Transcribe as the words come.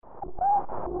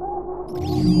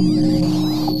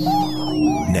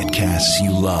Netcasts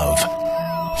you love.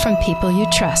 From people you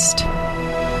trust.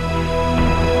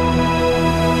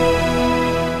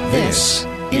 This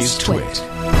is Twit.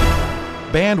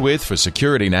 Bandwidth for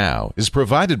Security Now is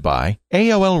provided by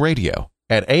AOL Radio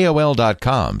at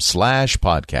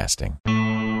AOL.com/podcasting.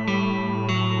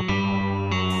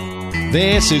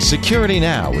 This is Security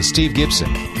Now with Steve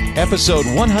Gibson, episode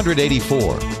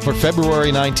 184 for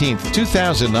February 19th,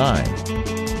 2009.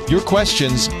 Your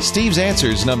questions, Steve's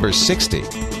answers, number 60.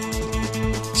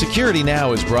 Security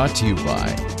Now is brought to you by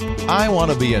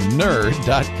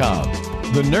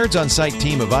IWantToBeANerd.com. The Nerds on Site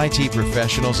team of IT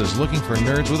professionals is looking for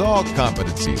nerds with all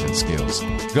competencies and skills.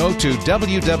 Go to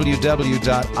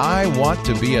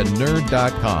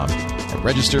www.IWantToBeANerd.com and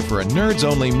register for a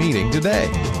nerds-only meeting today.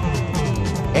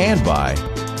 And by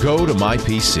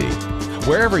GoToMyPC.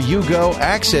 Wherever you go,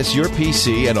 access your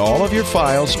PC and all of your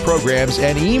files, programs,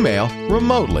 and email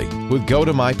remotely with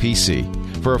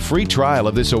GoToMyPC. For a free trial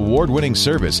of this award-winning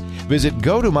service, visit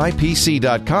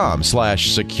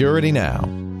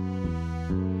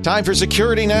GoToMyPC.com/securitynow. Time for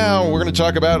Security Now. We're going to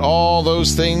talk about all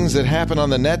those things that happen on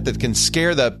the net that can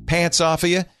scare the pants off of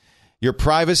you. Your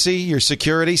privacy, your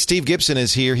security. Steve Gibson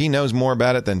is here. He knows more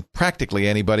about it than practically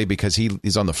anybody because he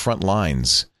is on the front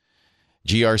lines.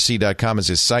 GRC.com is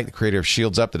his site, the creator of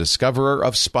Shields Up, the discoverer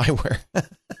of spyware.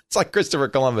 It's like Christopher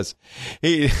Columbus.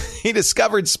 He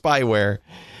discovered spyware.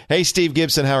 Hey, Steve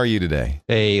Gibson, how are you today?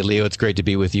 Hey, Leo, it's great to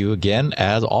be with you again,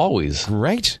 as always.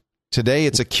 Great. Today,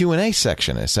 it's a Q&A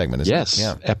segment, isn't yes, it?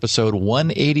 Yeah. Episode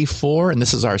 184, and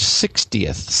this is our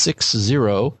 60th,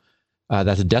 60.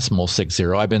 That's a decimal 60.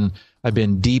 I've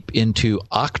been deep into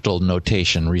octal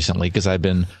notation recently because I've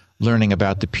been learning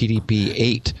about the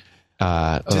PDP-8,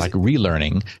 like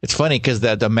relearning. It's funny because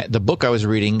the book I was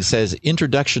reading says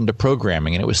Introduction to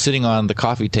Programming, and it was sitting on the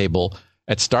coffee table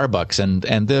at Starbucks,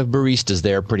 and the baristas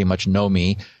there pretty much know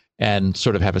me and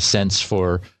sort of have a sense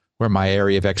for where my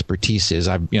area of expertise is.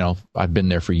 I've been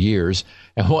there for years,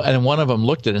 and one of them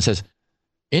looked at it and says,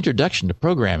 "Introduction to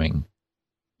Programming.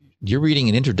 You're reading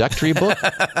an introductory book?"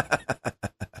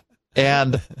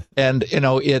 and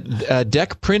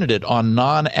DEC printed it on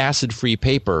non-acid-free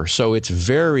paper, so it's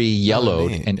very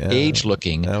yellowed and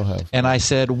age-looking. And I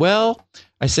said,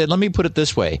 let me put it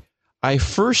this way: I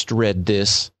first read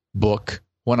this book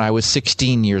when I was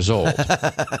 16 years old.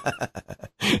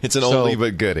 It's an oldie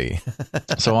but goodie.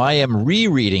 So I am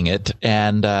rereading it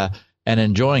and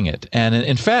enjoying it. And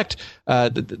in fact,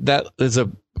 that is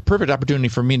a perfect opportunity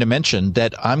for me to mention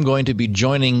that I'm going to be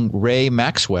joining Ray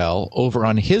Maxwell over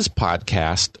on his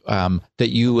podcast that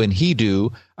you and he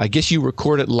do. I guess you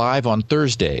record it live on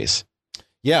Thursdays.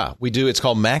 Yeah, we do. It's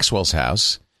called Maxwell's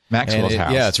House. Maxwell's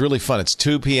House. Yeah, it's really fun. It's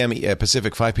 2 p.m.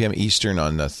 Pacific, 5 p.m. Eastern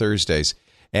on Thursdays.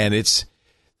 And it's,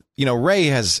 Ray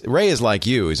is like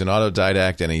you. He's an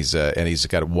autodidact, and he's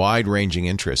got wide-ranging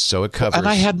interests. So it covers. And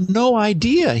I had no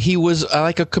idea he was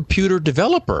like a computer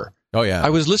developer. Oh yeah. I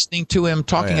was listening to him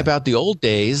talking about the old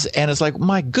days, and it's like,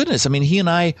 my goodness. I mean, he and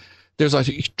I, there's a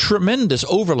tremendous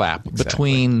overlap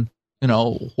between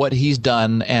what he's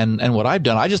done and what I've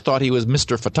done. I just thought he was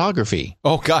Mr. Photography.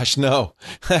 Oh gosh, no.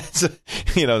 That's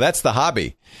the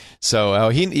hobby. So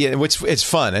it's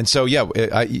fun, and so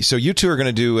so you two are going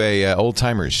to do a old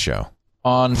timers show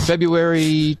on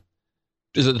February.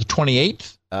 Is it the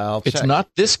 28th? It's not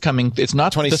this coming. It's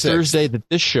not 26th. The Thursday that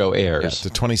this show airs. Yeah,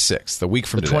 the 26th, the week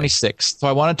from the today. 26th. So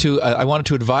I wanted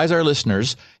to advise our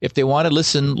listeners, if they want to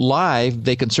listen live,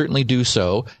 they can certainly do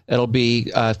so. It'll be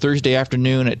Thursday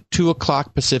afternoon at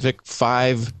 2:00 Pacific,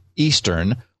 5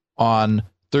 Eastern on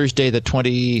Thursday the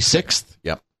 26th.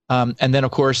 Yep. And then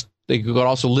of course they could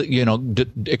also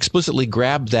explicitly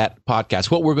grab that podcast.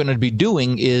 What we're going to be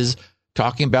doing is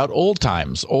talking about old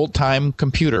time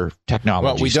computer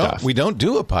technology stuff. We don't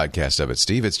do a podcast of it,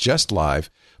 Steve. It's just live.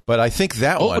 But I think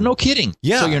that one. Oh, no kidding.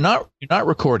 Yeah. So you're not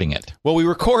recording it. Well, we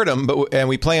record them, and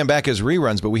we play them back as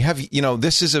reruns. But we have,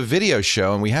 this is a video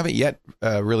show, and we haven't yet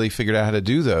really figured out how to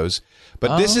do those.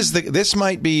 But this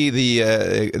might be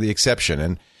the exception.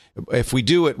 And if we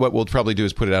do it, what we'll probably do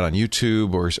is put it out on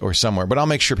YouTube or somewhere. But I'll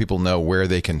make sure people know where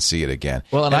they can see it again.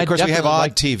 Well, and of course, we have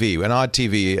Odd TV. And Odd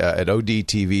TV at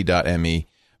odtv.me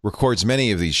records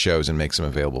many of these shows and makes them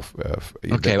available.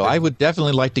 Okay, well, I would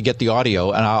definitely like to get the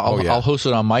audio, and I'll host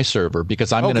it on my server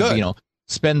because I'm going to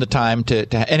spend the time to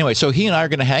anyway. So he and I are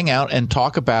going to hang out and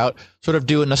talk about, sort of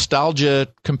do a nostalgia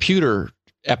computer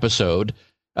episode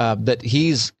that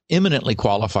he's eminently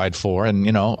qualified for, and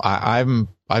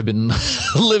I've been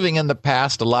living in the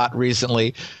past a lot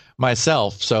recently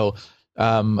myself, so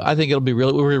I think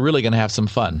we're really going to have some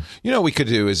fun. What we could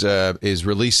do is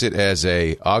release it as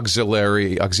a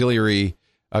auxiliary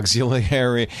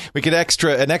Auxiliary. We could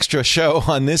an extra show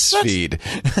on this feed.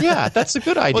 Yeah, that's a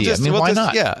good idea. Why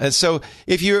not? Yeah. And so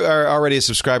if you are already a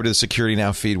subscriber to the Security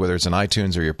Now feed, whether it's on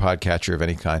iTunes or your podcatcher of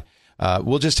any kind,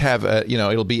 we'll just have,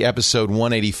 it'll be episode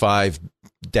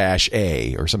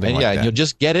 185-A or something like that. And you'll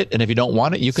just get it. And if you don't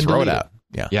want it, you can throw it out.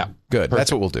 Yeah. Good. Perfect.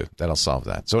 That's what we'll do. That'll solve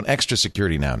that. So an extra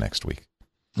Security Now next week.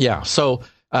 Yeah. So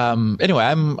anyway,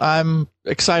 I'm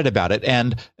excited about it.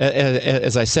 And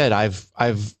as I said,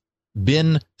 I've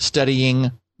been studying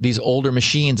these older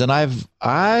machines, and I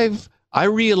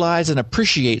realize and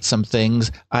appreciate some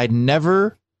things I'd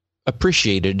never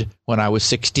appreciated when I was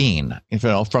 16.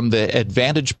 From the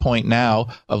advantage point now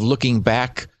of looking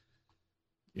back,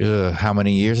 how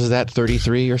many years is that?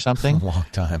 33 or something? A long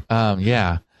time.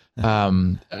 Yeah.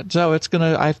 So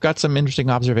I've got some interesting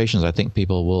observations. I think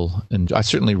people will, and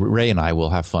certainly Ray and I will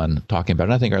have fun talking about it.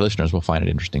 And I think our listeners will find it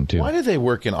interesting too. Why do they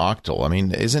work in octal? I mean,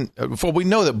 we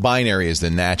know that binary is the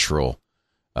natural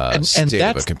state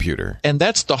of a computer, and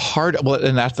that's the hard. Well,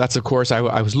 and that's of course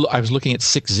I was looking at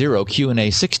 60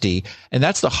 QNA 60, and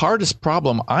that's the hardest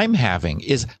problem I'm having.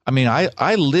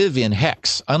 I live in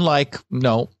hex, unlike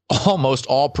almost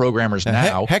all programmers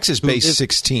now. Hex is base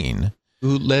 16.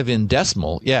 Who live in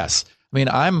decimal, yes.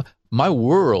 My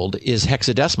world is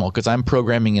hexadecimal because I'm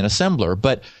programming in assembler.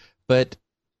 But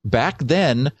back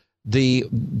then, the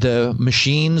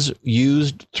machines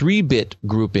used 3-bit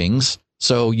groupings,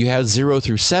 so you had 0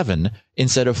 through 7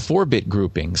 instead of 4-bit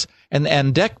groupings.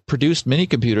 And DEC produced mini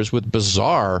computers with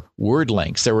bizarre word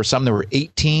lengths. There were some that were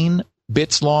 18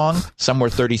 bits long, some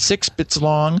were 36 bits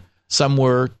long, some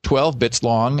were 12 bits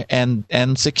long, and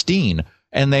 16.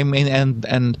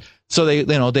 So they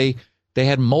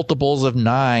had multiples of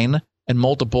 9 and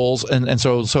multiples, and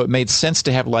so it made sense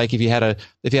to have, like, if you had an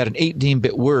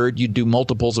 18-bit word, you'd do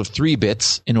multiples of 3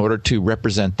 bits in order to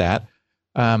represent that.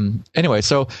 Anyway,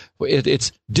 so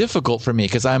it's difficult for me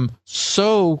because I'm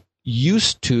so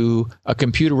used to a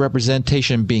computer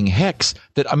representation being hex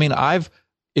that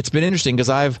it's been interesting because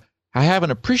I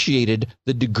haven't appreciated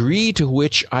the degree to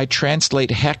which I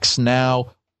translate hex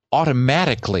now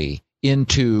automatically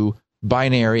into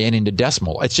binary and into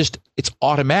decimal. It's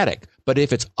automatic. But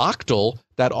if it's octal,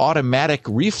 that automatic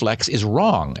reflex is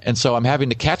wrong. And so I'm having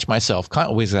to catch myself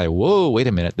constantly say, whoa, wait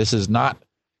a minute. This is not,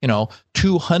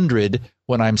 200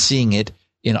 when I'm seeing it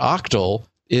in octal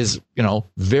is,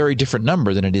 very different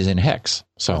number than it is in hex.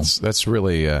 So that's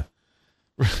really,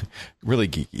 really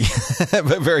geeky,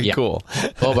 but very cool.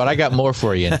 Oh, but I got more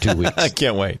for you in 2 weeks. I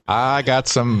can't wait. I got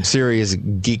some serious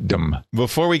geekdom.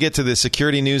 Before we get to the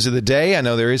security news of the day, I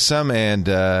know there is some, and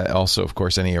also, of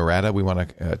course, any errata we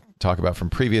want to talk about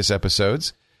from previous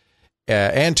episodes.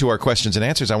 And to our questions and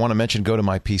answers, I want to mention Go to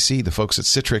My PC. The folks at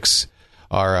Citrix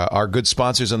are good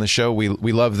sponsors on the show.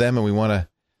 We love them, and we want to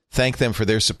thank them for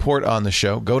their support on the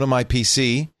show. Go to My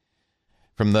PC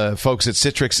from the folks at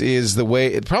Citrix is the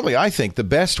way, probably I think the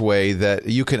best way that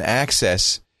you can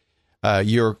access a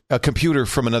computer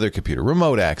from another computer,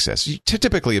 remote access.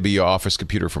 Typically it'd be your office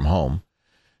computer from home.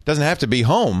 It doesn't have to be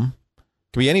home.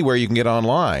 It can be anywhere you can get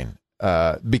online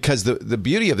because the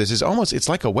beauty of this is it's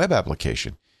like a web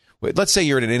application. Let's say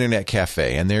you're at an internet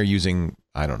cafe and they're using,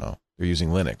 they're using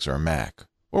Linux or a Mac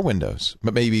or Windows,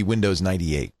 but maybe Windows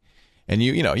 98. And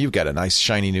you've got a nice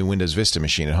shiny new Windows Vista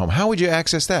machine at home. How would you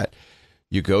access that?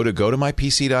 You go to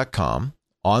gotomypc.com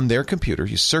on their computer.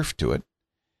 You surf to it.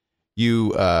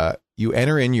 You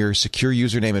enter in your secure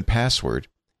username and password,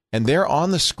 and there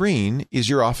on the screen is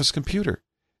your office computer.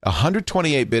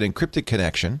 128-bit encrypted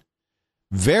connection,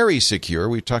 very secure.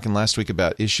 We were talking last week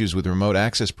about issues with remote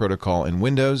access protocol in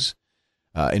Windows,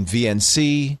 in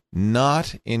VNC,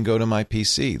 not in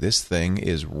GoToMyPC. This thing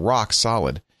is rock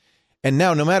solid. And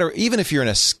now, even if you're in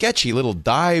a sketchy little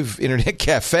dive internet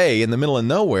cafe in the middle of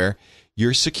nowhere,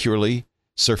 you're securely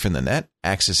surfing the net,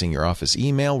 accessing your office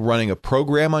email, running a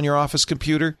program on your office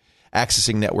computer,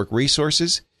 accessing network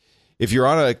resources. If you're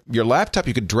on your laptop,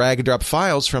 you could drag and drop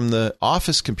files from the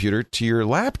office computer to your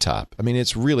laptop.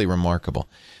 It's really remarkable.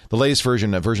 The latest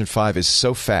version, version 5, is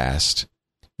so fast,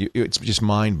 it's just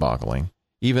mind-boggling,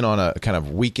 even on a kind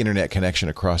of weak internet connection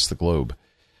across the globe.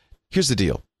 Here's the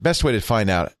deal. Best way to find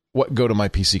out what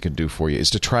GoToMyPC can do for you is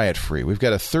to try it free. We've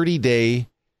got a 30-day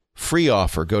free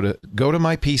offer. Go to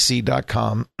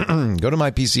mypc.com,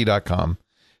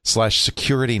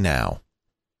 gotomypc.com/securitynow.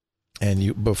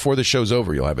 And before the show's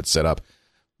over, you'll have it set up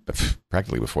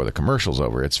practically before the commercial's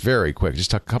over. It's very quick,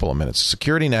 just a couple of minutes.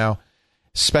 Security Now,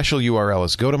 special URL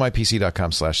is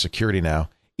gotomypc.com/securitynow.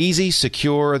 Easy,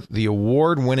 secure, the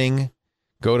award-winning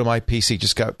GoToMyPC.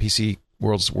 Just got PC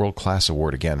World's World-Class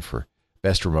Award again for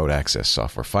best remote access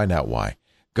software. Find out why.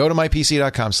 Go to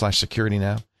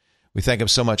mypc.com/securitynow. we thank them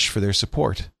so much for their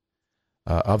support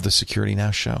of the Security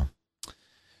Now show.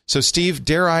 So, Steve,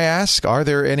 dare I ask, are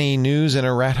there any news in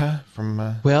errata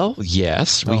from... Well,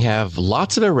 yes, we have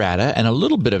lots of errata and a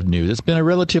little bit of news. It's been a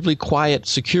relatively quiet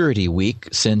security week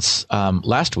since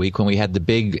last week when we had the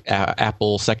big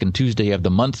Apple second Tuesday of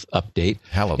the month update.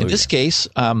 Hallelujah. In this case,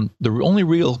 the only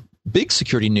real big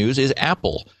security news is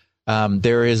Apple.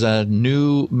 There is a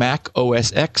new Mac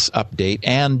OS X update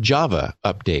and Java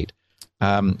update.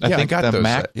 I got the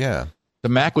Mac. The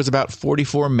Mac was about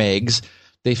 44 megs.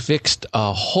 They fixed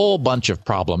a whole bunch of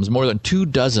problems, more than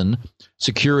 24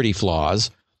 security flaws.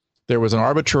 There was an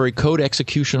arbitrary code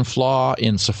execution flaw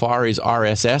in Safari's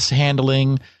RSS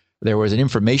handling. There was an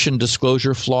information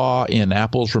disclosure flaw in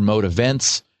Apple's remote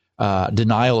events,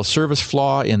 denial of service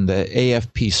flaw in the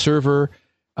AFP server,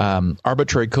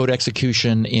 arbitrary code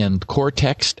execution in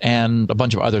Cortex, and a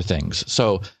bunch of other things.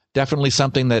 So definitely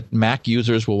something that Mac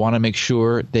users will want to make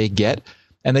sure they get.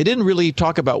 And they didn't really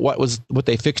talk about what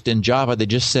they fixed in Java. They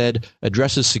just said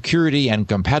addresses security and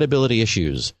compatibility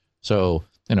issues. So,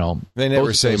 they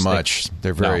never say much.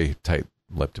 They're very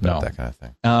tight-lipped about that kind of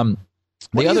thing.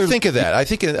 What do you think of that? I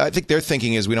think their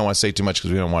thinking is we don't want to say too much because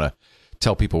we don't want to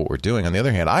tell people what we're doing. On the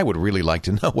other hand, I would really like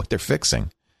to know what they're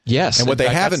fixing. Yes, and what they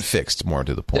haven't fixed. More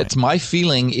to the point, it's my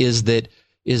feeling is that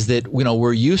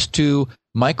we're used to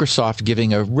Microsoft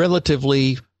giving a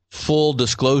relatively full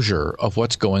disclosure of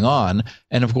what's going on.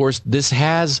 And of course, this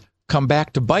has come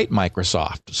back to bite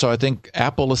Microsoft. So I think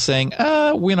Apple is saying,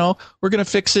 we're going to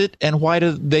fix it. And why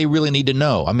do they really need to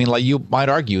know? I mean, like you might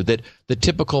argue that the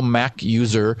typical Mac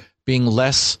user being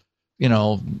less,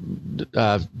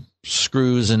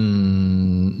 screws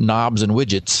and knobs and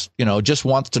widgets, just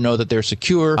wants to know that they're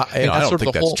secure. I don't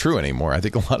think that's true anymore. I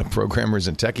think a lot of programmers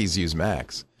and techies use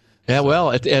Macs. Yeah,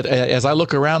 well, as I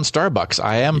look around Starbucks,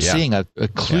 I am seeing a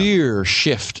clear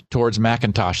shift towards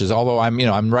Macintoshes. Although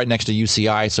I'm right next to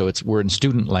UCI, so we're in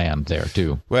student land there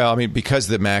too. Well, I mean, because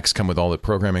the Macs come with all the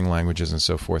programming languages and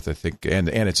so forth, I think, and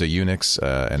it's a Unix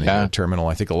and a terminal.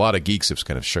 I think a lot of geeks have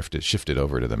kind of shifted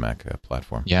over to the Mac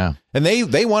platform. Yeah, and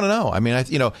they want to know. I mean,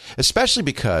 especially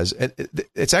because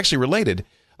it's actually related.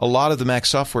 A lot of the Mac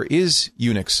software is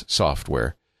Unix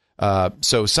software,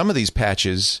 so some of these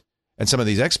patches and some of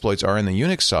these exploits are in the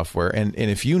Unix software. And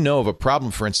if you know of a problem,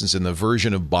 for instance, in the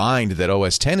version of Bind that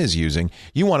OS X is using,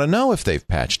 you want to know if they've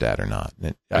patched that or not.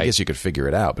 And I guess you could figure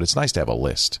it out, but it's nice to have a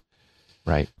list.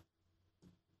 Right.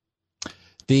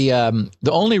 The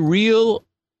only real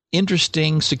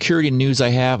interesting security news I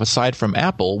have aside from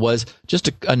Apple was just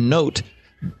a note.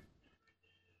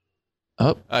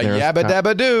 Oh, yabba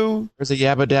dabba doo. There's a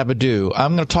yabba dabba doo.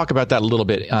 I'm going to talk about that a little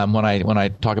bit when I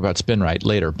talk about SpinRite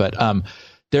later, but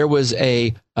there was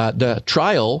the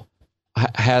trial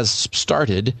has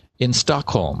started in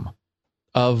Stockholm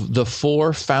of the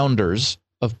 4 founders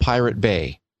of Pirate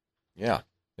Bay. Yeah,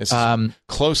 this is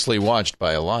closely watched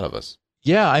by a lot of us.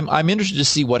 Yeah, I'm interested to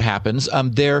see what happens.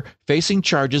 They're facing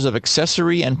charges of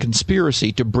accessory and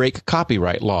conspiracy to break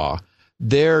copyright law.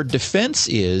 Their defense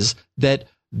is that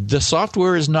the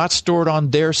software is not stored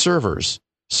on their servers,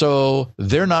 so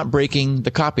they're not breaking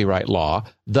the copyright law.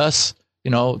 Thus,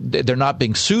 they're not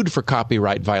being sued for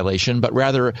copyright violation, but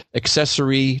rather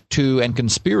accessory to and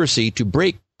conspiracy to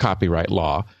break copyright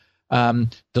law. The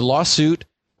lawsuit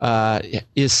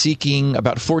is seeking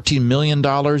about $14 million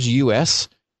U.S.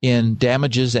 in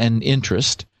damages and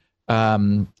interest.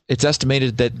 It's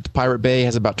estimated that Pirate Bay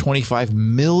has about 25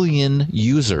 million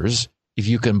users, if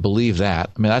you can believe that.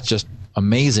 I mean, that's just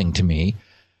amazing to me.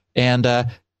 And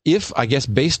if, I guess,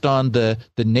 based on the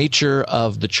nature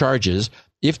of the charges,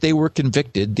 if they were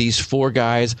convicted, these 4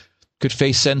 guys could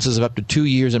face sentences of up to 2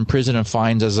 years in prison and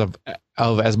fines of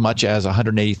as much as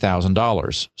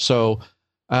 $180,000. So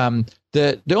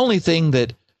the only thing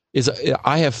that is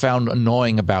I have found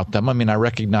annoying about them, I mean, I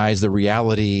recognize the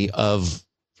reality of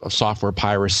software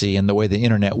piracy and the way the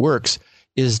internet works,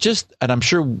 is just, and I'm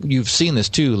sure you've seen this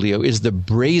too, Leo, is the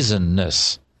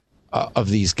brazenness of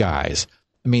these guys.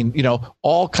 I mean,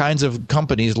 all kinds of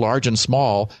companies, large and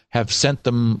small, have sent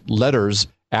them letters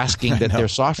asking that their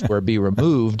software be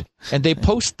removed, and they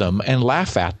post them and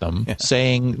laugh at them,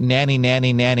 saying, nanny,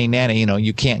 nanny, nanny, nanny,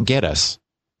 you can't get us.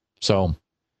 So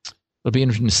it'll be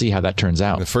interesting to see how that turns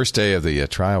out. The first day of the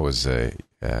trial was a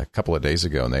couple of days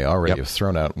ago, and they already have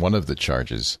thrown out one of the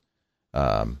charges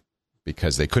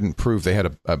because they couldn't prove they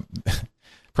had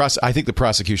I think the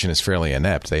prosecution is fairly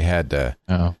inept. They had they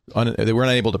were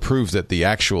unable to prove that the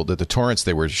torrents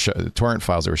the torrent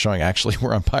files they were showing actually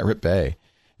were on Pirate Bay,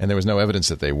 and there was no evidence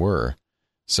that they were.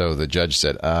 So the judge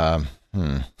said, I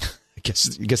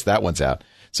guess that one's out.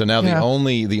 So now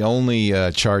the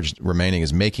only charge remaining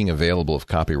is making available of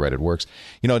copyrighted works.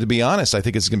 To be honest, I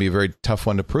think it's going to be a very tough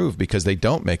one to prove because they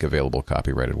don't make available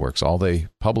copyrighted works. All they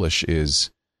publish is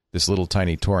this little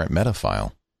tiny torrent meta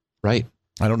file. Right.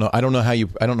 I don't know how you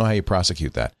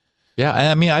prosecute that. Yeah,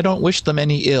 I mean, I don't wish them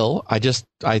any ill. I don't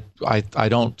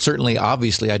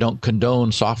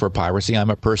condone software piracy. I'm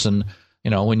a person,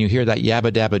 when you hear that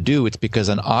yabba dabba do, it's because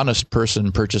an honest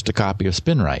person purchased a copy of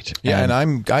SpinRite. Yeah,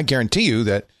 and I guarantee you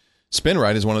that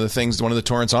SpinRite is one of the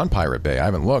torrents on Pirate Bay. I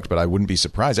haven't looked, but I wouldn't be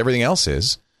surprised. Everything else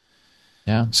is.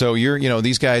 Yeah. So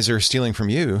these guys are stealing from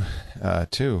you,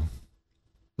 too.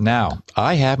 Now,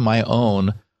 I have my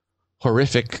own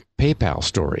horrific PayPal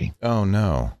story. Oh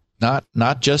no.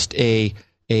 Not just a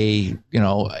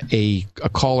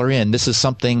caller in. This is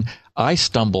something I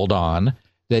stumbled on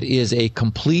that is a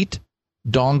complete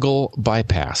dongle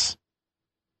bypass.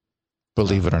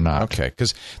 Believe it or not. Okay,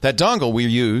 because that dongle we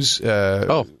use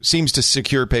seems to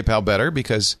secure PayPal better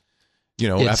because I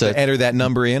have to enter that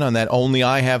number in on that. Only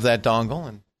I have that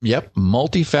dongle. Yep,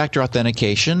 multi-factor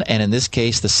authentication, and in this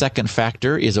case, the second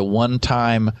factor is a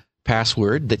one-time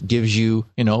password that gives you,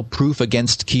 proof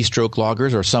against keystroke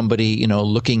loggers or somebody,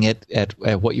 looking at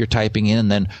what you're typing in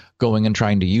and then going and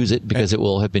trying to use it because it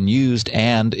will have been used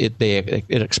and it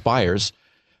expires.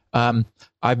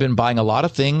 I've been buying a lot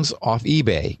of things off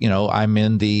eBay. I'm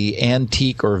in the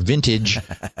antique or vintage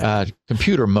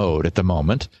computer mode at the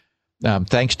moment.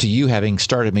 Thanks to you having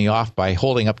started me off by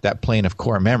holding up that plane of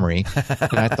core memory.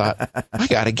 And I thought, I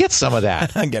got to get some of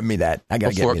that. Get me that.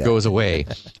 Before it goes away.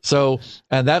 So,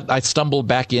 and that I stumbled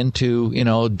back into,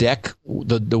 DEC,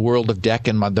 the world of DEC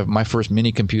and my first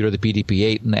mini computer, the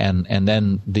PDP-8 and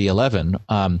then the 11.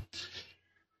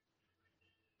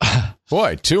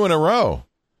 Boy, 2 in a row.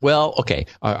 Well, okay.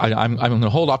 I'm going to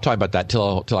hold off talking about that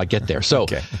till I get there. So,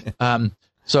 okay.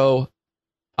 So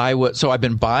I've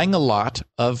been buying a lot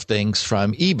of things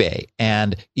from eBay,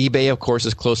 and eBay, of course,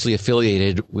 is closely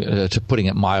affiliated, to putting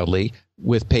it mildly,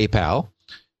 with PayPal,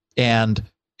 and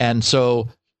so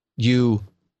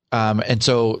all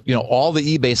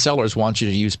the eBay sellers want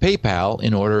you to use PayPal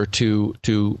in order to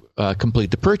complete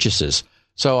the purchases.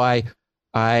 So I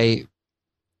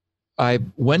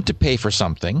went to pay for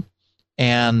something,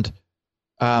 and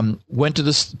went to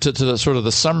the sort of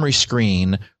the summary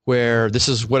screen where this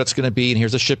is what it's going to be, and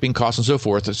here's the shipping cost and so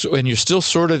forth. So, and you're still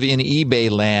sort of in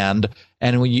eBay land,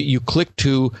 and when you click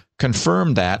to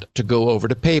confirm that to go over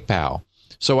to PayPal.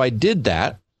 So I did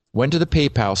that, went to the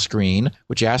PayPal screen,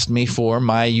 which asked me for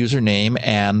my username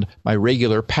and my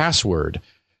regular password,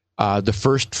 the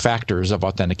first factors of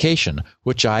authentication,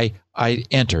 which I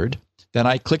entered. Then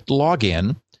I clicked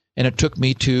login, and it took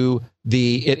me to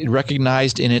it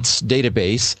recognized in its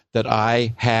database that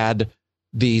I had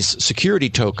these security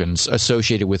tokens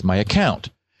associated with my account.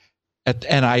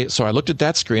 So I looked at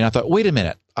that screen. I thought, wait a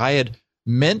minute. I had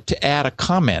meant to add a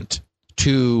comment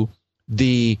to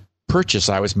the purchase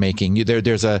I was making.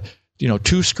 There's a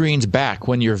 2 screens back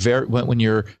when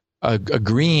you're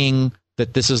agreeing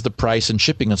that this is the price and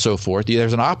shipping and so forth.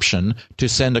 There's an option to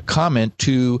send a comment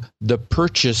to the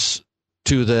purchase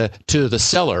to the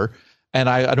seller. And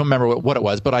I don't remember what it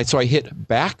was, but so I hit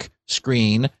back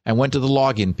screen and went to the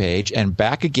login page and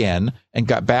back again and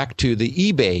got back to the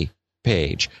eBay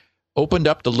page. Opened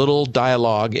up the little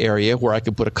dialogue area where I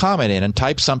could put a comment in and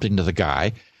type something to the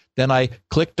guy. Then I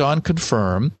clicked on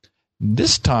confirm.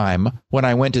 This time, when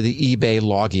I went to the eBay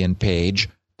login page,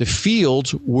 the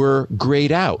fields were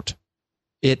grayed out.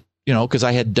 Because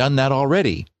I had done that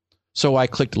already. So I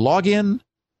clicked login,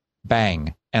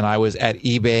 bang, and I was at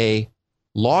eBay,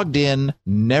 logged in,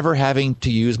 never having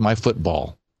to use my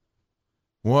football.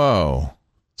 Whoa.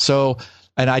 So,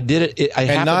 and I did it.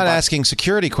 And not asking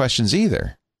security questions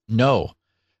either. No.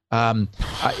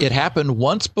 It happened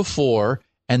once before,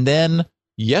 and then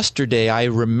yesterday I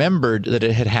remembered that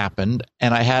it had happened,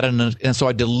 and and so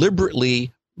I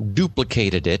deliberately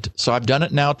duplicated it. So I've done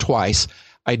it now twice.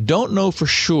 I don't know for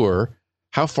sure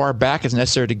how far back is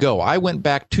necessary to go. I went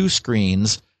back 2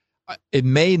 screens. It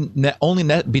may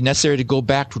only be necessary to go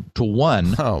back to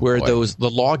one where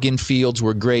the login fields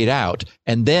were grayed out,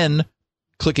 and then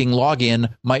clicking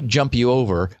login might jump you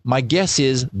over. My guess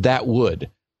is that would.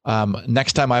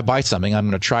 Next time I buy something, I'm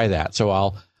going to try that.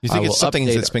 So You think it's something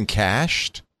that's been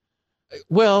cached?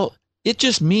 Well, it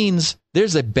just means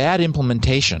there's a bad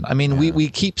implementation. I mean, we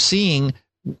keep seeing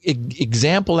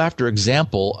example after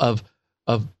example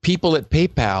of people at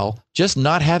PayPal just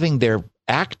not having their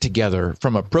act together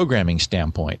from a programming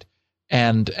standpoint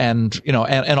and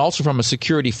also from a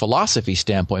security philosophy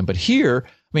standpoint. But here, I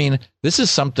mean, this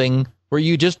is something where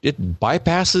it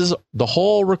bypasses the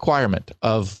whole requirement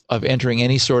of entering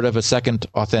any sort of a second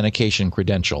authentication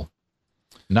credential.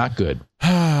 Not good.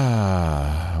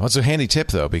 Well, it's a handy tip,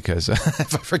 though, because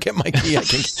if I forget my key, I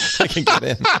can get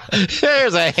in.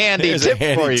 There's a handy tip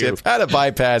for you. How to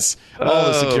bypass all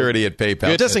the security at PayPal,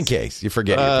 goodness. just in case you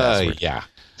forget your password. Yeah.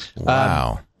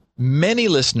 Wow. Many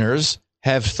listeners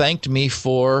have thanked me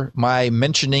for my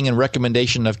mentioning and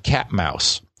recommendation of Cat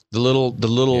Mouse, the little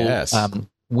Yes.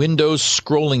 Windows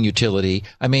scrolling utility.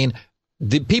 I mean,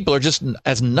 the people are just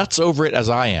as nuts over it as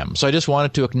I am. So I just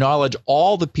wanted to acknowledge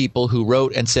all the people who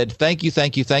wrote and said, thank you,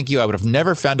 thank you, thank you. I would have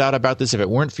never found out about this if it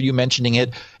weren't for you mentioning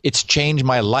it. It's changed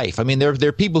my life. I mean, there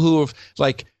are people who have,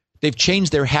 like, they've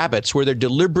changed their habits where they're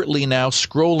deliberately now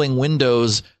scrolling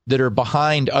windows that are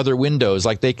behind other windows.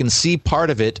 Like, they can see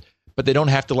part of it, but they don't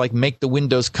have to, like, make the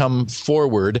windows come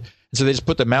forward. And so they just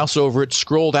put the mouse over it,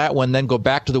 scroll that one, then go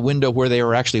back to the window where they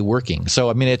were actually working.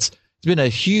 So, I mean, it's been a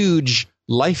huge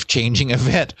life-changing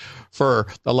event for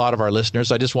a lot of our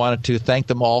listeners. I just wanted to thank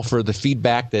them all for the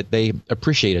feedback that they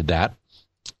appreciated that.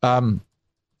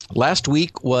 Last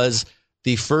week was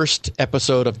the first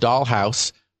episode of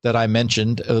Dollhouse that I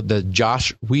mentioned, the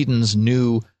Josh Whedon's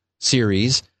new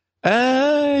series.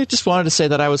 I just wanted to say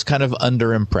that I was kind of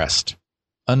underimpressed,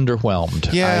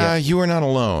 underwhelmed. Yeah, you were not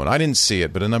alone. I didn't see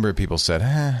it, but a number of people said,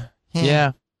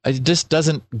 Yeah, it just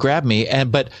doesn't grab me.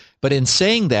 But in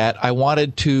saying that, I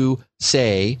wanted to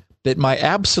say that my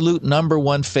absolute number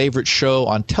one favorite show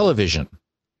on television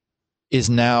is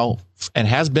now, and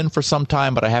has been for some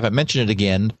time, but I haven't mentioned it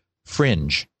again,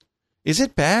 Fringe. Is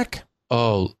it back?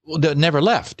 Oh, it never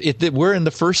left. We're in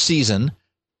the first season,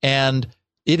 and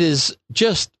it is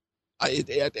just,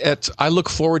 I look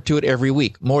forward to it every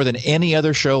week more than any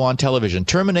other show on television.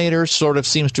 Terminator sort of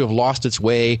seems to have lost its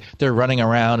way. They're running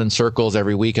around in circles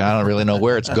every week, and I don't really know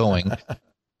where it's going.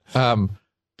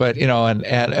 But, you know, and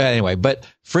anyway, but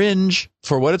Fringe,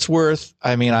 for what it's worth,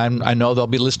 I mean, I know there'll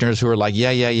be listeners who are like, yeah.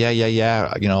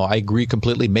 You know, I agree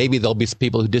completely. Maybe there'll be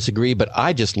people who disagree, but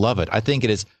I just love it. I think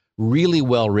it is really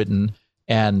well written,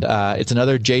 and it's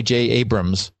another J.J.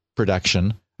 Abrams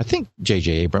production. I think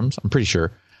J.J. Abrams, I'm pretty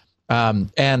sure.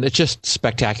 And it's just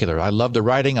spectacular. I love the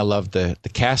writing. I love the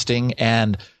casting.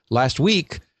 And last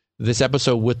week, this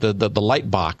episode with the light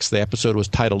box, the episode was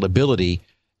titled Ability.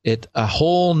 A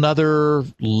whole nother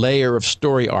layer of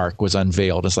story arc was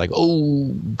unveiled. It's like, oh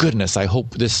goodness, I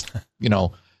hope this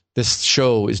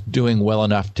show is doing well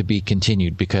enough to be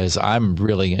continued, because I'm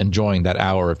really enjoying that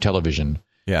hour of television.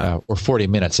 Yeah. Or 40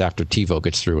 minutes after TiVo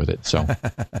gets through with it. So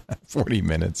 40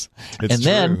 minutes.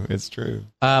 It's true.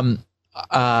 On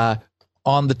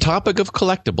the topic of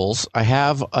collectibles, I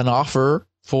have an offer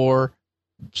for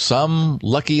some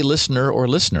lucky listener or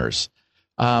listeners.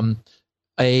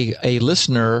 A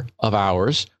listener of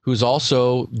ours who's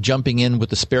also jumping in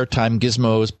with the Spare Time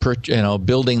Gizmos,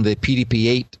 building the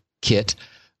PDP-8 kit,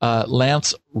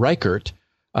 Lance Reichert,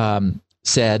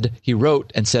 he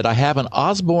wrote and said, I have an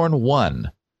Osborne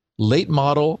 1 late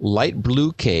model light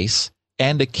blue case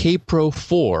and a K-Pro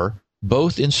 4,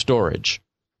 both in storage,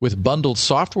 with bundled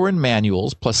software and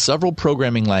manuals, plus several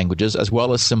programming languages, as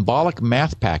well as symbolic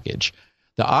math package.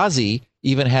 The Aussie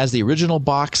even has the original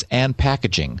box and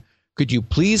packaging. Could you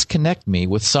please connect me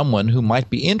with someone who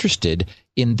might be interested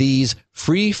in these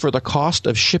free for the cost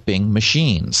of shipping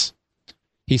machines?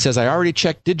 He says, I already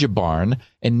checked Digibarn,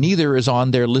 and neither is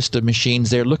on their list of machines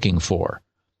they're looking for.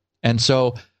 And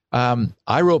so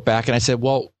I wrote back and I said,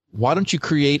 well, why don't you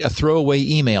create a throwaway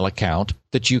email account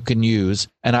that you can use,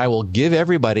 and I will give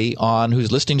everybody on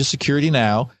who's listening to Security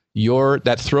Now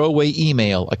that throwaway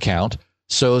email account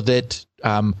so that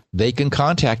they can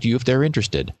contact you if they're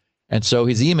interested. And so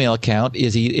his email account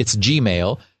it's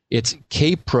Gmail. It's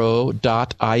kaypro.iv,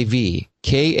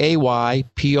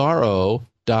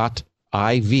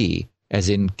 KAYPRO.iv, as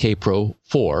in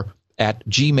kpro4 at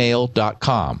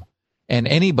gmail.com. And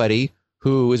anybody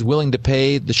who is willing to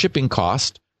pay the shipping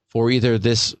cost for either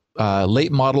this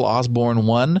late model Osborne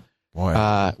 1,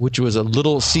 which was a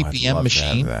little CPM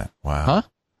machine. To have that. Wow. Huh?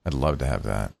 I'd love to have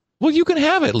that. Well, you can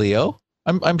have it, Leo.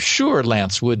 I'm sure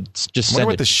Lance would just send it. I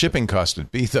wonder what the shipping cost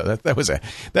would be, though.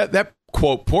 That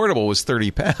quote portable was 30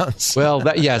 pounds. Well,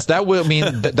 that will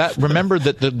mean that remember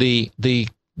that the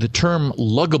term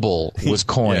luggable was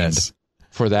coined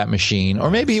for that machine, or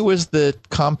maybe it was the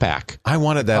compact. I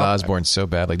wanted that Osborne so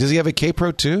badly. Does he have a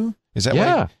K-Pro 2? Is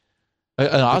that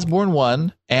an Osborne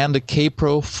 1 and a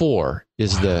K-Pro 4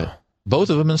 is both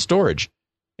of them in storage.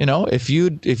 You know, if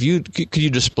you could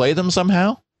you display them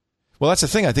somehow? Well, that's the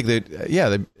thing. I think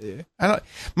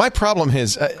my problem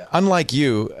is, unlike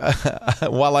you,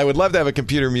 while I would love to have a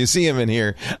computer museum in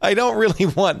here, I don't really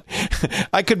want.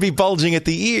 I could be bulging at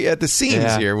the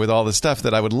seams here with all the stuff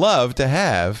that I would love to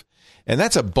have, and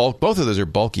that's a bulk. Both of those are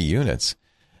bulky units.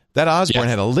 That Osborne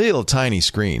had a little tiny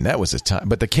screen. That was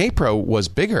but the K Pro was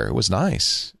bigger. It was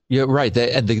nice. Yeah, right.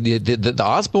 The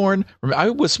Osborne,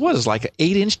 was like an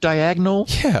 8-inch diagonal.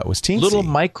 Yeah, it was teensy. Little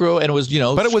micro, and it was,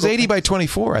 But it was 80 by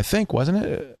 24, I think, wasn't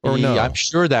it? Or no? I'm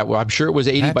sure it was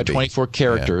 80 by 24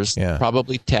 characters. Yeah.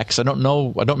 Probably text. I don't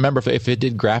know. I don't remember if it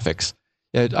did graphics.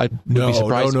 I would be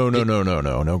surprised. No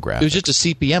graphics. It was just a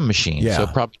CPM machine, so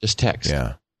probably just text.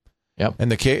 Yeah. Yep.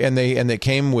 And they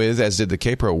came with, as did the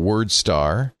K Pro,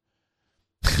 WordStar.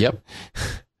 Yep.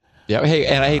 Yeah.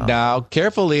 Hey, now,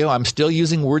 careful, Leo. I'm still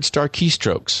using WordStar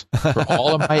keystrokes for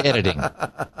all of my editing.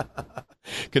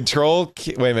 Wait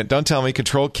a minute. Don't tell me.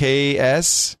 Control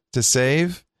KS to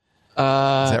save. Is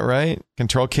that right?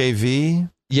 Control KV.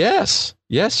 Yes.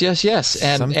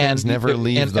 And some things never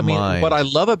leave the mind. What I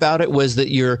love about it was that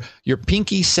your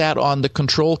pinky sat on the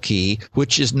control key,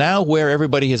 which is now where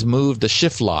everybody has moved the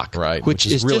shift lock. Right. Which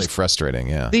is really frustrating.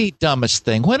 Yeah. The dumbest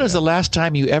thing. When was the last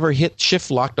time you ever hit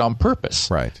shift locked on purpose?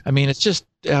 Right. I mean, it's just.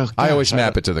 I always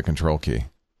map it to the control key.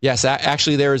 Yes,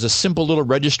 actually, there is a simple little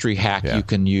registry hack you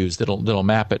can use that'll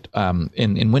map it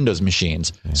in Windows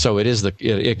machines. Yeah. So it is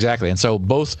exactly, and so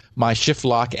both my shift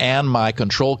lock and my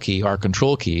control key are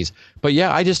control keys. But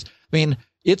yeah, it's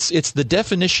the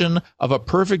definition of a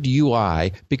perfect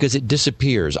UI because it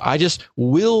disappears. I just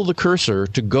will the cursor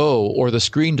to go or the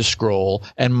screen to scroll,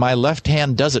 and my left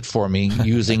hand does it for me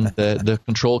using the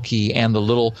control key and the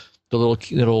little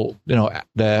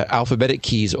the alphabetic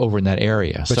keys over in that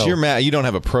area. But you don't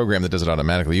have a program that does it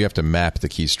automatically. You have to map the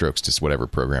keystrokes to whatever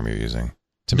program you're using.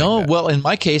 Well, in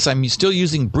my case, I'm still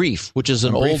using Brief, which is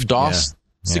an old DOS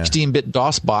 16-bit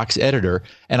DOS box editor,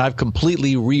 and I've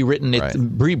completely rewritten it.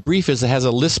 Right. Brief has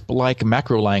a Lisp-like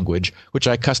macro language, which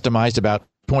I customized about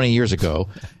 20 years ago,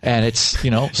 and it's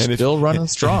still running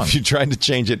strong. If you tried to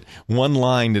change it one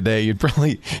line today, you'd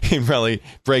probably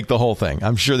break the whole thing.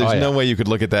 I'm sure there's no way you could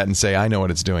look at that and say, I know what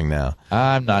it's doing now.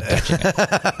 I'm not touching it.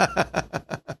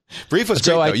 Brief was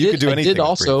great, though. You could do anything. I did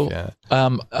also.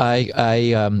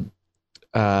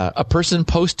 A person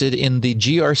posted in the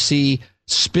GRC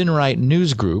SpinRite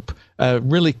news group,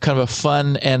 really kind of a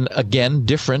fun and again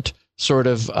different sort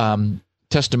of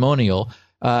testimonial.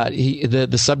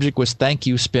 The subject was "Thank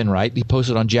you, SpinRite." He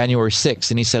posted on January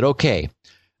 6th, and he said, "Okay,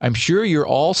 I'm sure you're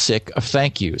all sick of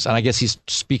thank yous," and I guess he's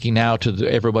speaking now to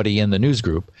everybody in the news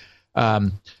group.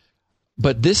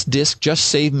 But this disk just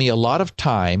saved me a lot of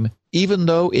time, even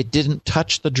though it didn't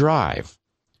touch the drive.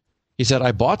 He said,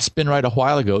 "I bought SpinRite a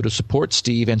while ago to support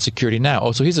Steve and Security Now."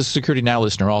 Oh, so he's a Security Now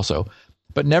listener also,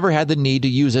 but never had the need to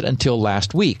use it until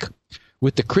last week.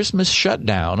 With the Christmas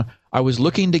shutdown, I was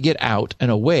looking to get out and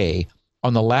away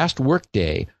on the last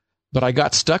workday, but I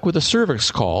got stuck with a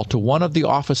service call to one of the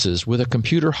offices with a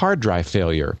computer hard drive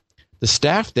failure. The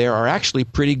staff there are actually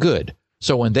pretty good,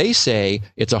 so when they say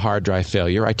it's a hard drive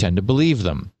failure, I tend to believe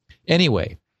them.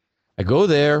 Anyway, I go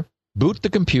there, boot the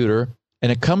computer,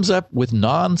 and it comes up with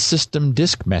non-system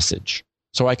disk message.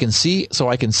 So I can see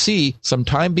some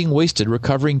time being wasted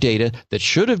recovering data that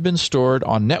should have been stored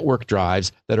on network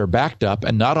drives that are backed up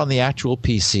and not on the actual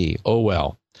PC. Oh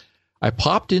well. I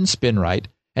popped in SpinRite,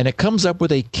 and it comes up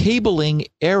with a cabling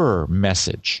error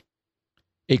message.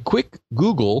 A quick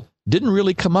Google didn't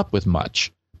really come up with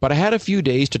much, but I had a few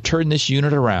days to turn this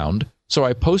unit around, so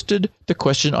I posted the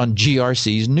question on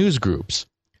GRC's news groups.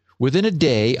 Within a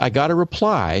day, I got a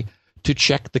reply to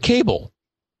check the cable.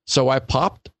 So I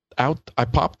popped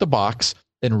the box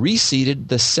and reseated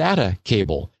the SATA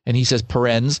cable. And he says,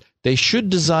 parens, they should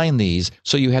design these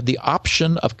so you have the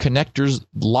option of connectors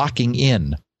locking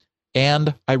in.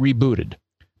 And I rebooted.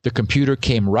 The computer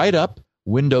came right up,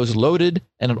 Windows loaded,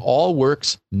 and it all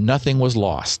works. Nothing was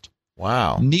lost.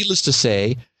 Wow. Needless to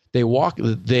say, they walk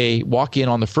in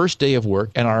on the first day of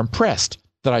work and are impressed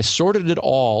that I sorted it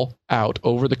all out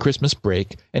over the Christmas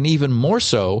break, and even more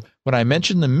so when I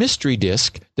mentioned the mystery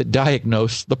disk that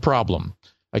diagnosed the problem.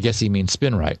 I guess he means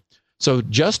SpinRite. So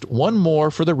just one more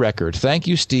for the record. Thank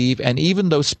you, Steve. And even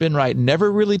though SpinRite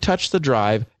never really touched the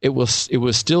drive, it was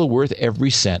still worth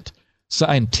every cent.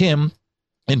 Signed, Tim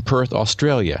in Perth,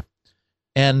 Australia.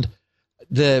 And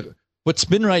what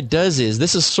SpinRite does is,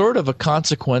 this is sort of a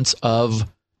consequence of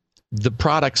the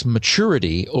product's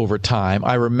maturity over time.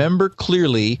 I remember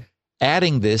clearly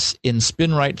adding this in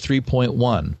SpinRite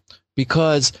 3.1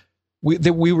 because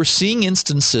we were seeing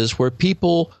instances where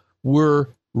people were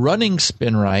running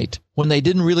SpinRite when they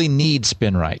didn't really need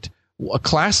SpinRite. a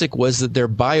classic was that their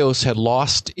BIOS had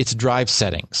lost its drive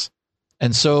settings.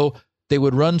 And so they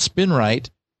would run SpinRite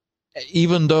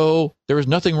even though there was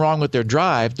nothing wrong with their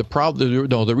drive.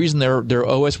 The reason their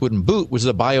OS wouldn't boot was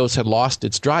the BIOS had lost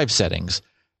its drive settings.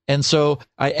 And so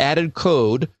I added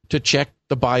code to check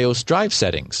the BIOS drive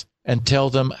settings and tell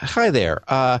them, hi there,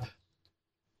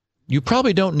 you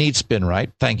probably don't need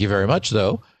SpinRite. Thank you very much,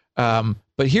 though.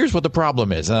 But here's what the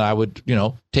problem is. And I would,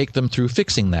 take them through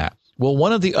fixing that. Well,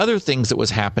 one of the other things that was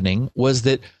happening was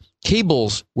that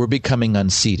cables were becoming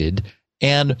unseated.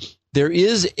 And there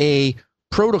is a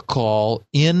protocol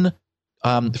in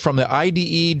from the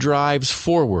IDE drives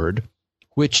forward,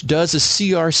 which does a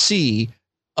CRC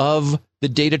of the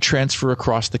data transfer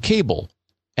across the cable.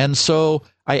 And so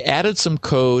I added some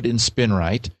code in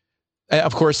SpinRite.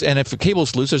 Of course, and if the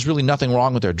cable's loose, there's really nothing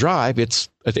wrong with their drive. It's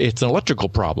an electrical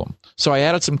problem. So I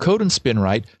added some code in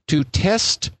SpinRite to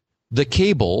test the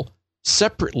cable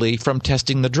separately from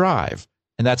testing the drive.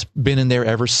 And that's been in there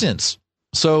ever since.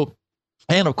 So,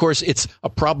 and of course, it's a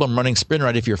problem running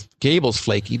SpinRite if your cable's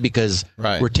flaky because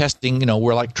we're testing,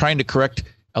 we're like trying to correct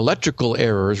electrical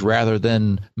errors rather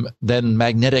than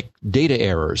magnetic data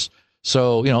errors.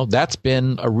 So, that's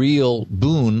been a real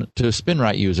boon to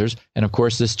SpinRite users. And of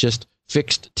course, this just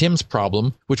fixed Tim's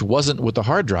problem, which wasn't with the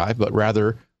hard drive, but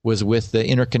rather was with the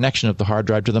interconnection of the hard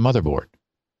drive to the motherboard.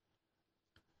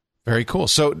 Very cool.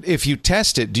 So if you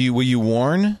test it, will you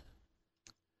warn?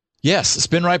 Yes,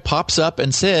 SpinRite pops up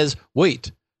and says,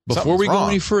 wait, before we go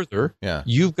any further,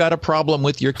 you've got a problem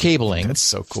with your cabling. That's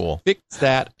so cool. Fix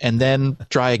that and then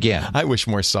try again. I wish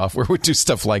more software would do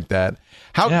stuff like that.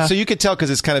 So you could tell because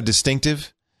it's kind of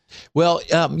distinctive? Well,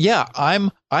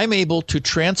 I'm able to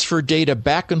transfer data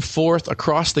back and forth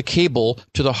across the cable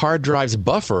to the hard drive's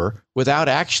buffer without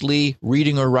actually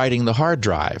reading or writing the hard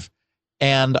drive.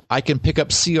 And I can pick up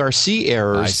CRC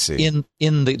errors in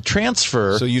the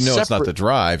transfer. So it's not the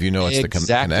drive, it's the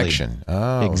connection.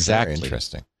 Oh, exactly. Very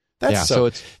interesting.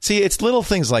 It's little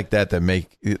things like that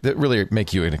that really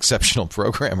make you an exceptional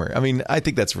programmer. I mean, I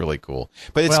think that's really cool.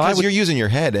 But it's because you're using your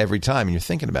head every time and you're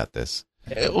thinking about this.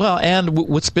 Well, and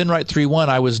with SpinRite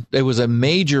 3.1, it was a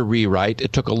major rewrite.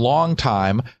 It took a long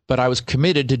time, but I was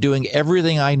committed to doing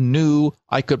everything I knew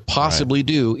I could possibly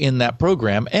do in that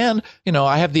program. And,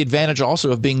 I have the advantage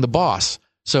also of being the boss.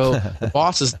 So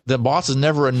the boss is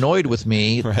never annoyed with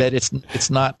me that it's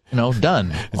not,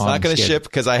 done. It's not going to ship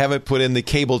because I haven't put in the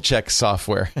cable check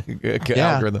software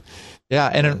algorithm. Yeah.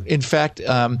 And in fact,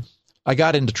 I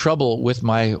got into trouble with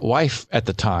my wife at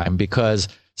the time because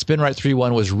SpinRite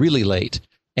 3.1 was really late,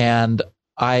 and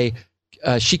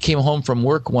she came home from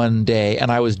work one day, and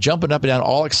I was jumping up and down,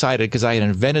 all excited because I had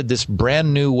invented this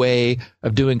brand new way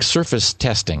of doing surface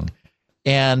testing.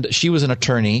 And she was an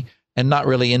attorney and not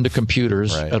really into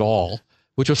computers at all,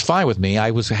 which was fine with me.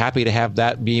 I was happy to have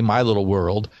that be my little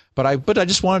world. But I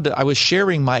just wanted to. I was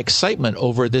sharing my excitement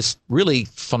over this really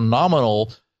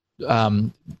phenomenal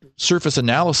surface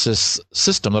analysis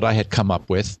system that I had come up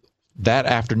with that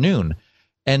afternoon.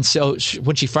 And so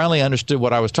when she finally understood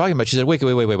what I was talking about, she said,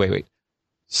 wait.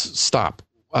 Stop.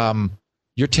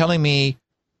 You're telling me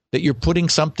that you're putting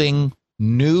something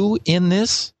new in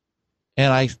this?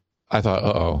 And I thought,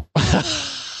 uh-oh.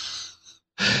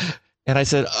 And I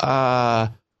said,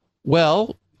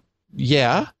 well,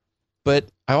 yeah, but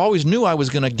I always knew I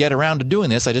was going to get around to doing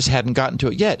this. I just hadn't gotten to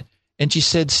it yet. And she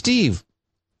said, Steve,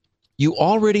 you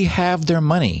already have their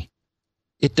money.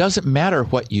 It doesn't matter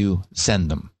what you send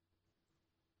them.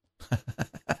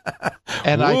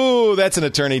 And that's an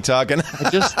attorney talking. I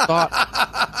just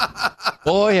thought,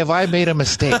 boy, have I made a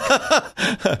mistake.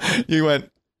 You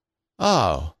went,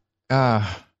 oh.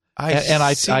 I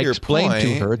explained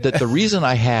to her that the reason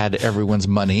I had everyone's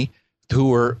money who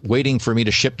were waiting for me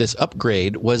to ship this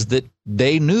upgrade was that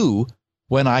they knew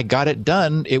when I got it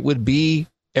done, it would be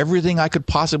everything I could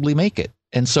possibly make it.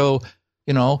 And so,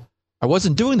 I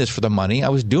wasn't doing this for the money. I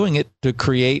was doing it to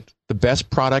create the best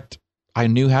product I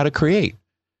knew how to create.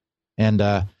 And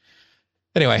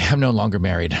anyway, I'm no longer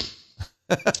married.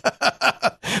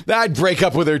 I'd break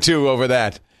up with her too over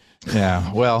that.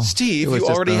 Yeah, well, Steve, you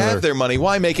already have their money.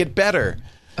 Why make it better?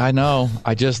 I know.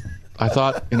 I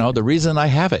thought, the reason I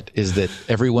have it is that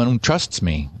everyone trusts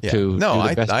me to do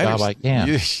the best job I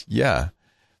can. Yeah.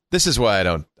 This is why I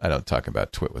don't talk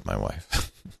about Twit with my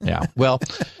wife. Yeah. Well,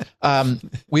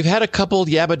 we've had a couple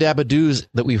yabba dabba doos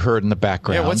that we've heard in the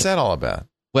background. Yeah, what's that all about?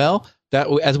 Well, that,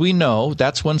 as we know,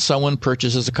 that's when someone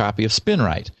purchases a copy of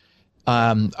SpinRite.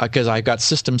 Because I've got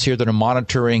systems here that are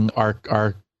monitoring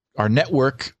our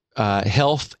network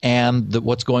health and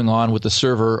what's going on with the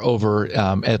server over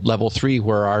at level 3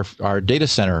 where our data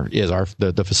center is,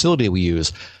 the facility we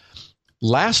use.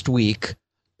 last week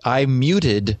I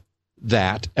muted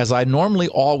that, as I normally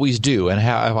always do, and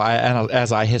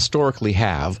as I historically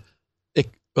have.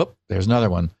 There's another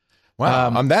one. Wow.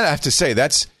 That I have to say,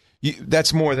 that's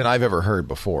more than I've ever heard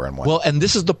before. Well, and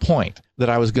this is the point that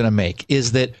I was going to make,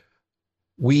 is that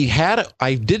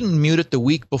I didn't mute it the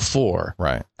week before.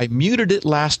 Right. I muted it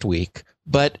last week,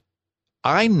 but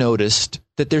I noticed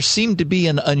that there seemed to be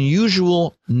an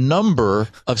unusual number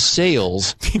of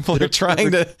sales. People are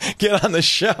trying to get on the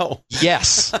show.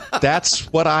 Yes, that's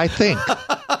what I think.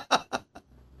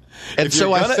 And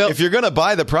if you're going to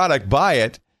buy the product, buy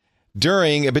it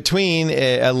between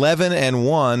 11 and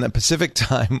 1 Pacific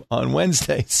time on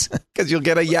Wednesdays, because you'll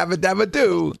get a Yabba Dabba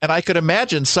Doo. And I could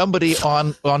imagine somebody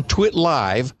on Twit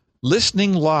Live,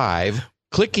 listening live,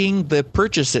 clicking the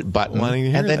purchase it button,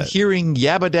 and then hearing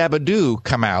Yabba Dabba Doo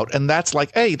come out, and that's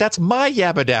like, hey, that's my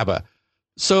Yabba Dabba.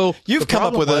 So you've come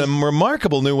up with a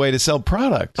remarkable new way to sell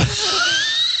product.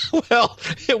 Well,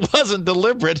 it wasn't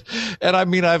deliberate, and I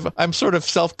mean, I'm sort of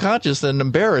self-conscious and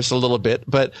embarrassed a little bit,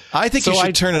 but I think you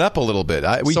should turn it up a little bit.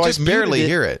 We just barely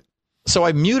hear it. So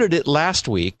I muted it last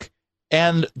week,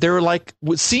 and there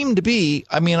seemed to be,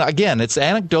 I mean, again, it's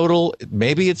anecdotal,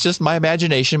 maybe it's just my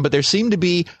imagination, but there seemed to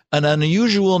be an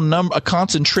unusual a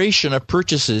concentration of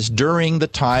purchases during the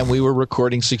time we were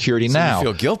recording Security Now. You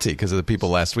feel guilty because of the people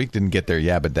last week didn't get their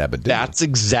Yabba Dabba Doo. That's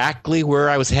exactly where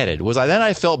I was headed.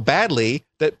 I felt badly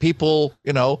that people,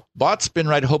 bought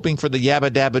SpinRite hoping for the Yabba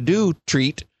Dabba Doo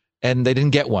treat, and they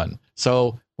didn't get one.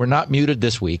 So we're not muted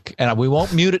this week, and we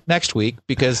won't mute it next week,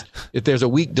 because if there's a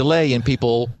week delay in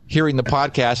people hearing the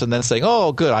podcast and then saying,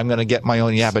 oh, good, I'm going to get my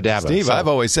own Yabba Dabba. Steve, I've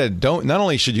always said, not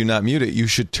only should you not mute it, you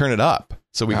should turn it up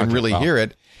so we can really hear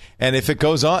it. And if it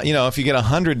goes on, if you get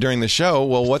 100 during the show,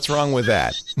 well, what's wrong with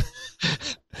that?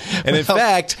 And in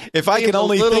fact, if I can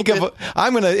only think of,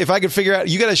 if I could figure out,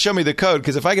 you got to show me the code,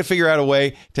 because if I could figure out a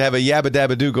way to have a Yabba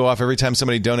Dabba Doo go off every time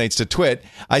somebody donates to Twit,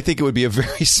 I think it would be a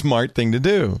very smart thing to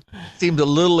do. Seemed a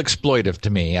little exploitive to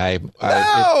me.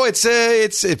 It's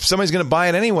if somebody's going to buy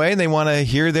it anyway and they want to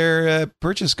hear their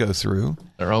purchase go through.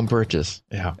 Their own purchase.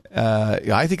 Yeah.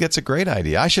 I think that's a great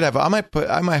idea. I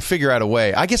might figure out a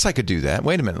way. I guess I could do that.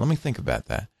 Wait a minute. Let me think about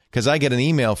that. Because I get an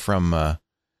email from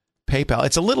PayPal.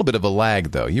 It's a little bit of a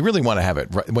lag, though. You really want to have it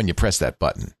right when you press that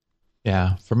button.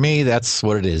 Yeah, for me, that's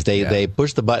what it is. They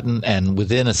push the button, and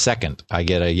within a second, I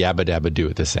get a Yabba Dabba Doo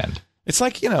at this end. It's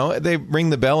like, they ring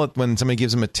the bell when somebody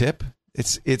gives them a tip.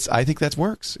 I think that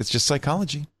works. It's just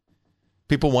psychology.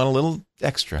 People want a little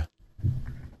extra,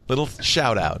 little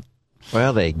shout out.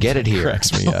 Well, they get it here.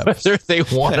 Cracks me up. Whether they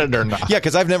want it or not. Yeah,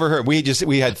 because I've never heard. We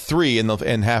had 3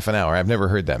 in half an hour. I've never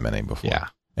heard that many before. Yeah,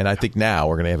 and I think now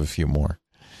we're going to have a few more.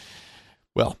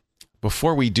 Well,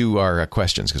 before we do our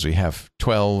questions, because we have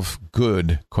 12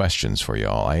 good questions for you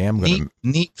all, I am going to...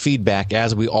 Neat feedback,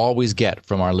 as we always get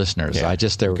from our listeners. Yeah,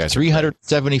 there were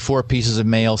 374 pieces of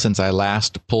mail since I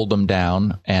last pulled them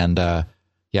down, and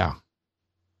yeah.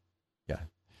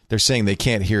 They're saying they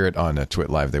can't hear it on Twit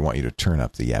Live. They want you to turn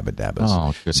up the Yabba Dabbas.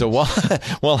 Oh, goodness. So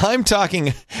while I'm talking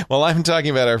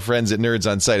about our friends at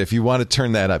Nerds on Site, if you want to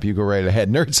turn that up, you go right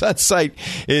ahead. Nerds on Site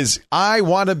is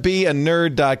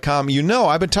iwannabeanerd.com.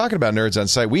 I've been talking about Nerds on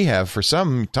Site. We have for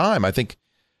some time, I think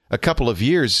a couple of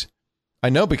years. I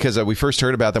know because we first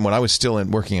heard about them when I was still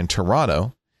working in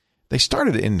Toronto. They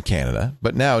started in Canada,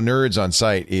 but now Nerds on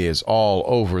Site is all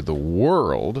over the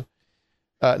world.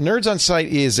 Nerds on Site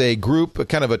is a group,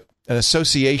 kind of an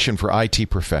association for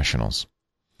IT professionals.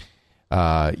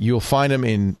 You'll find them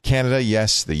in Canada,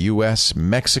 yes, the U.S.,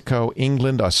 Mexico,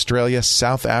 England, Australia,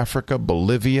 South Africa,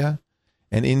 Bolivia,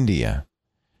 and India.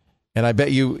 And I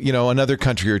bet you another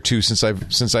country or two since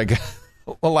I got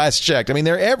last checked. I mean,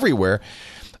 they're everywhere.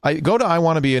 Go to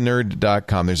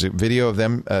iwannabeanerd.com. There's a video of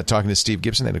them talking to Steve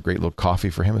Gibson. They had a great little coffee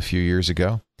for him a few years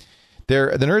ago.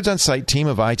 The Nerds on Site team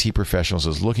of IT professionals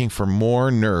is looking for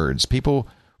more nerds, people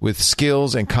with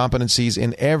skills and competencies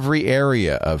in every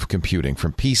area of computing,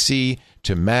 from PC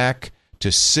to Mac to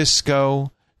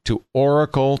Cisco to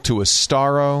Oracle to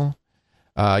Astaro.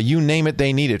 You name it,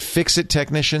 they need it. Fix-it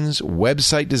technicians,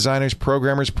 website designers,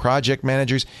 programmers, project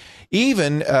managers,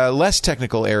 even less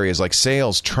technical areas like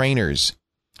sales, trainers,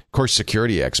 of course,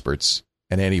 security experts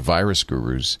and antivirus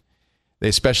gurus. They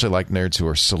especially like nerds who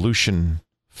are solution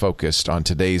focused on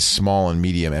today's small and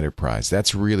medium enterprise.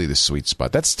 That's really the sweet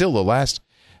spot. That's still the last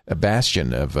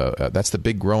bastion of that's the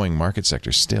big growing market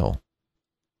sector still.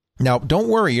 Now, don't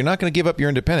worry, you're not going to give up your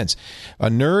independence. A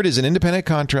nerd is an independent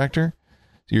contractor.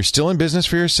 You're still in business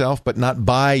for yourself, but not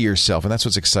by yourself. And that's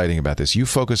what's exciting about this. You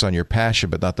focus on your passion,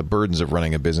 but not the burdens of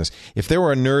running a business. If there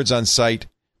were a Nerds on Site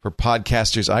for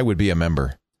podcasters, I would be a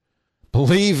member.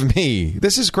 Believe me,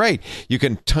 this is great. You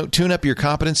can tune up your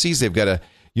competencies. They've got a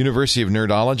University of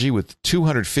Nerdology with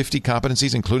 250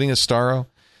 competencies, including Astaro,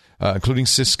 including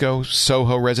Cisco,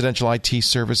 Soho Residential IT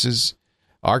Services,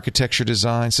 architecture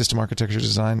design, system architecture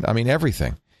design. I mean,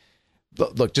 everything.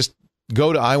 Look, just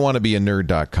go to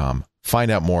iwannabeanerd.com,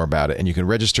 find out more about it, and you can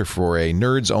register for a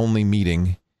nerds-only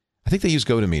meeting. I think they use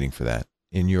GoToMeeting for that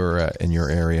in your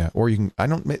area, or you can. I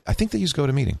think they use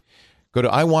GoToMeeting. Go to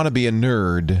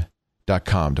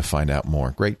iwannabeanerd.com to find out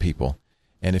more. Great people.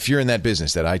 And if you're in that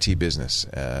business, that IT business,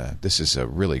 this is a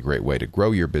really great way to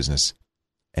grow your business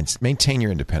and maintain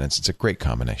your independence. It's a great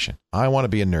combination.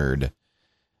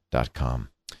 iwannabeanerd.com.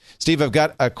 Steve, I've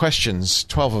got questions,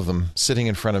 12 of them, sitting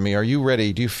in front of me. Are you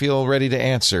ready? Do you feel ready to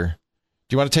answer?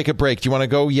 Do you want to take a break? Do you want to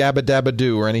go yabba dabba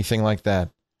do or anything like that?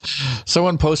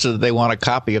 Someone posted that they want a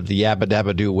copy of the Yabba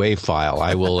Dabba Do WAV file.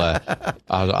 I will.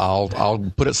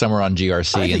 I'll put it somewhere on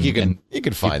GRC. I think you can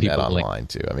find that online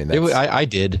too. I mean, I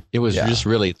did. It was just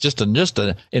really just an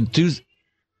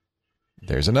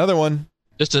There's another one.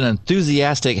 Just an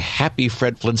enthusiastic, happy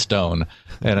Fred Flintstone,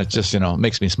 and it just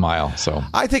makes me smile. So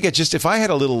I think it just if I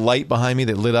had a little light behind me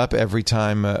that lit up every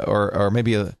time, or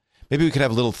maybe we could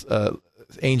have a little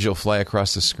angel fly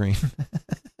across the screen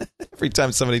every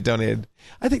time somebody donated.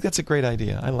 I think that's a great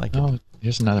idea. I like it. Oh,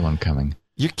 here's another one coming.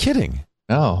 You're kidding?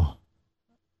 Oh,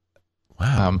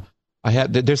 wow.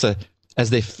 There's as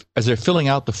they're filling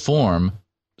out the form,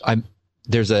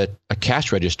 there's a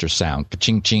cash register sound,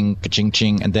 ka-ching ching, ka-ching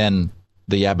ching, and then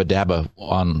the yabba dabba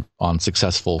on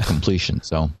successful completion.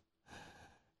 So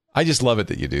I just love it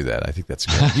that you do that. I think that's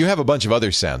great. You have a bunch of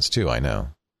other sounds too, I know.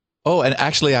 Oh, and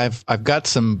actually I've got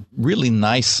some really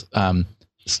nice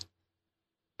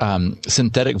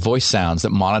synthetic voice sounds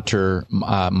that monitor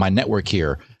my network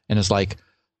here, and it's like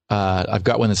I've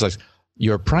got one that's like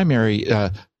your primary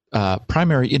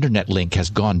internet link has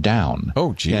gone down.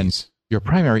 Oh, geez. And your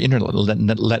primary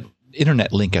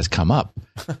internet link has come up.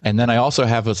 And then I also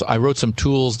I wrote some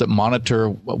tools that monitor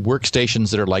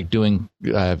workstations that are like doing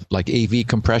like AV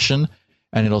compression,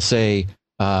 and it'll say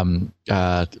AV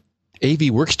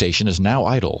workstation is now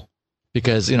idle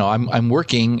because I'm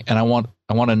working and I want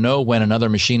to know when another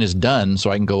machine is done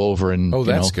so I can go over and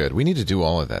that's good. We need to do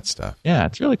all of that stuff. Yeah,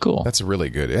 it's really cool. That's really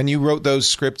good. And you wrote those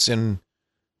scripts in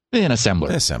assembler.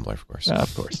 In assembler, of course.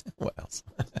 Of course. What else?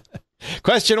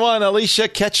 Question 1, Alicia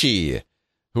Ketchy,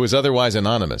 who is otherwise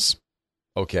anonymous,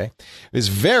 is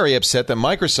very upset that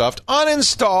Microsoft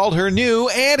uninstalled her new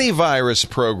antivirus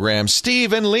program.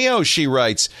 Steve and Leo, she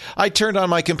writes, I turned on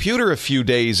my computer a few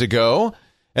days ago,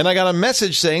 and I got a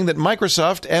message saying that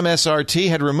Microsoft MSRT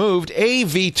had removed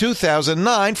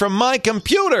AV2009 from my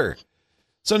computer.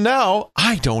 So now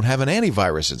I don't have an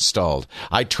antivirus installed.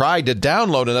 I tried to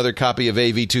download another copy of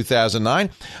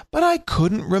AV2009, but I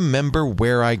couldn't remember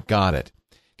where I got it.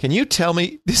 Can you tell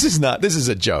me? This is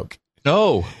a joke.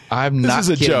 No, I'm not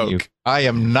kidding you. I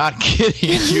am not kidding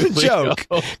you. It's a joke.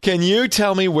 Can you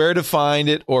tell me where to find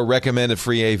it or recommend a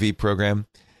free AV program?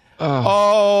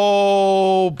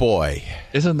 Oh, boy.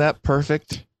 Isn't that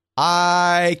perfect?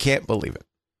 I can't believe it.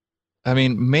 I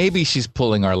mean, maybe she's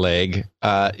pulling our leg.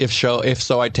 If so,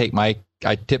 I tip my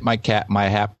cap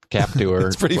to her.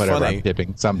 It's pretty whatever, funny. I'm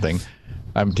tipping something.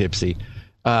 I'm tipsy.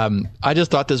 I just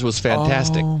thought this was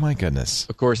fantastic. Oh, my goodness.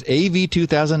 Of course,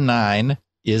 AV2009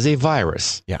 is a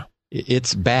virus. Yeah.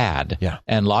 It's bad. Yeah.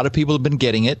 And a lot of people have been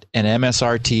getting it, and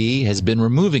MSRT has been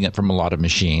removing it from a lot of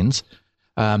machines.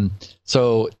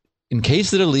 So in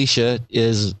case that Alicia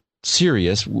is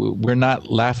serious, we're not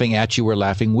laughing at you. We're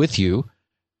laughing with you.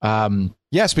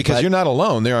 Yes, because you're not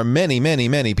alone. There are many, many,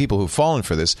 many people who've fallen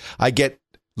for this. I get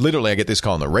this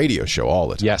call on the radio show all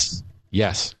the time.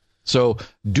 Yes. So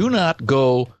do not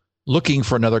go looking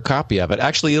for another copy of it.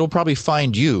 Actually, it'll probably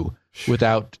find you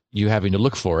without you having to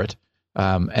look for it,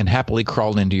 and happily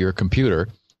crawl into your computer.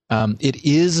 It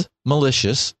is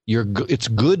malicious. It's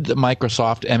good that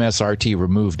Microsoft MSRT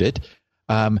removed it.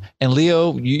 And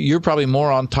Leo, you're probably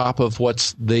more on top of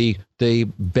what's the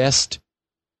best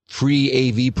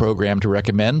free AV program to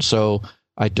recommend. So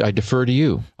I defer to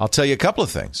you. I'll tell you a couple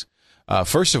of things.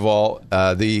 First of all,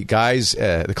 the guys,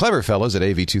 the clever fellows at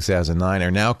AV2009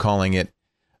 are now calling it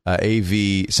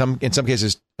in some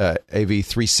cases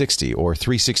AV360 or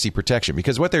 360 protection,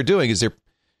 because what they're doing is they're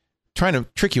trying to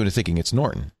trick you into thinking it's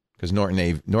Norton, because Norton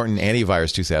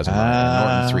Antivirus 2009 and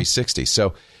Norton 360.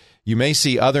 So you may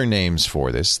see other names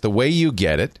for this. The way you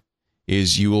get it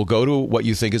is you will go to what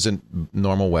you think is a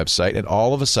normal website, and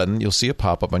all of a sudden you'll see a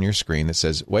pop-up on your screen that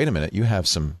says, wait a minute, you have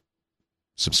some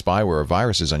spyware or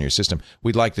viruses on your system.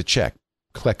 We'd like to check.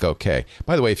 Click OK.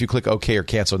 By the way, if you click OK or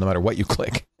cancel, no matter what you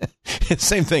click,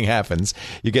 same thing happens.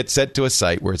 You get sent to a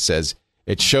site where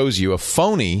it shows you a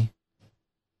phony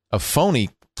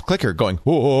clicker going,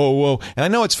 whoa, whoa, whoa. And I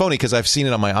know it's phony because I've seen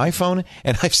it on my iPhone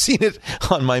and I've seen it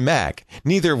on my Mac,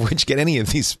 neither of which get any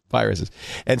of these viruses.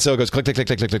 And so it goes click, click, click,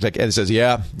 click, click, click, click, and it says,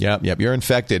 yeah, you're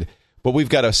infected. But we've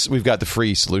got the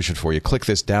free solution for you. Click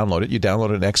this, download it. You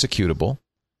download an executable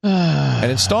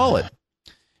and install it.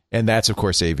 And that's, of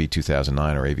course,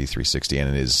 AV2009 or AV360,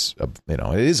 and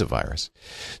it is a virus.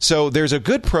 So there's a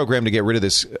good program to get rid of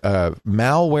this,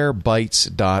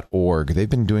 malwarebytes.org. They've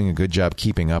been doing a good job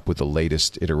keeping up with the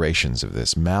latest iterations of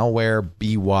this.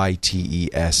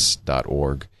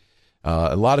 Malwarebytes.org.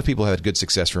 A lot of people have had good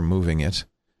success removing it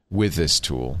with this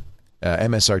tool.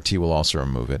 MSRT will also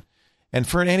remove it. And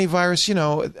for an antivirus,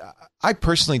 I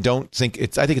personally don't think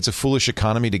I think it's a foolish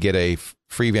economy to get a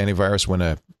free antivirus when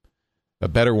a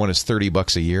better one is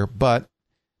 $30 a year, but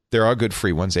there are good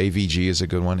free ones. AVG is a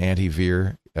good one.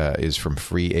 Antivir is from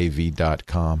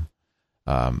freeav.com.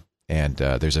 And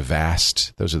there's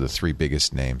Avast. Those are the three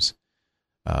biggest names.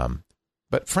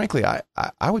 But frankly,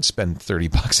 I would spend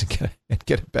 $30 and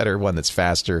get a better one that's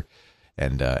faster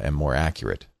and more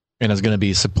accurate. And is going to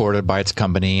be supported by its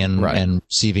company and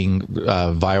receiving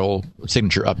viral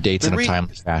signature updates in a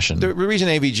timely fashion. The reason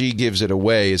AVG gives it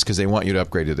away is because they want you to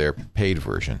upgrade to their paid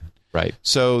version. Right.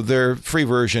 So their free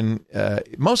version,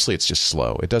 mostly it's just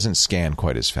slow. It doesn't scan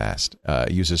quite as fast.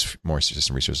 It uses more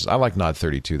system resources. I like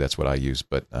Nod32. That's what I use.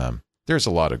 But there's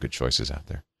a lot of good choices out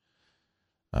there.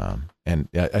 And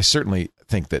I certainly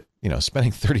think that,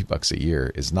 spending $30 a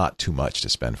year is not too much to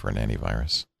spend for an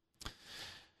antivirus.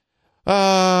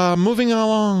 Moving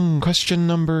along, question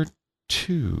number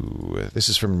 2. This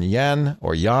is from Jan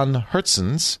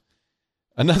Hertzens.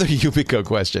 Another Yubico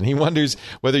question. He wonders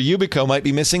whether Yubico might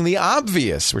be missing the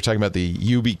obvious. We're talking about the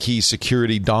YubiKey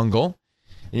security dongle.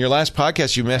 In your last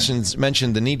podcast, you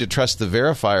mentioned the need to trust the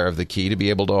verifier of the key to be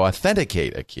able to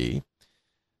authenticate a key.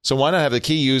 So why not have the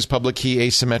key use public key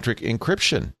asymmetric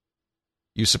encryption?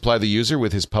 You supply the user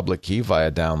with his public key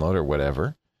via download or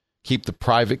whatever. Keep the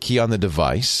private key on the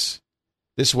device.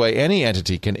 This way, any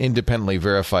entity can independently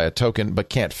verify a token but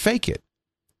can't fake it.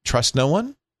 Trust no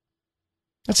one?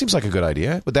 That seems like a good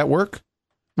idea. Would that work?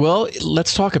 Well,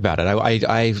 let's talk about it.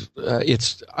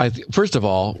 First of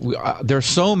all, there's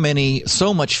so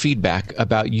much feedback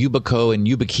about Yubico and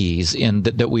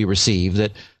YubiKeys that we receive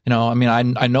that,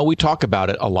 I know we talk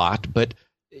about it a lot, but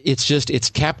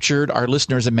it's captured our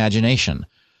listeners' imagination.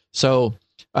 So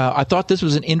I thought this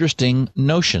was an interesting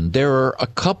notion. There are a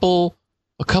couple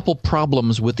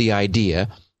problems with the idea,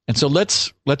 and so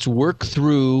let's work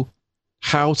through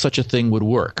how such a thing would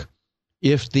work.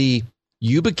 If the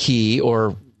YubiKey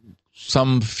or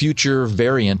some future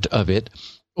variant of it,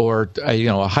 or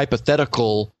a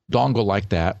hypothetical dongle like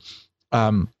that,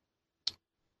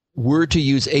 were to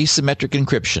use asymmetric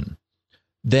encryption,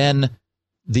 then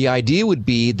the idea would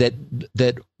be that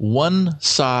one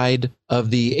side of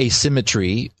the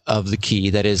asymmetry of the key,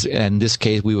 that is, in this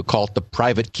case, we would call it the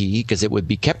private key because it would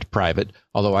be kept private,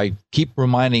 although I keep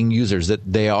reminding users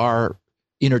that they are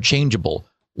interchangeable.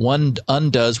 One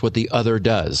undoes what the other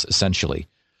does, essentially.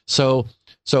 So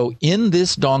in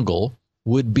this dongle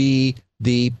would be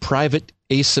the private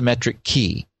asymmetric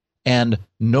key, and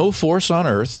no force on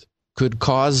earth could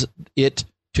cause it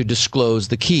to disclose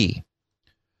the key.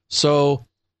 So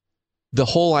the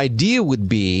whole idea would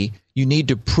be you need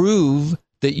to prove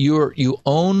that you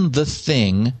own the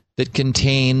thing that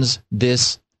contains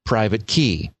this private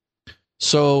key.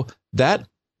 So that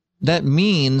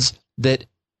means that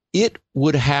it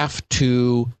would have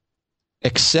to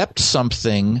accept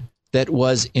something that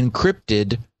was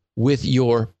encrypted with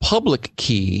your public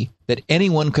key that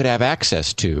anyone could have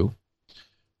access to,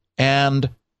 and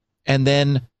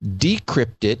then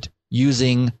decrypt it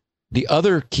using the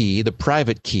other key, the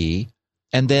private key,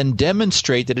 and then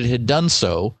demonstrate that it had done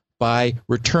so by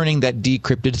returning that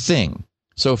decrypted thing.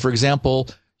 So, for example,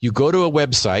 you go to a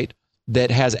website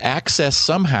that has access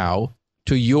somehow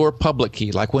to your public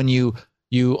key, like when you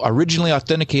originally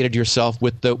authenticated yourself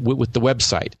with the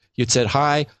website. You'd said,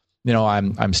 "Hi,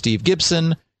 I'm Steve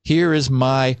Gibson. Here is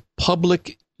my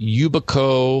public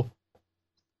Yubico."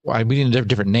 Well, we need a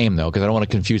different name though, because I don't want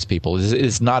to confuse people.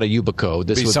 It's not a Yubico.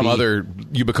 This would be other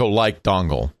Yubico-like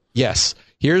dongle. Yes.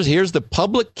 Here's the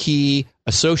public key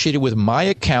associated with my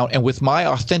account and with my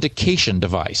authentication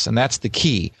device, and that's the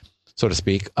key, so to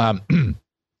speak.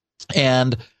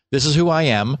 And this is who I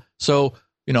am. So,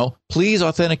 please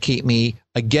authenticate me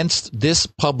against this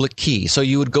public key. So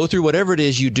you would go through whatever it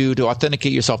is you do to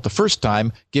authenticate yourself the first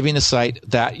time, giving the site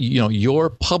that, your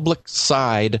public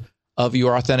side of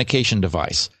your authentication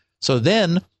device. So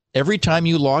then every time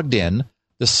you logged in,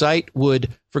 the site would,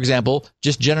 for example,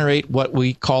 just generate what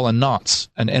we call a nonce,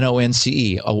 an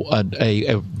N-O-N-C-E,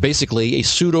 basically a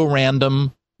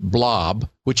pseudo-random blob,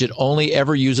 which it only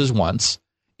ever uses once.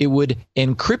 It would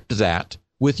encrypt that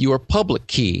with your public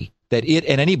key that it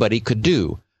and anybody could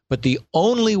do. But the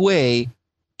only way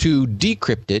to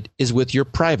decrypt it is with your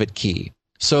private key.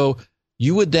 So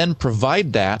you would then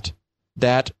provide that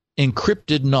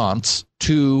encrypted nonce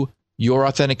to your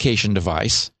authentication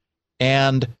device,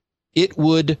 and it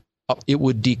would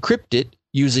decrypt it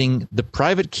using the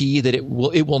private key that it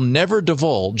will never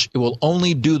divulge. It will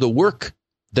only do the work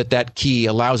that key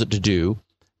allows it to do,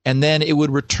 and then it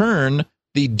would return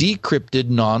the decrypted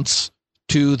nonce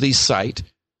to the site,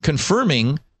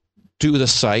 confirming to the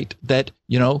site that,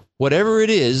 whatever it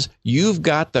is, you've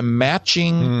got the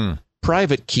matching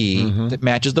private key that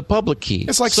matches the public key.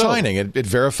 It's like signing. It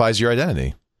verifies your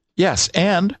identity. Yes,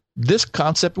 and this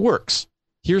concept works.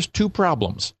 Here's two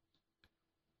problems.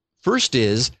 First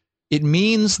is, it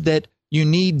means that you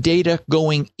need data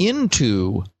going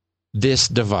into this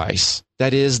device.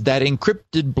 That is, that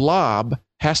encrypted blob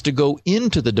has to go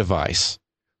into the device,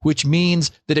 which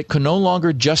means that it can no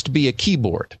longer just be a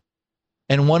keyboard.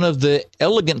 And one of the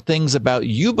elegant things about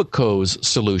Yubico's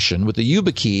solution with the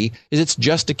YubiKey is it's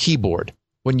just a keyboard.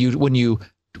 When you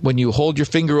hold your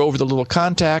finger over the little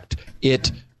contact,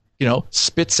 it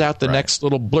spits out the next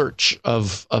little blurch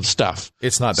of stuff.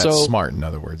 It's not that smart, in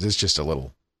other words. It's just a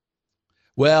little.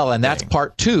 Well, and that's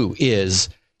part two is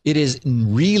it is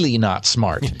really not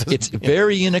smart. It's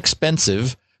very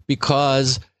inexpensive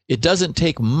because it doesn't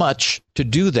take much to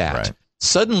do that. Right.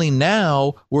 Suddenly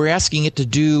now we're asking it to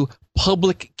do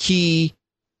public key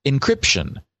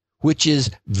encryption, which is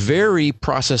very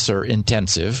processor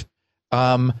intensive.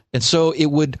 And so it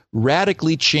would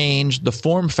radically change the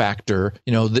form factor,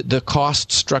 the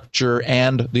cost structure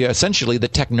and essentially the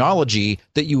technology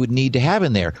that you would need to have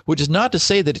in there, which is not to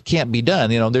say that it can't be done.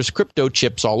 There's crypto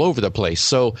chips all over the place.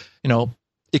 So,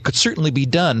 it could certainly be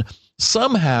done.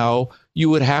 Somehow you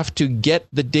would have to get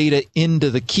the data into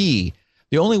the key.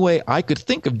 The only way I could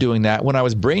think of doing that when I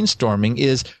was brainstorming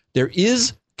is there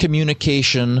is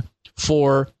communication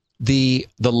for the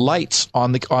lights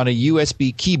on a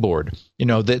USB keyboard,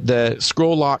 the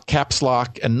scroll lock, caps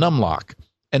lock, and num lock.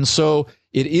 And so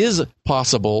it is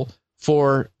possible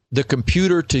for the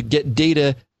computer to get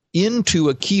data into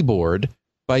a keyboard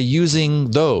by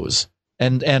using those.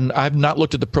 And I've not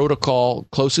looked at the protocol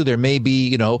closely. There may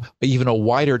be, even a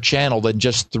wider channel than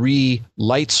just 3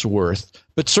 lights worth.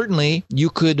 But certainly you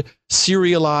could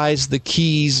serialize the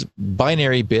key's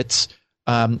binary bits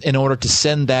in order to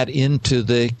send that into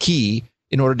the key.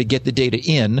 In order to get the data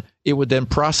in, it would then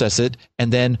process it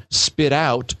and then spit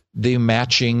out the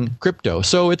matching crypto.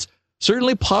 So it's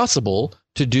certainly possible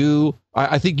to do.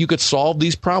 I think you could solve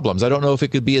these problems. I don't know if it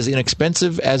could be as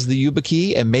inexpensive as the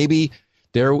YubiKey, and maybe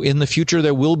in the future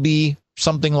there will be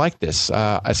something like this.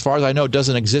 As far as I know, it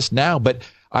doesn't exist now, but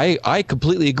I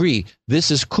completely agree.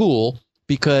 This is cool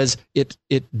because it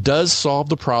does solve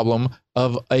the problem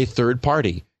of a third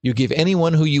party. You give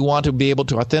anyone who you want to be able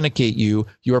to authenticate you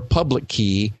your public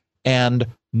key, and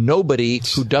nobody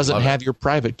who doesn't have your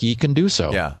private key can do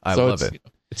so. Yeah, I love it.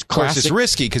 It's of course, classic. it's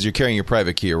risky because you're carrying your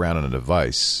private key around on a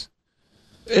device.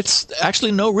 It's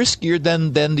actually no riskier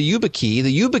than the YubiKey.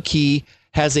 The YubiKey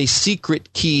has a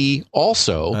secret key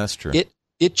also. That's true.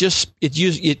 It just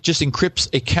encrypts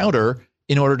a counter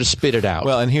in order to spit it out.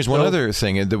 Well, and here's one other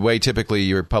thing. The way typically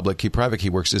your public key, private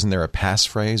key works, isn't there a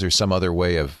passphrase or some other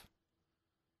way of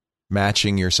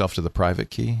matching yourself to the private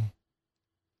key?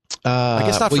 I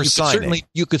guess not for signing.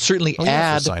 You could certainly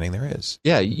add for signing. There is.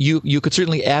 Yeah, you could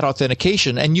certainly add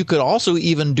authentication, and you could also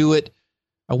even do it.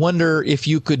 I wonder if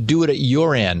you could do it at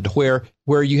your end, where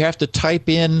you have to type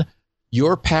in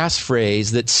your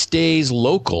passphrase that stays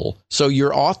local, so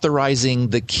you're authorizing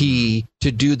the key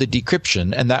to do the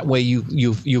decryption, and that way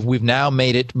we've now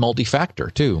made it multi-factor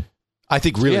too. I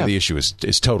think really the issue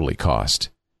is totally cost.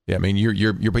 Yeah, I mean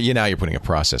you're putting a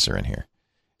processor in here.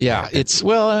 Yeah,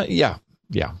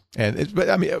 yeah. But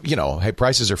I mean, hey,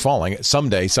 prices are falling.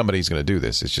 Someday somebody's going to do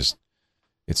this. It's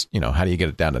how do you get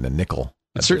it down to the nickel?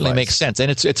 It certainly makes sense, and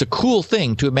it's a cool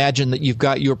thing to imagine that you've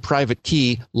got your private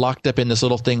key locked up in this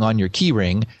little thing on your key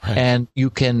ring, right. And you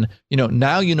can,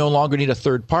 now you no longer need a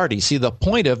third party. See, the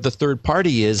point of the third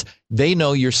party is they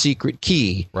know your secret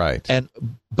key, right?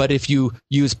 But if you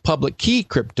use public key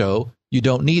crypto, you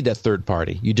don't need that third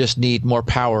party. You just need more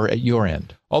power at your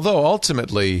end. Although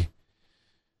ultimately,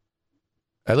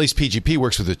 at least PGP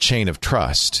works with a chain of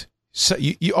trust. So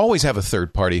you always have a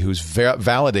third party who's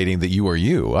validating that you are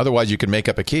you. Otherwise, you can make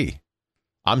up a key.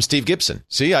 I'm Steve Gibson.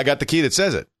 See, I got the key that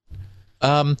says it.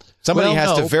 Somebody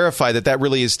has to verify that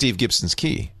really is Steve Gibson's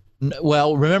key.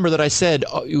 Well, remember that I said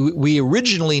we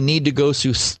originally need to go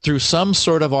through some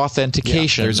sort of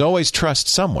authentication. Yeah, there's always trust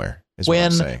somewhere.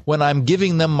 When I'm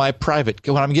giving them my public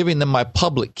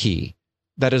key,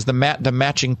 that is the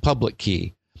matching public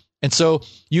key. And so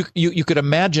you could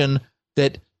imagine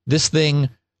that this thing,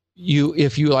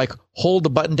 if you like hold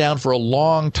the button down for a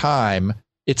long time,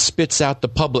 it spits out the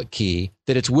public key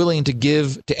that it's willing to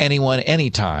give to anyone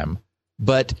anytime.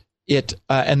 But it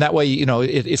and that way,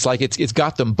 it's like it's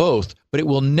got them both, but it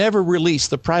will never release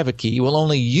the private key. You will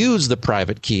only use the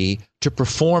private key to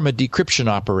perform a decryption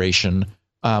operation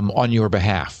on your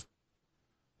behalf.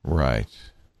 Right.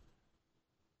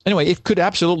 Anyway, it could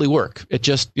absolutely work. It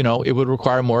just, it would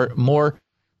require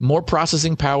more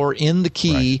processing power in the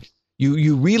key. Right.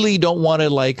 You really don't want to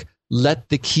let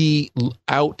the key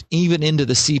out even into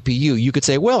the CPU. You could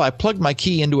say, well, I plugged my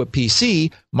key into a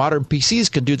PC. Modern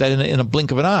PCs can do that in a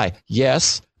blink of an eye.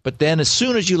 Yes, but then as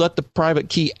soon as you let the private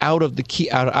key out of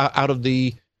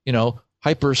the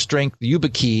hyper strength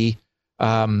YubiKey,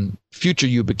 future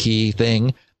YubiKey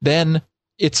thing, then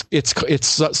it's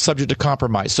subject to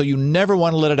compromise. So you never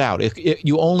want to let it out.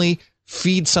 You only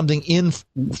feed something in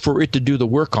for it to do the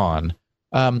work on.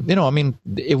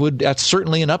 That's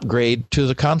certainly an upgrade to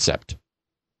the concept.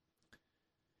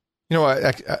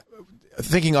 I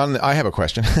have a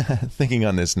question. Thinking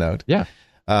on this note, yeah,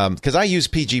 because I use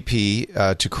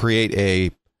PGP to create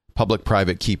a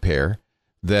public-private key pair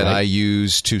that I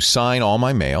use to sign all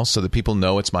my mail, so that people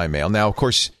know it's my mail. Now, of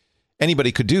course,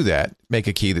 anybody could do that. Make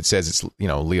a key that says it's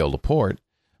Leo Laporte.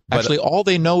 But actually, all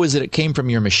they know is that it came from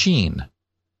your machine,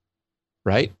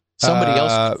 right? Somebody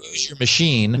else could use your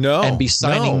machine and be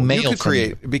signing mail. You could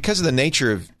create, because of the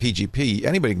nature of PGP,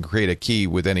 anybody can create a key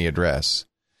with any address.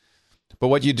 But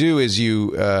what you do is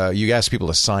you ask people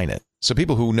to sign it. So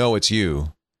people who know it's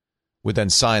you would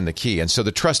then sign the key, and so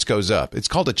the trust goes up. It's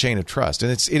called a chain of trust,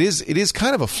 and it is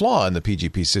kind of a flaw in the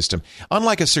PGP system.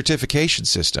 Unlike a certification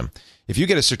system, if you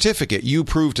get a certificate, you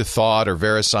prove to Thought or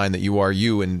VeriSign that you are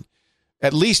you, and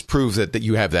at least prove that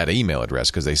you have that email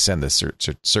address, because they send the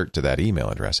cert to that email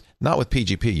address. Not with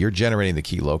PGP. You're generating the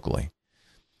key locally.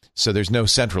 So there's no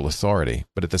central authority,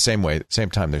 but at the same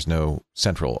time, there's no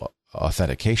central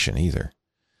authentication either.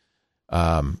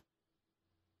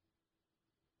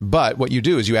 But what you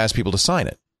do is you ask people to sign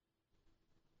it.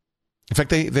 In fact,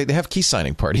 they have key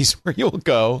signing parties where you'll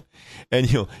go and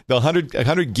the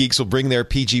 100 geeks will bring their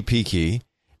PGP key,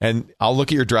 and I'll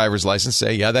look at your driver's license,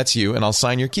 say, yeah, that's you, and I'll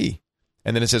sign your key.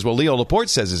 And then it says, well, Leo Laporte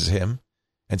says it's him,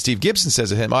 and Steve Gibson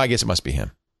says it's him. Oh, I guess it must be him.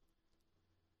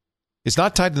 It's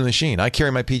not tied to the machine. I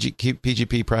carry my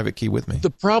PGP private key with me.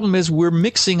 The problem is we're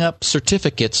mixing up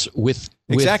certificates with...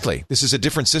 Exactly. This is a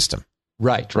different system.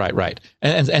 Right.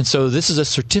 And so this is a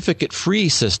certificate-free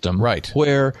system, right,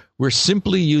 where we're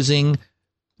simply using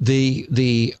the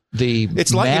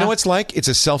It's like, it's like? It's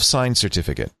a self-signed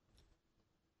certificate.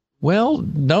 Well,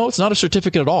 no, it's not a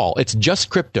certificate at all. It's just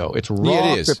crypto. It's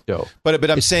raw crypto. But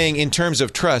I'm saying in terms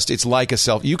of trust, it's like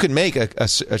you can make a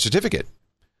certificate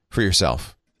for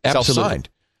yourself. Absolutely. Self-signed.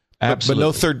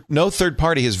 Absolutely. But no third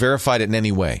party has verified it in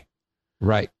any way.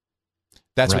 Right.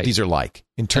 That's what these are like.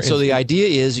 So the idea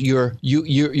is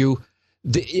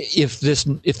if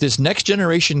this next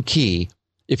generation key,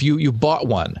 if you bought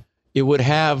one, it would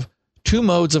have two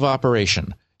modes of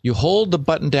operation. You hold the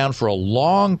button down for a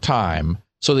long time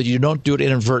so that you don't do it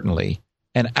inadvertently,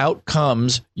 and out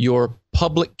comes your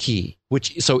public key,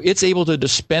 so it's able to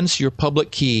dispense your public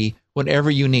key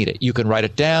whenever you need it. You can write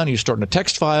it down, you store it in a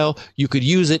text file, you could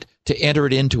use it to enter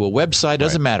it into a website,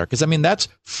 doesn't matter, because that's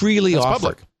freely offered.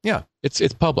 Public. Yeah.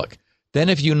 It's public. Then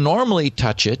if you normally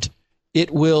touch it, it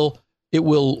will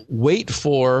wait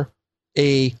for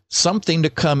something to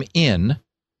come in,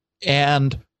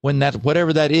 and when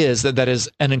whatever that is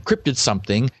an encrypted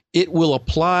something, it will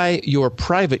apply your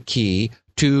private key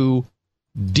to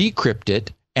decrypt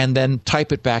it and then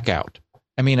type it back out.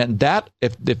 And that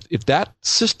if that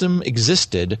system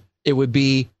existed, it would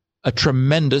be a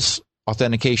tremendous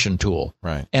authentication tool.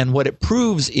 Right. And what it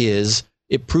proves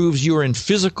you're in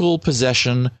physical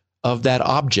possession of that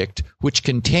object which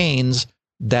contains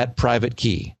that private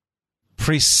key.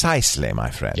 Precisely,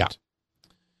 my friend. Yeah.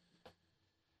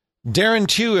 Darren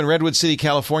Chu in Redwood City,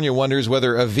 California wonders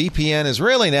whether a VPN is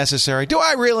really necessary. Do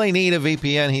I really need a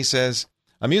VPN? He says,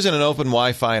 I'm using an open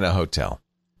Wi-Fi in a hotel.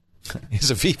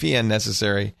 Is a VPN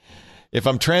necessary? If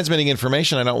I'm transmitting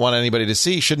information I don't want anybody to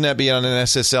see, shouldn't that be on an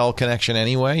SSL connection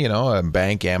anyway? A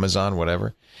bank, Amazon,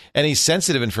 whatever. Any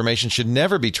sensitive information should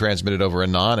never be transmitted over a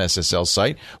non-SSL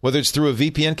site, whether it's through a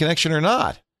VPN connection or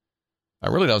not. I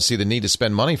really don't see the need to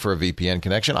spend money for a VPN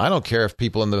connection. I don't care if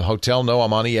people in the hotel know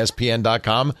I'm on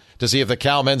ESPN.com to see if the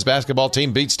Cal men's basketball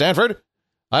team beat Stanford.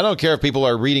 I don't care if people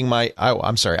are reading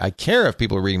I care if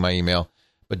people are reading my email,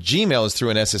 but Gmail is through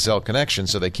an SSL connection,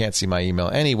 so they can't see my email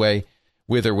anyway,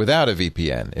 with or without a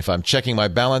VPN. If I'm checking my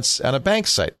balance on a bank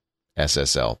site,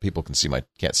 SSL, people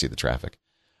can't see the traffic.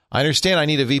 I understand I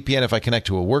need a VPN if I connect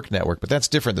to a work network, but that's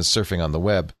different than surfing on the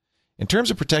web. In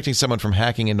terms of protecting someone from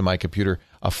hacking into my computer,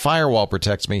 a firewall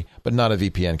protects me, but not a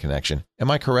VPN connection. Am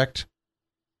I correct?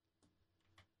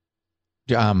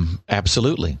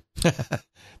 Absolutely.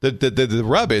 The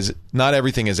rub is not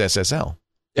everything is SSL.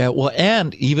 Well,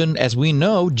 and even as we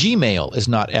know, Gmail is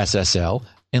not SSL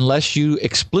unless you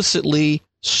explicitly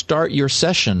start your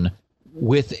session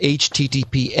with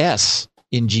HTTPS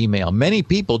in Gmail. Many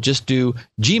people just do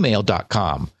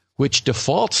gmail.com, which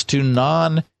defaults to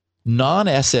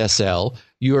non-SSL.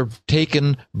 You're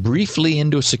taken briefly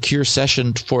into a secure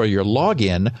session for your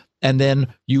login, and then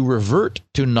you revert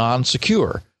to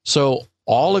non-secure. So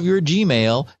all of your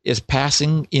Gmail is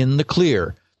passing in the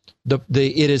clear.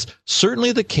 It is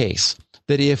certainly the case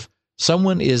that if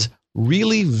someone is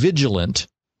really vigilant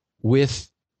with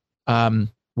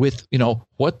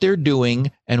what they're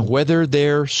doing and whether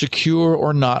they're secure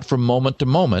or not from moment to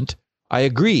moment, I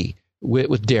agree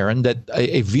with Darren that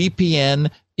a VPN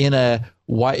in an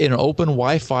open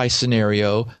Wi-Fi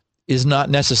scenario is not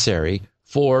necessary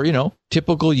for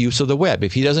typical use of the web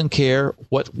if he doesn't care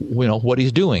what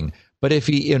he's doing. But if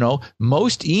he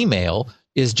most email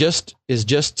is just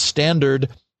standard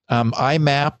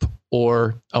IMAP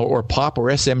or POP or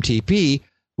SMTP,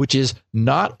 which is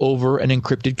not over an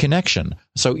encrypted connection.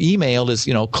 So email is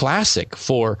classic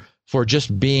for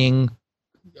just being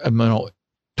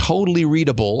totally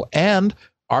readable and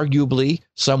arguably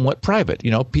somewhat private.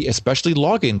 Especially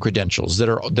login credentials that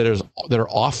are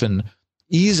often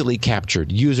easily captured,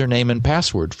 username and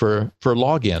password for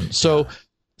login. So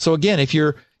again, if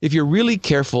you're really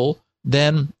careful,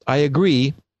 then I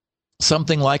agree.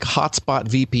 Something like Hotspot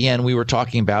VPN we were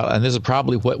talking about, and this is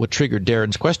probably what triggered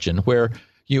Darren's question, where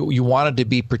you wanted to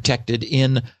be protected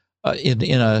in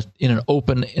an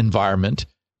open environment.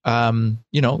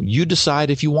 You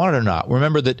decide if you want it or not.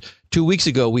 Remember that 2 weeks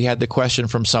ago we had the question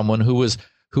from someone who was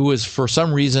for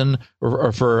some reason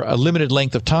or for a limited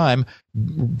length of time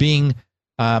being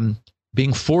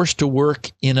forced to work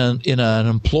in an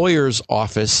employer's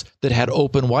office that had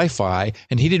open Wi-Fi,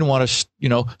 and he didn't want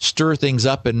to stir things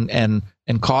up and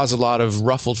cause a lot of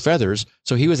ruffled feathers.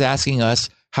 So he was asking us,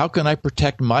 how can I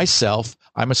protect myself?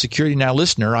 I'm a Security Now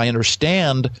listener. I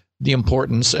understand the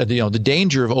importance, the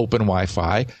danger of open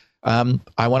Wi-Fi.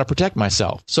 I want to protect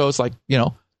myself. So it's like,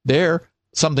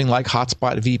 something like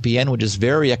Hotspot VPN, which is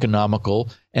very economical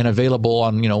and available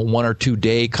on 1 or 2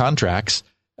 day contracts,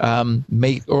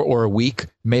 or a week,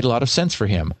 made a lot of sense for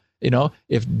him.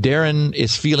 If Darren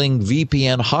is feeling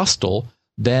VPN hostile,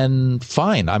 then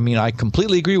fine. I mean, I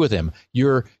completely agree with him.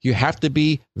 You have to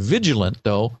be vigilant,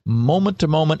 though, moment to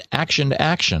moment, action to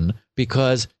action,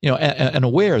 because and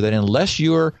aware that unless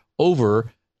you're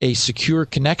over a secure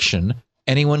connection,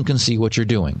 anyone can see what you're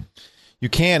doing. You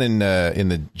can in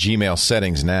the Gmail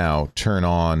settings now turn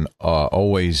on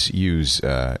always use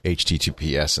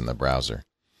HTTPS in the browser.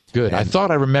 Good. I thought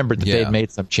I remembered that they'd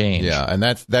made some change. Yeah, and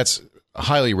that's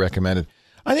highly recommended.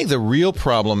 I think the real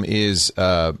problem is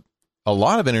a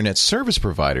lot of internet service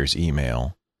providers'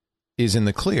 email is in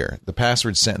the clear. The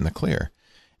password's sent in the clear.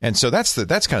 And so that's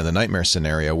kind of the nightmare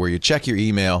scenario where you check your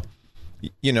email,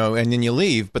 and then you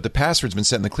leave, but the password's been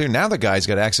sent in the clear. Now the guy's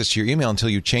got access to your email until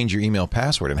you change your email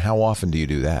password. And how often do you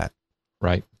do that?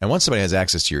 Right. And once somebody has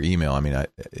access to your email, I mean,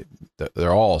 there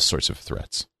are all sorts of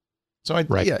threats. So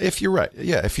if you're right,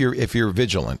 if you're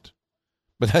vigilant,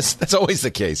 but that's always the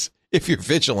case. If you're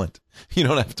vigilant, you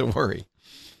don't have to worry.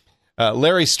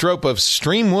 Larry Strope of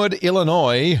Streamwood,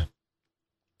 Illinois,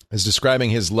 is describing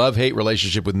his love-hate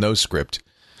relationship with NoScript.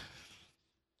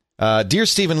 Dear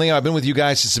Steve and Leo, I've been with you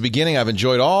guys since the beginning. I've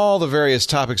enjoyed all the various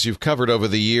topics you've covered over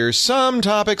the years. Some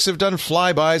topics have done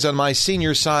flybys on my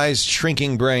senior-sized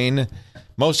shrinking brain.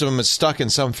 Most of them have stuck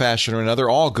in some fashion or another.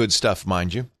 All good stuff,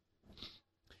 mind you.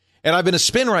 And I've been a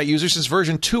SpinRite user since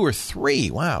version 2 or 3.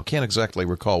 Wow, can't exactly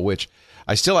recall which.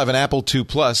 I still have an Apple II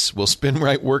Plus. Will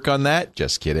SpinRite work on that?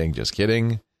 Just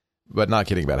kidding. But not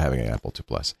kidding about having an Apple II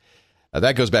Plus.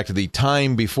 That goes back to the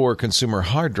time before consumer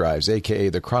hard drives, a.k.a.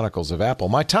 the Chronicles of Apple.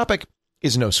 My topic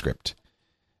is NoScript.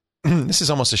 This is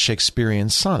almost a Shakespearean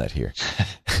sonnet here.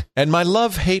 And my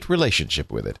love-hate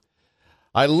relationship with it.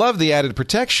 I love the added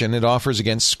protection it offers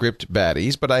against script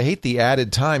baddies, but I hate the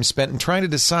added time spent in trying to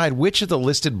decide which of the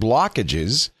listed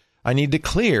blockages I need to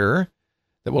clear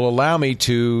that will allow me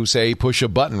to, say, push a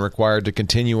button required to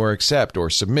continue or accept or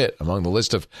submit among the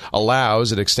list of allows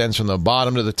that extends from the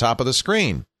bottom to the top of the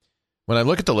screen. When I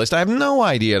look at the list, I have no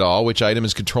idea at all which item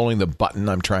is controlling the button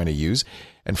I'm trying to use,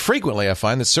 and frequently I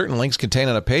find that certain links contained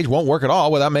on a page won't work at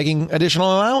all without making additional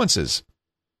allowances.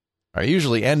 I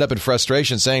usually end up in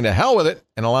frustration saying to hell with it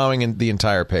and allowing the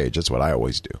entire page. That's what I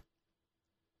always do.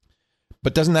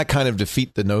 But doesn't that kind of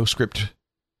defeat the NoScript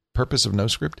purpose of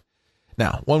NoScript?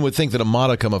 Now, one would think that a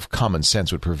modicum of common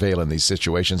sense would prevail in these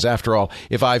situations. After all,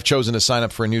 if I've chosen to sign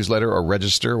up for a newsletter or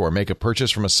register or make a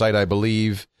purchase from a site I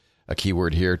believe, a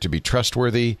keyword here, to be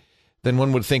trustworthy, then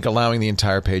one would think allowing the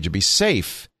entire page would be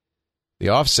safe. The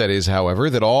offset is, however,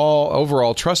 that all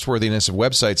overall trustworthiness of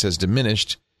websites has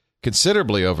diminished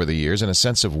considerably over the years, and a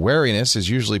sense of wariness is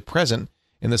usually present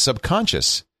in the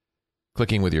subconscious,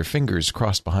 clicking with your fingers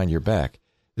crossed behind your back.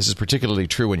 This is particularly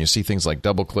true when you see things like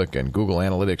DoubleClick and Google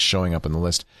Analytics showing up in the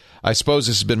list. I suppose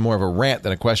this has been more of a rant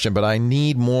than a question, but I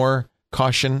need more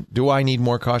caution. Do I need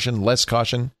more caution? Less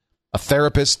caution? A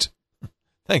therapist?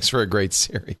 Thanks for a great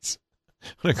series.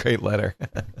 What a great letter.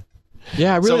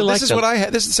 Yeah, I really like this.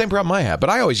 This is the same problem I have, but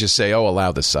I always just say,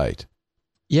 allow the site.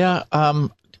 Yeah,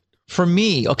 for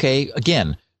me, okay,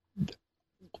 again,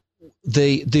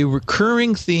 the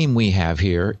recurring theme we have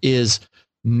here is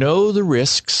know the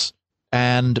risks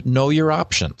and know your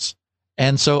options.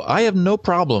 And so I have no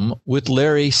problem with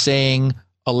Larry saying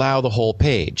allow the whole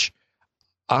page.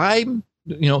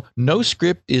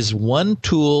 NoScript is one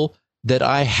tool that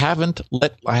I haven't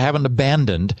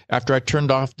abandoned after I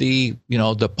turned off the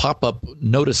pop-up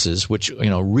notices, which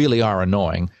really are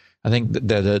annoying. I think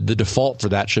the default for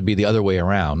that should be the other way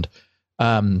around.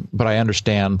 But I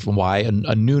understand why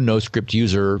a new NoScript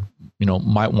user,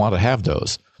 might want to have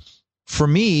those. For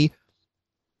me,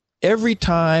 every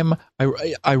time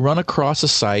I run across a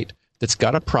site that's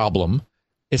got a problem,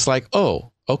 it's like,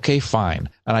 oh, okay, fine,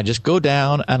 and I just go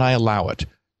down and I allow it.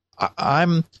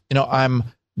 I'm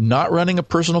not running a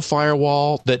personal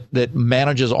firewall that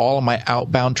manages all of my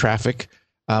outbound traffic.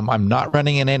 I'm not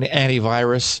running an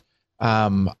antivirus.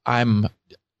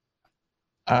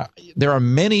 There are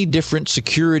many different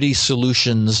security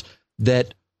solutions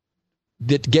that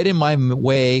get in my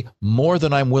way more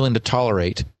than I'm willing to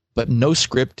tolerate, but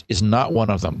NoScript is not one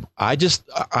of them.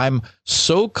 I'm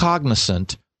so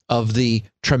cognizant of the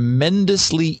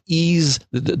tremendous ease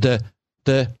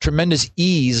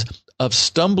of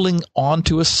stumbling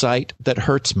onto a site that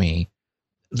hurts me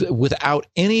without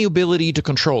any ability to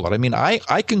control it. I mean,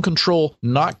 I can control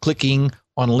not clicking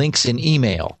on links in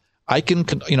email. I can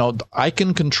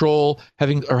control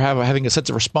having a sense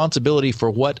of responsibility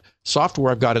for what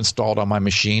software I've got installed on my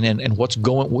machine and what's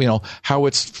going, how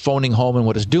it's phoning home and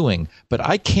what it's doing. But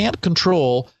I can't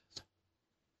control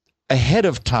ahead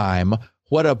of time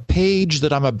what a page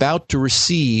that I'm about to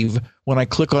receive when I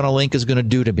click on a link is going to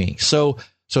do to me. So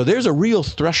there's a real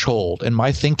threshold in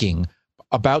my thinking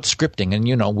about scripting. And,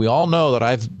 we all know that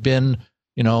I've been,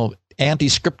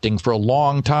 anti-scripting for a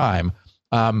long time.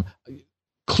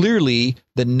 Clearly,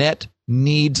 the net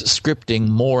needs scripting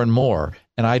more and more.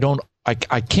 And I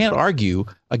can't argue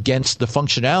against the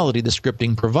functionality the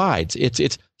scripting provides.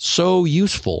 It's so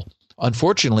useful.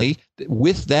 Unfortunately,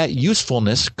 with that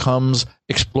usefulness comes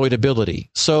exploitability.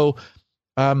 So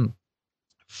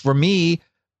for me,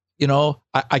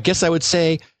 I guess I would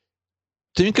say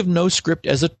think of NoScript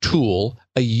as a tool,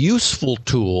 a useful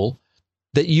tool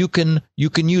that you can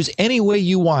use any way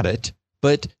you want it,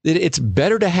 but it's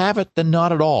better to have it than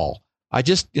not at all. I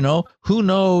just, who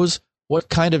knows what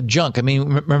kind of junk. I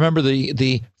mean, remember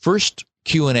the first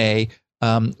Q&A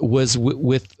was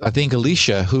with, I think,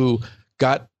 Alicia, who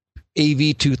got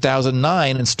AV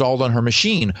 2009 installed on her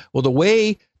machine. Well, the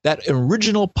way that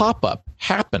original pop-up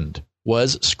happened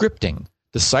was scripting.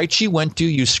 The site she went to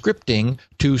used scripting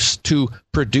to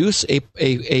produce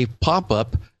a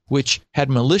pop-up which had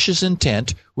malicious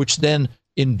intent, which then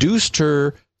induced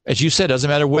her, as you said, doesn't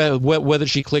matter whether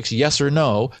she clicks yes or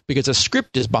no, because a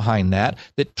script is behind that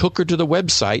took her to the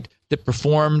website that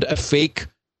performed a fake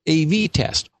AV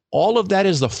test. All of that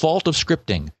is the fault of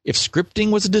scripting. If scripting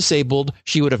was disabled,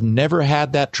 she would have never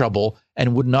had that trouble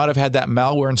and would not have had that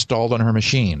malware installed on her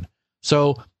machine.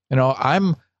 So,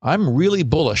 I'm really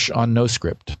bullish on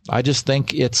NoScript. I just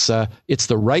think it's the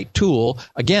right tool.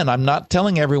 Again, I'm not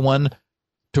telling everyone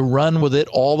to run with it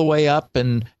all the way up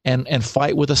and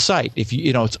fight with a site. If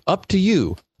it's up to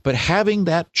you. But having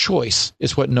that choice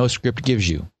is what NoScript gives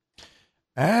you.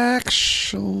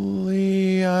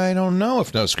 Actually, I don't know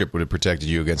if NoScript would have protected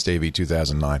you against AV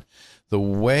 2009. The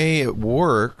way it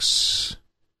works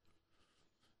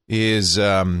is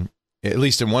at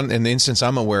least in the instance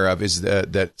I'm aware of, is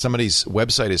that somebody's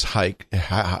website is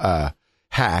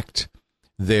hacked.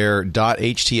 Their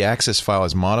 .htaccess file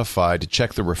is modified to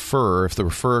check the referrer. If the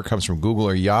referrer comes from Google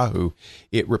or Yahoo,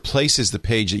 it replaces the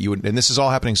page that you would, and this is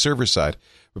all happening server side,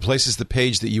 replaces the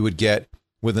page that you would get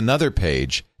with another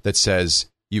page that says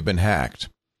you've been hacked.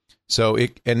 So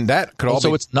that could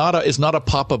also, it's not a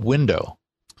pop-up window.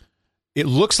 It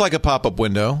looks like a pop-up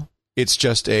window. It's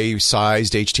just a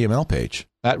sized HTML page.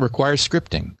 That requires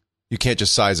scripting. You can't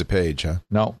just size a page, huh?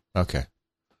 No. Okay.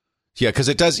 Yeah, because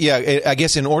it does. Yeah, I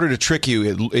guess in order to trick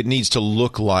you, it needs to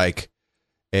look like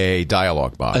a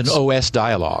dialog box, an OS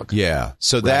dialog. Yeah,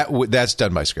 so right. That's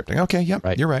done by scripting. Okay, yep,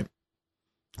 right. You're right.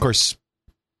 Of course,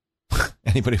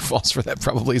 anybody who falls for that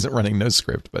probably isn't running no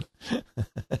script. But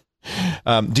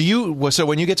so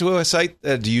when you get to a site,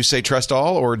 do you say trust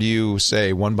all, or do you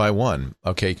say one by one?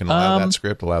 Okay, you can allow that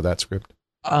script, allow that script.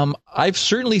 I've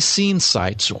certainly seen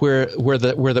sites where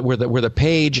the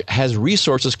page has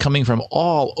resources coming from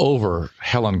all over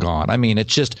hell and gone. I mean,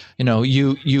 it's just,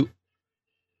 you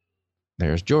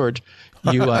there's George.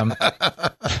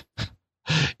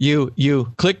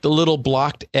 You click the little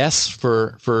blocked S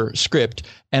for script,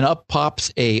 and up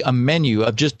pops a menu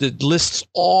of just that lists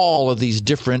all of these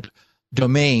different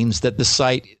domains that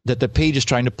the page is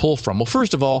trying to pull from. Well,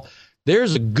 first of all,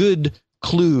 there's a good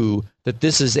clue that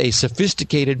this is a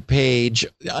sophisticated page.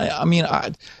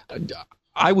 I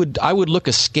would look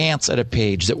askance at a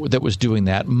page that was doing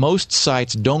that. Most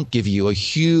sites don't give you a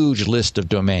huge list of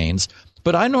domains,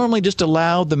 but I normally just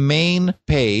allow the main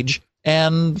page,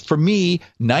 and for me,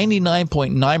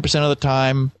 99.9% of the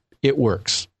time, it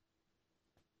works.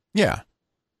 Yeah.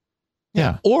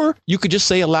 Or you could just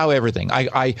say allow everything.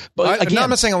 But again,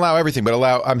 I'm not saying allow everything,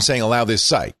 but I'm saying allow this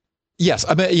site. Yes,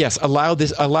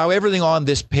 allow everything on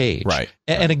this page. Right.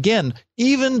 And again,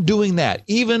 even doing that,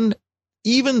 even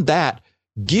that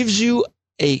gives you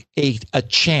a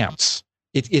chance.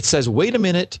 It says, wait a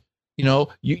minute,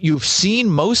 you've seen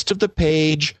most of the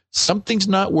page, something's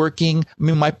not working. I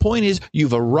mean, my point is,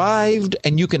 you've arrived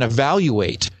and you can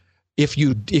evaluate. If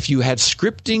you had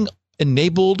scripting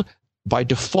enabled by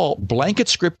default, blanket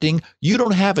scripting, you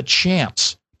don't have a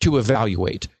chance to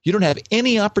evaluate. You don't have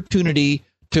any opportunity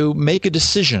to make a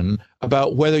decision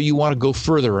about whether you want to go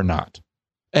further or not.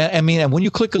 And when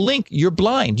you click a link, you're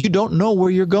blind. You don't know where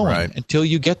you're going until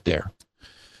you get there.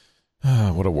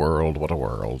 What a world. What a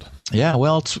world. Yeah,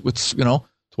 well, it's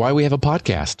why we have a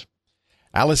podcast.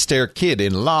 Alistair Kidd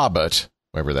in Larbert,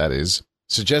 wherever that is,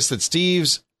 suggests that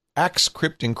Steve's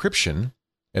AxCrypt encryption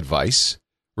advice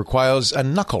requires a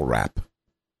knuckle wrap.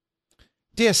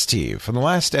 Dear Steve, from the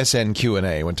last SN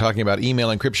Q&A, when talking about email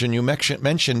encryption, you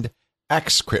mentioned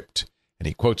AxCrypt, and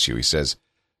he quotes you. He says,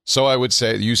 so I would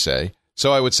say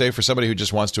for somebody who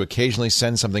just wants to occasionally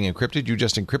send something encrypted, you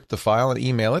just encrypt the file and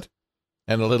email it,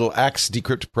 and a little Ax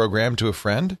Decrypt program to a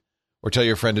friend, or tell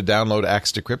your friend to download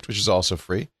Ax Decrypt, which is also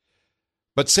free.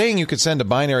 But saying you could send a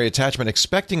binary attachment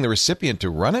expecting the recipient to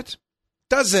run it?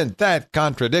 Doesn't that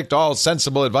contradict all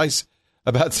sensible advice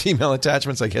about email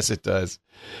attachments? I guess it does.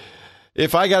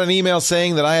 If I got an email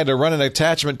saying that I had to run an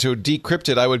attachment to decrypt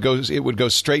it, it would go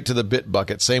straight to the bit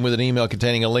bucket. Same with an email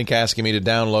containing a link asking me to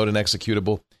download an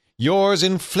executable. Yours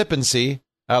in flippancy,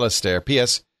 Alistair.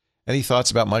 P.S. Any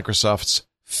thoughts about Microsoft's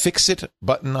fix-it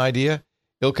button idea?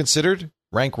 Ill-considered?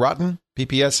 Rank rotten?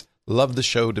 P.P.S. Love the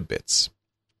show to bits.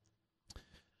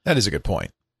 That is a good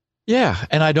point. Yeah,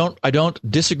 and I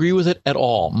don't disagree with it at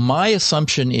all. My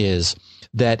assumption is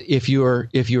that if you're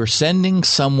sending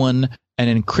someone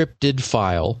an encrypted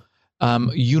file,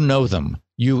 you know them.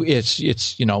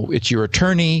 It's your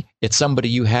attorney. It's somebody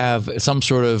you have some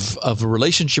sort of a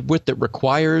relationship with that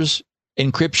requires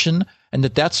encryption, and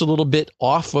that's a little bit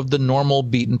off of the normal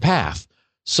beaten path.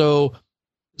 So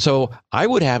I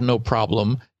would have no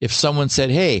problem if someone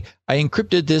said, "Hey, I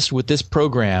encrypted this with this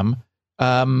program.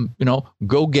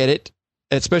 Go get it."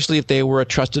 Especially if they were a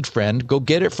trusted friend, go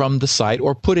get it from the site,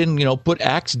 or put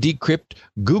Ax Decrypt,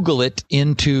 Google it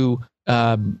into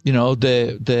run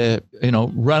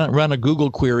a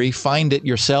Google query, find it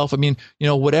yourself. I mean,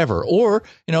 whatever. Or,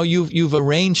 you've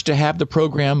arranged to have the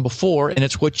program before, and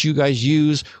it's what you guys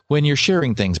use when you're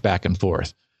sharing things back and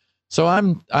forth. So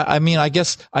I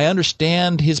guess I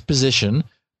understand his position,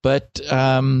 but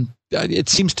it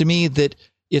seems to me that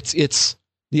it's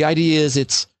the idea is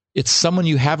it's someone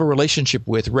you have a relationship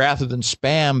with, rather than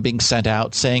spam being sent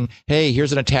out saying, "Hey,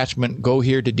 here's an attachment. Go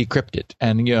here to decrypt it,"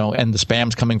 and the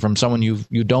spam's coming from someone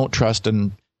you don't trust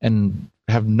and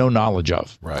have no knowledge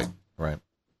of. Right.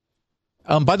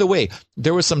 By the way,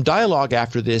 there was some dialogue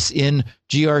after this in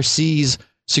GRC's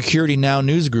Security Now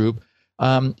news group,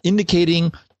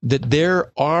 indicating that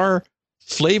there are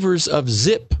flavors of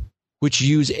zip which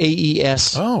use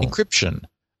AES encryption,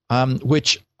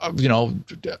 which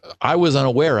I was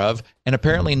unaware of, and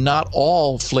apparently not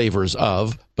all flavors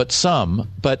of, but some.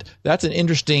 But that's an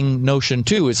interesting notion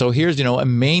too. So here's a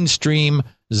mainstream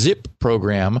zip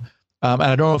program, and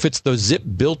I don't know if it's the zip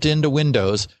built into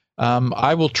Windows.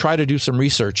 I will try to do some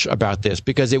research about this,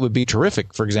 because it would be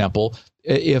terrific, for example,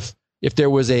 if there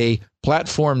was a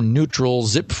platform neutral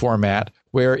zip format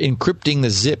where encrypting the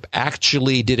zip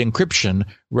actually did encryption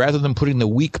rather than putting the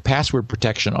weak password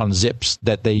protection on zips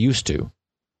that they used to.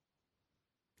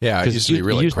 Yeah, it used to be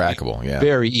really crackable. Yeah,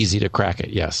 very easy to crack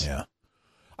it. Yes. Yeah,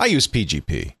 I use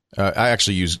PGP. I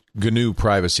actually use GNU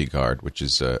Privacy Guard, which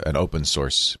is an open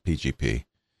source PGP,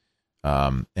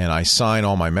 and I sign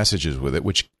all my messages with it.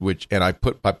 And I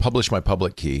publish my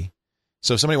public key.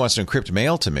 So if somebody wants to encrypt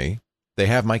mail to me, they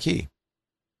have my key,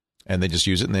 and they just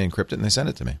use it and they encrypt it and they send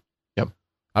it to me. Yep.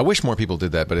 I wish more people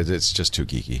did that, but it's just too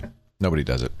geeky. Nobody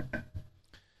does it.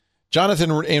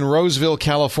 Jonathan in Roseville,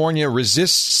 California,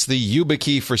 resists the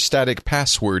YubiKey for static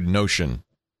password notion.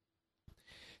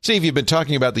 Steve, you've been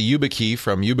talking about the YubiKey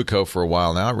from Yubico for a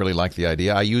while now. I really like the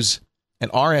idea. I use an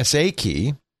RSA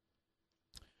key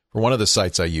for one of the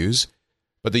sites I use,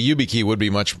 but the YubiKey would be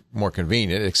much more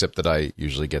convenient, except that I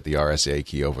usually get the RSA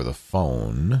key over the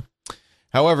phone.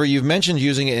 However, you've mentioned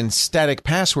using it in static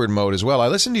password mode as well. I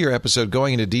listened to your episode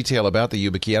going into detail about the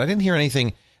YubiKey, and I didn't hear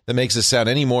anything that makes it sound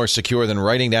any more secure than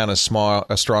writing down a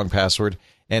strong password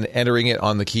and entering it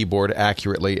on the keyboard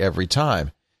accurately every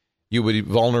time. You would be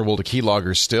vulnerable to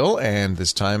keyloggers still, and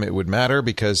this time it would matter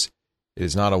because it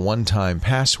is not a one-time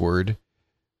password.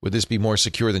 Would this be more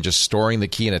secure than just storing the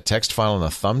key in a text file on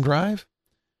a thumb drive?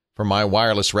 For my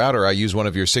wireless router, I use one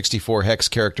of your 64-hex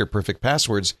character perfect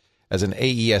passwords as an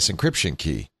AES encryption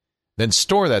key. Then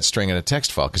store that string in a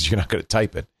text file, because you're not going to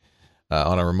type it,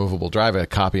 on a removable drive. I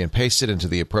copy and paste it into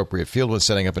the appropriate field when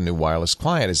setting up a new wireless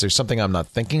client. Is there something I'm not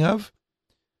thinking of?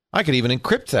 I could even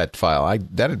encrypt that file.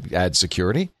 That'd add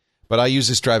security. But I use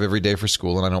this drive every day for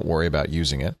school, and I don't worry about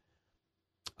using it.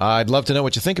 I'd love to know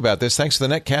what you think about this. Thanks for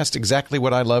the Netcast. Exactly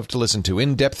what I love to listen to.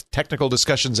 In-depth technical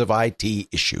discussions of IT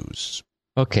issues.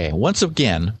 Okay. Once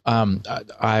again,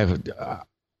 I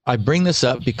bring this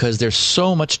up because there's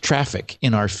so much traffic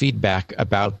in our feedback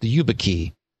about the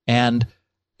YubiKey, and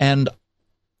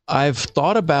I've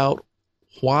thought about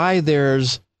why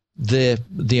there's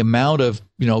the amount of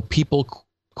people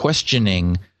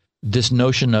questioning this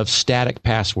notion of static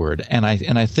password, and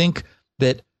I think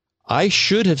that I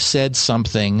should have said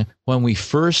something when we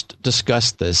first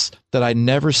discussed this that I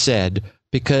never said,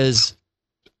 because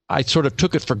I sort of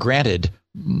took it for granted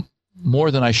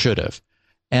more than I should have.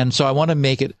 And so I want to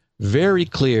make it very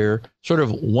clear, sort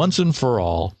of once and for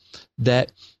all,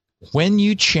 that when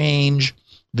you change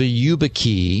the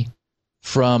YubiKey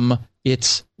from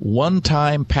its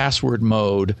one-time password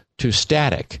mode to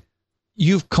static,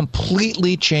 you've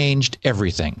completely changed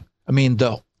everything. I mean,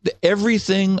 the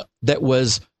everything that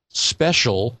was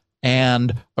special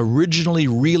and originally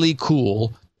really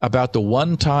cool about the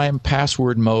one-time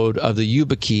password mode of the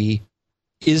YubiKey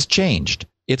is changed.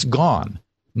 It's gone.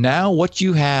 Now what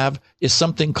you have is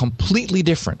something completely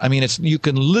different. I mean, you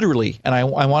can literally, and I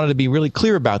wanted to be really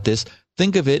clear about this,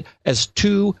 think of it as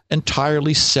two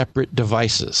entirely separate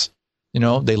devices.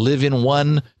 They live in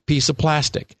one piece of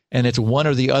plastic, and it's one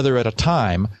or the other at a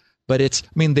time, but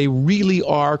they really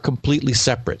are completely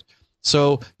separate.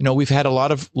 So, we've had a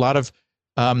lot of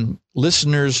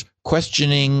listeners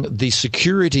questioning the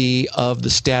security of the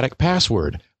static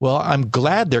password. Well, I'm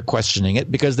glad they're questioning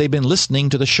it, because they've been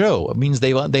listening to the show. It means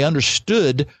they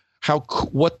understood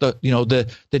what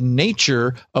the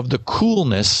nature of the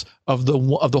coolness of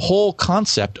the whole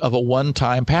concept of a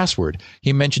one-time password.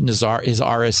 He mentioned his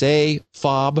RSA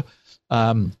fob.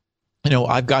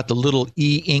 I've got the little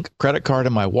e-ink credit card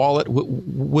in my wallet,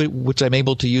 which I'm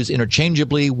able to use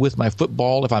interchangeably with my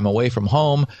football if I'm away from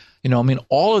home.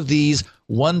 All of these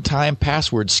one-time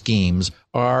password schemes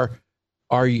are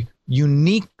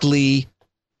uniquely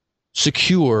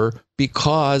secure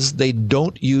because they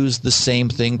don't use the same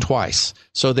thing twice.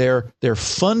 So they're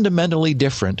fundamentally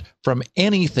different from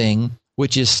anything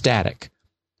which is static.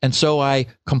 And so I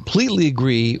completely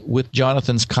agree with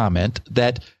Jonathan's comment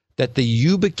that the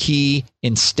YubiKey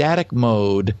in static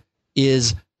mode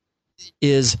is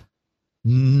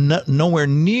nowhere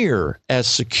near as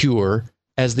secure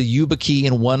as the YubiKey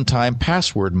in one-time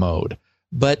password mode.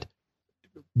 But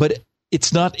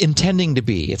it's not intending to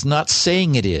be. It's not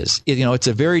saying it is. It's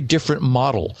a very different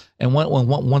model. And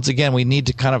once again, we need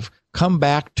to kind of come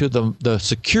back to the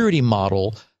security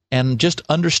model and just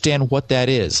understand what that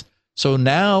is. So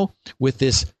now with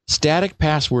this static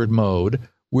password mode,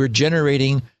 we're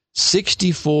generating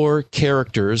 64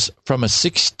 characters from a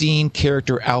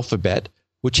 16-character alphabet,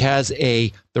 which has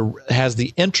the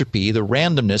entropy, the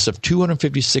randomness of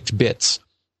 256 bits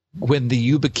when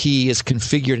the YubiKey is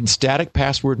configured in static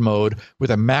password mode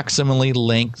with a maximum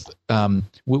length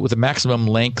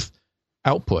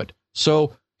output.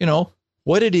 So,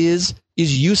 what it is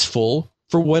useful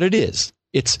for what it is.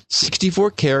 It's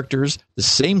 64 characters, the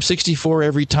same 64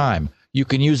 every time. You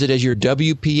can use it as your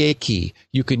WPA key.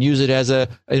 You can use it as a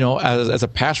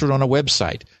password on a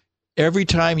website. Every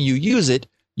time you use it,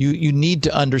 you need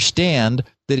to understand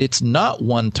that it's not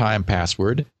one-time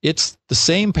password. It's the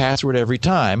same password every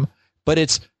time, but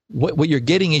it's what you're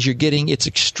getting is its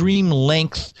extreme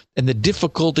length and the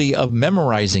difficulty of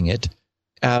memorizing it,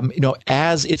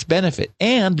 as its benefit,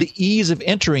 and the ease of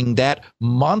entering that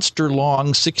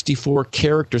monster-long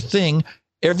 64-character thing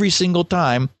every single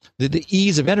time. The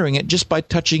ease of entering it just by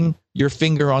touching your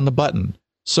finger on the button.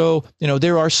 So,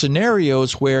 there are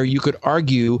scenarios where you could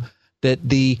argue that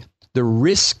the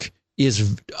risk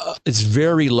is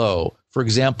very low. For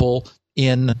example,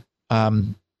 in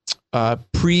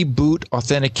pre-boot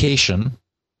authentication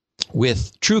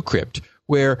with TrueCrypt,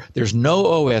 where there's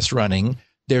no OS running,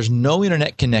 there's no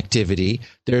internet connectivity,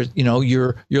 there's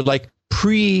you're like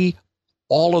pre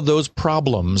all of those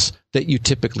problems that you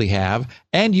typically have,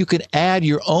 and you can add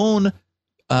your own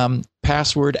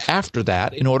password after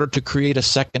that in order to create a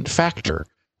second factor.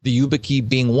 The YubiKey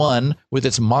being one with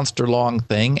its monster long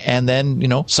thing, and then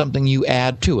something you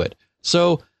add to it.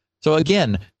 So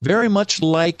again, very much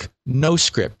like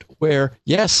NoScript, where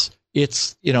yes,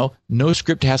 it's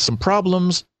NoScript has some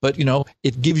problems, but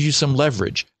it gives you some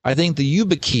leverage. I think the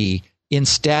YubiKey in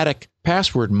static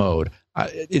password mode,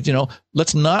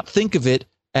 let's not think of it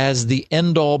as the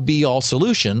end-all be-all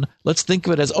solution. Let's think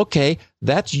of it as, okay,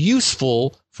 that's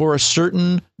useful for a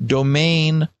certain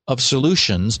domain of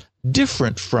solutions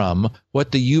different from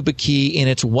what the YubiKey in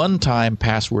its one-time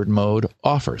password mode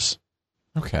offers.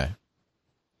 Okay.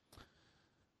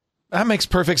 That makes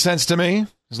perfect sense to me,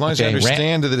 as long as you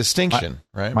understand the distinction,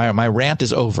 right? My rant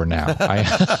is over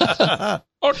now.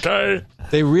 Okay.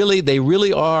 They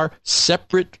really are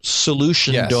separate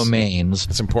solution domains.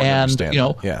 It's important to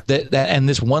understand. And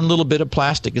this one little bit of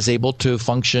plastic is able to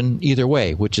function either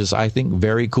way, which is, I think,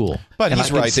 very cool. But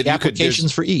he's right that you could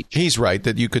applications for each. He's right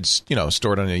that you could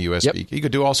store it on a USB. Yep. You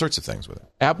could do all sorts of things with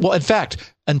it. Well, in fact,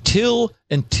 until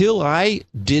I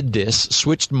did this,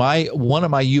 switched one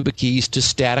of my YubiKeys to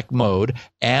static mode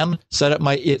and set up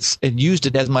and used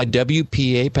it as my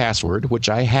WPA password, which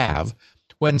I have.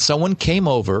 When someone came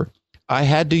over,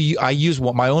 I used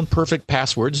my own perfect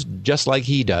passwords, just like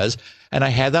he does, and I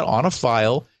had that on a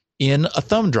file in a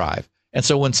thumb drive. And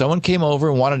so when someone came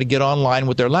over and wanted to get online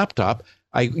with their laptop,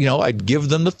 I'd give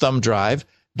them the thumb drive.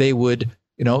 They would,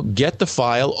 get the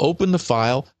file, open the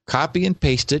file, copy and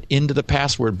paste it into the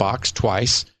password box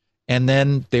twice, and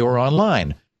then they were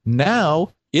online.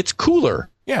 Now it's cooler.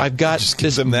 Yeah, I've got just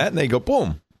give them that, and they go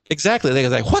boom. Exactly. They go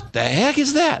like, "What the heck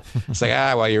is that?" It's like,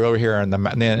 well, you're over here in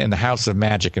the house of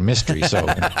magic and mystery. So,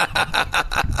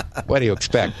 what do you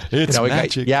expect? It's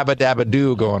magic. We got Yabba Dabba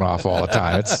Doo going off all the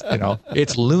time. It's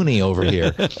it's loony over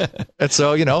here. And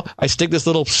so I stick this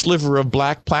little sliver of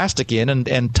black plastic in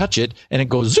and touch it, and it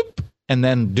goes zoop, and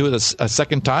then do it a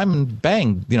second time, and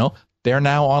bang, they're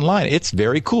now online. It's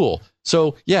very cool.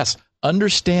 So yes,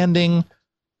 understanding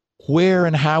where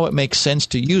and how it makes sense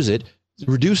to use it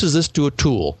reduces this to a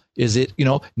tool. Is it,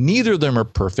 neither of them are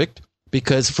perfect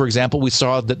because, for example, we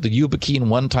saw that the YubiKey in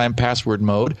one-time password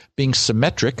mode being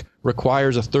symmetric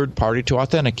requires a third party to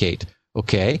authenticate.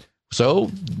 Okay, so,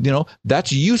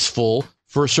 that's useful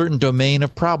for a certain domain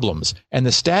of problems. And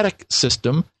the static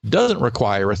system doesn't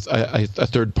require a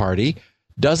third party,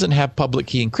 doesn't have public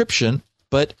key encryption,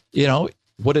 but,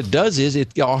 what it does is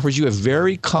it offers you a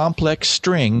very complex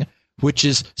string which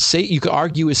is, you could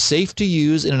argue, is safe to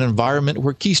use in an environment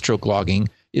where keystroke logging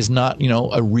is not,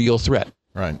 a real threat.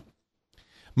 Right.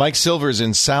 Mike Silvers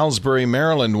in Salisbury,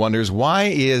 Maryland wonders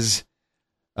why his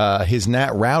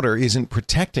NAT router isn't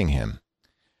protecting him.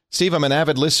 Steve, I'm an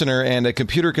avid listener and a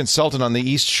computer consultant on the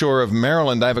East Shore of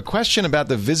Maryland. I have a question about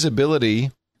the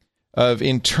visibility of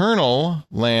internal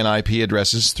LAN IP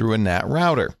addresses through a NAT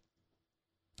router.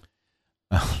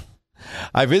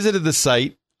 I visited the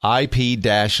site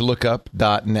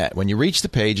ip-lookup.net. When you reach the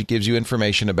page, it gives you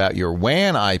information about your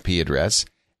WAN IP address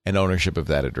and ownership of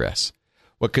that address.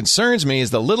 What concerns me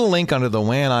is the little link under the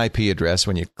WAN IP address.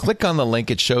 When you click on the link,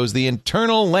 it shows the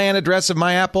internal LAN address of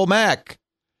my Apple Mac.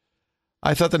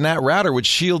 I thought the NAT router would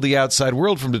shield the outside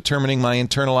world from determining my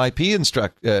internal IP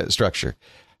structure.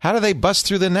 How do they bust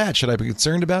through the NAT? Should I be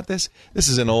concerned about this? This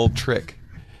is an old trick.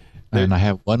 And I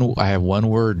have one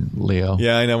word, Leo.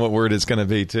 Yeah, I know what word it's going to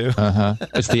be too.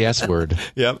 It's the S word.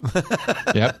 Yep.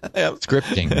 Yep.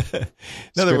 Scripting.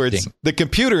 In other words,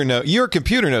 your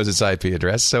computer knows its IP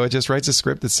address, so it just writes a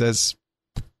script that says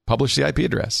publish the IP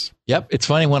address. Yep. It's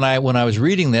funny when I was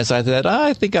reading this, I thought,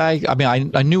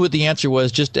 I knew what the answer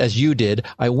was just as you did.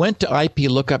 I went to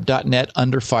iplookup.net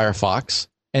under Firefox,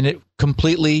 and it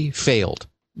completely failed.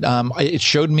 It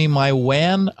showed me my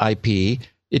WAN IP.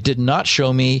 It did not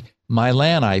show me my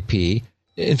LAN IP.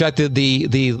 In fact,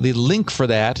 the link for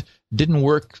that didn't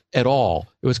work at all.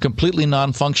 It was completely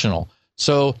non-functional.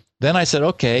 So then I said,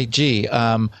 okay,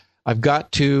 I've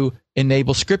got to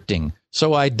enable scripting.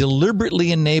 So I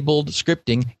deliberately enabled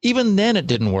scripting. Even then, it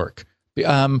didn't work.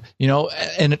 And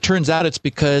it turns out it's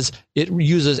because it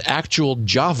uses actual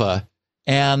Java,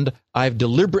 and I've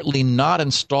deliberately not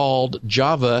installed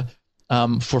Java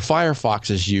for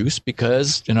Firefox's use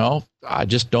because, I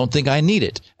just don't think I need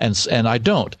it. And I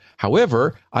don't.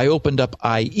 However, I opened up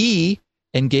IE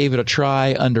and gave it a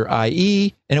try under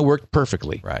IE, and it worked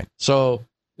perfectly. Right. So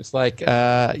it's like,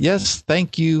 yes,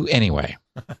 thank you anyway.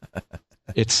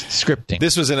 It's scripting.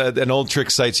 This was an old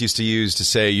trick sites used to use to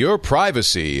say your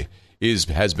privacy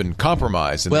has been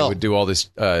compromised, and they would do all this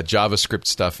JavaScript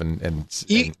stuff and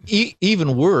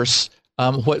even worse.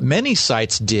 What many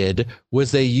sites did was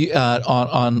they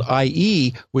on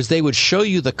IE was they would show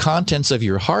you the contents of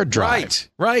your hard drive.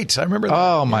 Right. I remember that.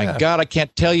 Oh my God! I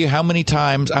can't tell you how many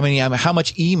times. How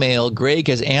much email Greg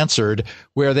has answered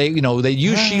where they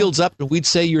use Shields Up and we'd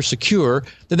say you're secure.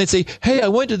 Then they'd say, "Hey, I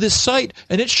went to this site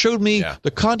and it showed me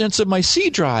the contents of my C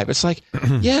drive." It's like,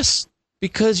 yes,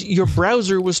 because your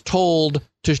browser was told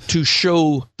to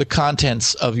show the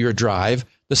contents of your drive.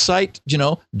 The site,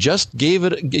 just gave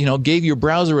your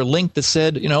browser a link that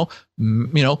said,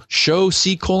 show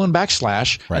C://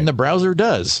 and the browser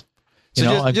does.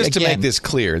 So just to make this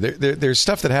clear, there's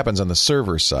stuff that happens on the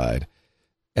server side,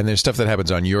 and there's stuff that happens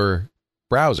on your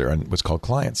browser, on what's called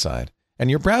client side, and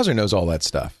your browser knows all that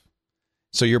stuff.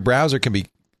 So your browser can be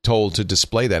told to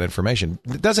display that information.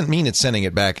 It doesn't mean it's sending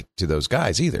it back to those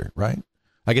guys either, right?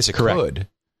 I guess it could.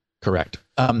 Correct.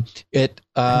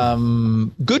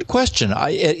 Good question.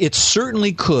 It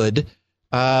certainly could.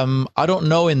 I don't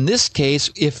know in this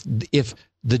case if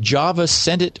the Java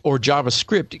sent it or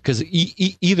JavaScript, because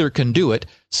either can do it,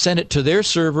 sent it to their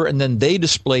server and then they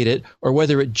displayed it, or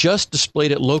whether it just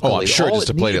displayed it locally. Oh, I'm sure it just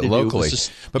displayed it locally.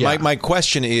 My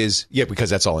question is, because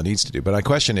that's all it needs to do. But my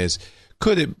question is,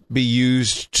 could it be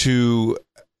used to?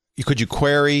 Could you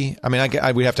query?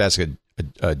 We'd have to ask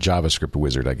a JavaScript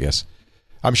wizard, I guess.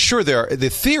 I'm sure the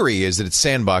theory is that it's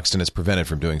sandboxed and it's prevented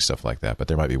from doing stuff like that, but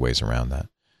there might be ways around that.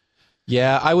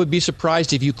 Yeah, I would be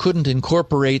surprised if you couldn't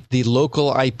incorporate the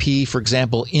local IP, for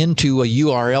example, into a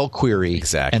URL query.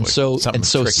 Exactly. And so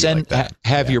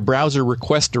have your browser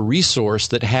request a resource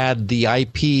that had the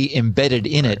IP embedded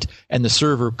in it, and the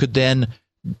server could then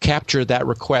capture that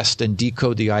request and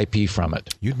decode the IP from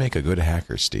it. You'd make a good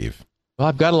hacker, Steve. Well,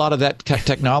 I've got a lot of that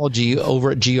technology over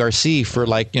at GRC for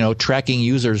tracking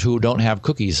users who don't have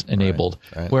cookies enabled,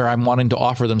 where I'm wanting to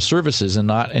offer them services and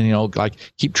not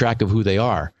keep track of who they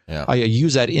are. Yeah. I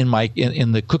use that in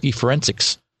the cookie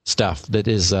forensics stuff that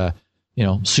is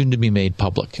soon to be made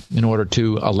public in order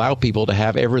to allow people to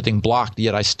have everything blocked,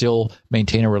 yet I still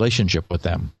maintain a relationship with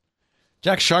them.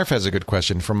 Jack Scharf has a good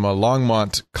question from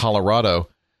Longmont, Colorado.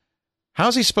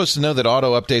 How's he supposed to know that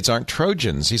auto updates aren't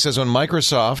Trojans? He says on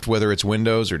Microsoft, whether it's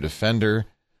Windows or Defender,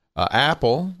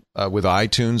 Apple with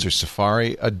iTunes or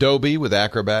Safari, Adobe with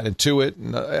Acrobat, Intuit,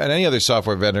 and any other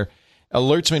software vendor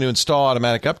alerts me to install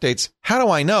automatic updates. How do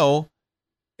I know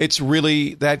it's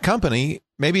really that company?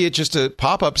 Maybe it's just a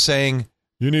pop-up saying,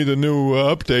 you need a new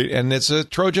update, and it's a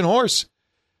Trojan horse.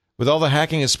 With all the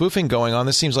hacking and spoofing going on,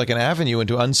 this seems like an avenue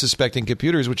into unsuspecting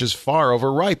computers, which is far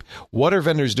overripe. What are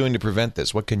vendors doing to prevent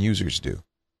this? What can users do?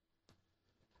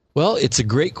 Well, it's a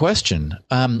great question.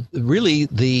 Really,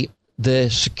 the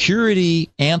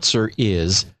security answer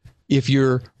is if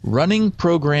you're running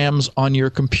programs on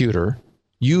your computer,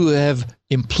 you have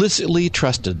implicitly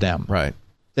trusted them. Right.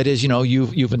 That is,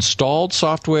 you've installed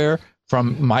software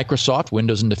from Microsoft,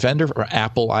 Windows and Defender, or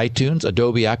Apple, iTunes,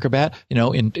 Adobe Acrobat,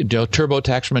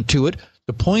 TurboTax from Intuit.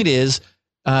 The point is,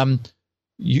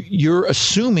 you're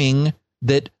assuming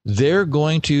that they're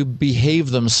going to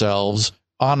behave themselves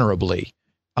honorably.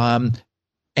 And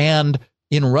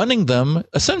in running them,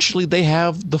 essentially, they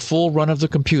have the full run of the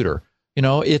computer.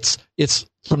 It's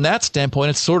from that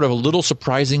standpoint, it's sort of a little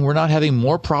surprising we're not having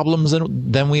more problems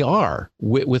than we are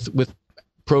with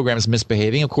programs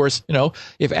misbehaving. Of course,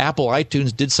 if Apple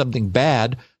iTunes did something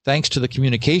bad, thanks to the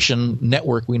communication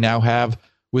network we now have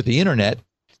with the internet,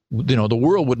 the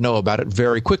world would know about it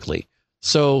very quickly.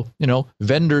 So,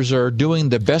 vendors are doing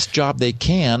the best job they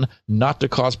can not to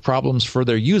cause problems for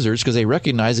their users because they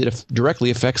recognize it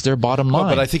directly affects their bottom line.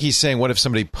 But I think he's saying, what if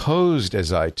somebody posed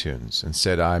as iTunes and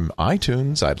said, I'm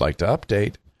iTunes, I'd like to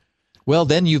update? Well,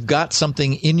 then you've got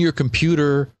something in your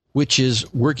computer which is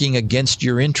working against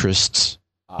your interests.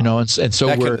 And so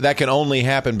that can only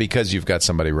happen because you've got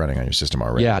somebody running on your system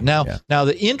already. Yeah. Now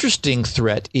the interesting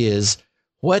threat is,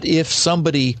 what if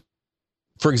somebody,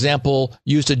 for example,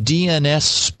 used a DNS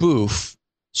spoof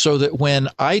so that when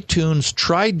iTunes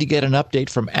tried to get an update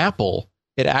from Apple,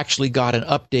 it actually got an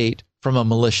update from a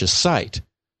malicious site.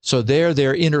 So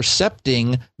they're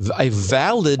intercepting a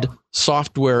valid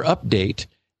software update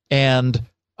and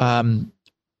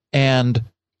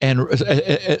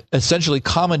essentially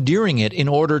commandeering it in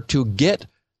order to get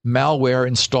malware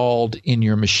installed in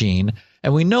your machine.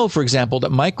 And we know, for example,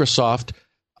 that Microsoft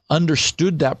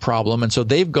understood that problem, and so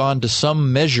they've gone to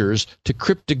some measures to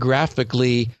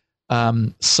cryptographically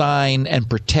sign and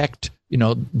protect,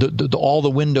 all the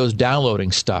Windows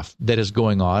downloading stuff that is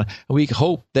going on. And we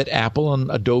hope that Apple and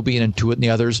Adobe and Intuit and the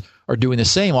others are doing the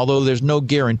same, although there's no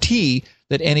guarantee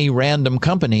that any random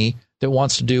company that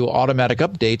wants to do automatic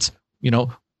updates,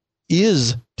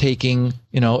 is taking,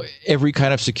 every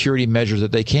kind of security measure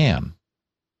that they can.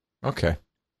 Okay.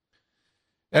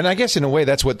 And I guess in a way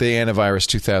that's what the antivirus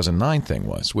 2009 thing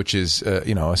was, which is,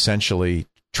 essentially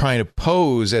trying to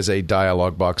pose as a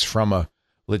dialog box from a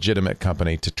legitimate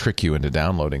company to trick you into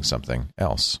downloading something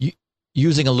else.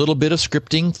 Using a little bit of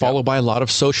scripting followed by a lot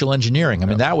of social engineering. I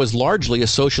mean, that was largely a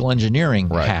social enengineering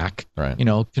hack, right.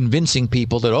 Convincing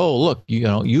people that, oh, look,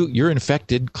 you're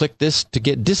infected, click this to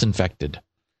get disinfected.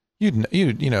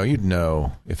 You'd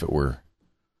know if it were.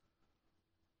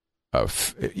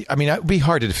 It'd be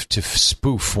hard to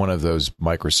spoof one of those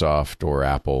Microsoft or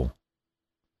Apple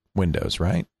Windows,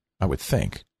 right? I would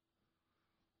think.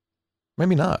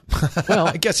 Maybe not. Well,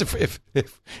 I guess if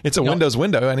it's a Windows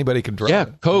window, anybody can draw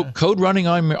it. Code running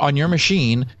on your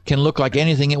machine can look like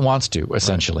anything it wants to,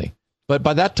 essentially. Right. But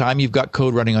by that time, you've got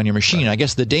code running on your machine. Right. I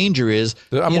guess the danger is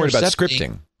I'm worried about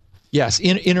scripting. Yes,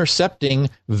 intercepting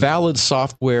valid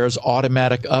software's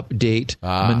automatic update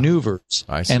maneuvers,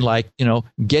 and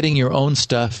getting your own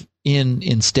stuff in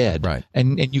instead. Right.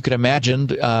 And you can imagine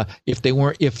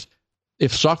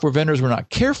if software vendors were not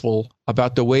careful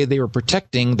about the way they were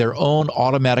protecting their own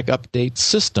automatic update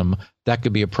system, that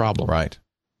could be a problem. Right.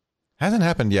 Hasn't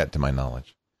happened yet, to my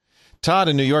knowledge. Todd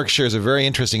in New York shares a very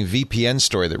interesting VPN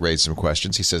story that raised some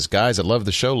questions. He says, guys, I love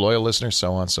the show, loyal listeners,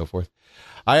 so on and so forth.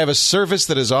 I have a service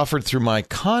that is offered through my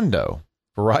condo,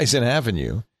 Verizon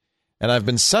Avenue, and I've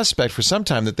been suspect for some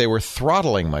time that they were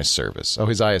throttling my service. Oh,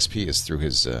 his ISP is through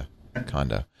his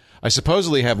condo. I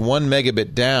supposedly have 1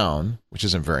 megabit down, which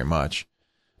isn't very much.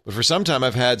 But for some time,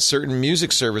 I've had certain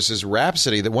music services,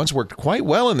 Rhapsody, that once worked quite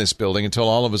well in this building until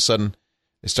all of a sudden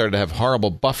they started to have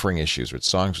horrible buffering issues where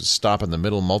songs would stop in the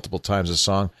middle multiple times a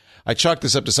song. I chalked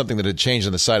this up to something that had changed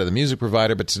on the side of the music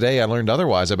provider, but today I learned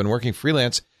otherwise. I've been working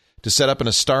freelance to set up an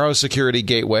Astaro security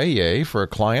gateway, for a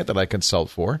client that I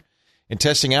consult for. In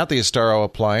testing out the Astaro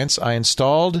appliance I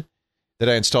installed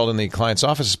in the client's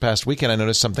office this past weekend, I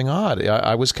noticed something odd.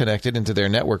 I was connected into their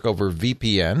network over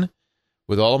VPN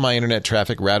with all of my internet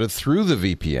traffic routed through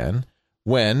the VPN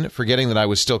when, forgetting that I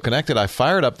was still connected, I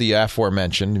fired up the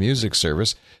aforementioned music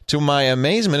service. To my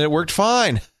amazement, it worked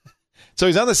fine. So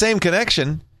he's on the same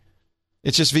connection.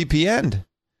 It's just VPN'd.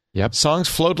 Yep. Songs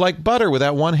flowed like butter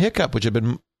without one hiccup, which had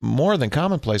been more than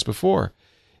commonplace before.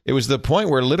 It was the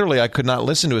point where literally I could not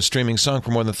listen to a streaming song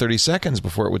for more than 30 seconds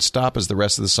before it would stop as the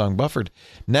rest of the song buffered.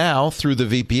 Now, through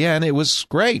the VPN, it was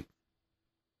great.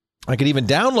 I could even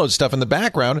download stuff in the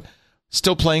background,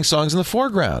 still playing songs in the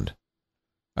foreground.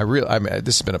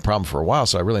 This has been a problem for a while,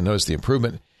 so I really noticed the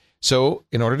improvement. So,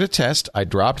 in order to test, I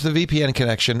dropped the VPN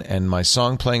connection, and my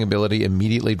song playing ability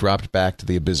immediately dropped back to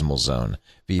the abysmal zone.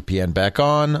 VPN back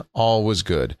on, all was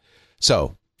good.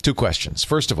 So, 2 questions.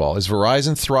 First of all, is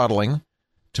Verizon throttling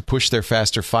to push their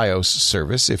faster Fios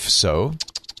service? If so,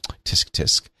 tisk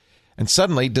tisk. And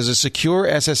suddenly, does a secure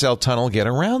SSL tunnel get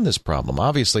around this problem?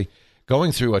 Obviously,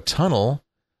 going through a tunnel,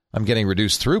 I'm getting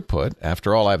reduced throughput.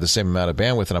 After all, I have the same amount of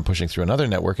bandwidth and I'm pushing through another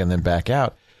network and then back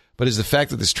out. But is the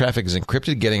fact that this traffic is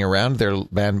encrypted getting around their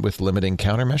bandwidth limiting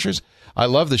countermeasures? I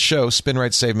love the show.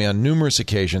 SpinRite saved me on numerous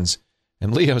occasions.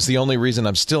 And Leo's the only reason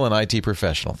I'm still an IT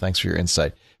professional. Thanks for your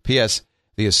insight. P.S.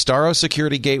 The Astaro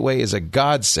Security Gateway is a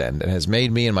godsend and has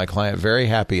made me and my client very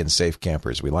happy and safe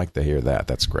campers. We like to hear that.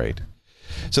 That's great.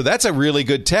 So that's a really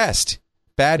good test.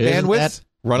 Bad bandwidth,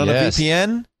 run on a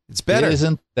VPN. It's better.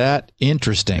 Isn't that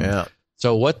interesting? Yeah.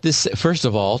 So first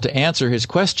of all, to answer his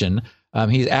question,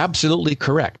 He's absolutely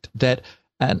correct that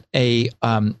if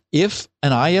an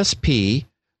ISP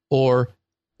or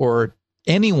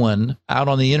anyone out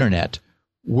on the internet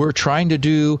were trying to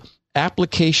do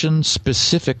application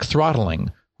specific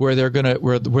throttling, where they're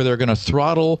gonna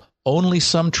throttle only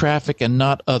some traffic and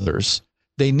not others,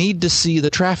 they need to see the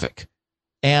traffic,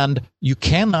 and you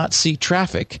cannot see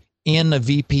traffic in a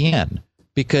VPN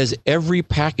because every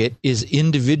packet is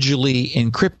individually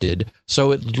encrypted.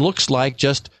 So it looks like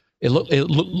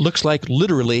looks like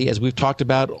literally, as we've talked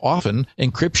about often,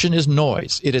 encryption is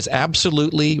noise. It is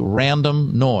absolutely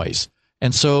random noise.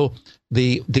 And so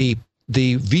the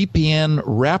VPN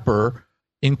wrapper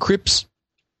encrypts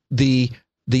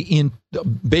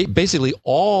basically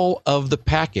all of the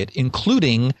packet,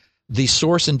 including the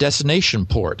source and destination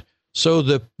port. So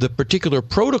the particular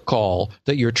protocol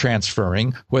that you're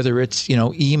transferring, whether it's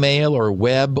email or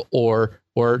web or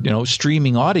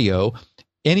streaming audio,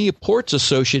 any ports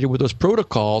associated with those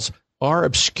protocols are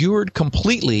obscured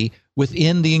completely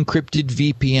within the encrypted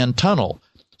VPN tunnel.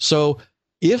 So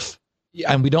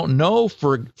and we don't know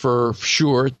for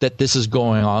sure that this is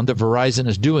going on, that Verizon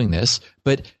is doing this,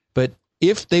 but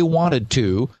if they wanted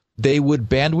to, they would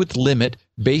bandwidth limit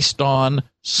based on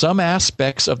some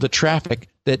aspects of the traffic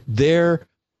that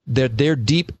their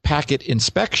deep packet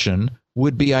inspection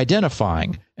would be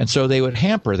identifying. And so they would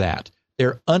hamper that.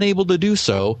 They're unable to do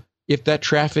so if that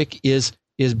traffic is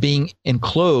being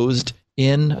enclosed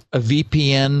in a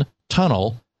VPN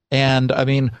tunnel. And I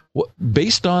mean,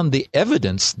 based on the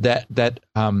evidence that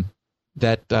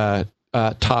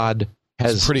Todd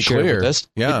has pretty shared clear with us,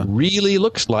 yeah, it really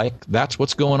looks like that's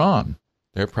what's going on.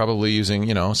 They're probably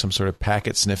using some sort of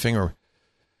packet sniffing, or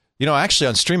actually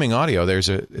on streaming audio, it's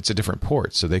a different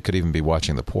port, so they could even be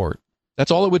watching the port. That's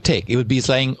all it would take. It would be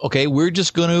saying, okay, we're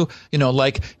just going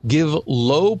to give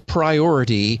low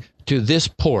priority to this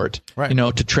port, right,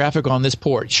 to traffic on this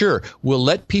port. Sure, we'll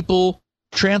let people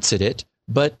transit it,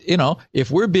 but if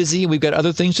we're busy and we've got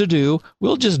other things to do,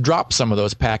 we'll just drop some of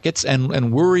those packets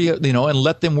and worry, and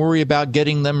let them worry about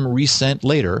getting them resent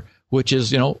later, which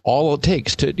is all it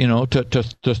takes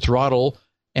to throttle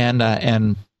and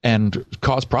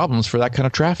cause problems for that kind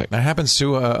of traffic. That happens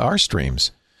to our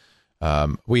streams.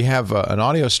 We have an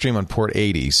audio stream on port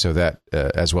 80, so that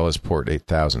as well as port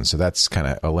 8000, so that's kind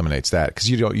of eliminates that, because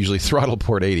you don't usually throttle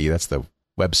port 80. That's the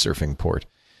web surfing port.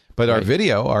 But our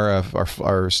video, our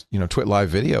Twit Live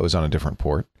video is on a different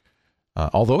port.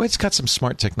 Although it's got some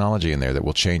smart technology in there that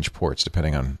will change ports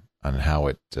depending on how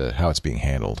it's being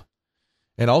handled,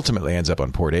 and ultimately ends up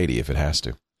on port 80 if it has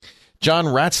to. John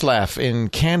Ratzlaff in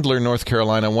Candler, North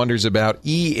Carolina, wonders about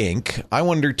E-Ink. I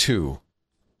wonder too.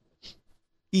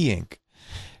 E-Ink.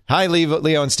 Hi,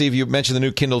 Leo and Steve. You mentioned the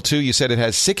new Kindle 2. You said it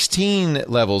has 16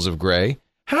 levels of gray.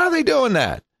 How are they doing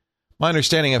that? My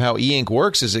understanding of how E-Ink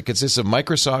works is it consists of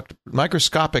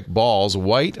microscopic balls,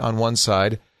 white on one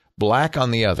side, black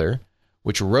on the other,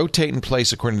 which rotate in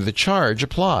place according to the charge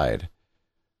applied,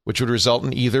 which would result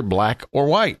in either black or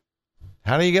white.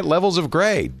 How do you get levels of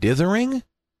gray? Dithering?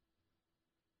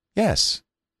 Yes.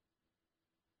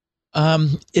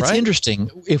 It's right?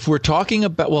 Interesting. If we're talking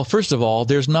about, well, first of all,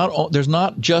 there's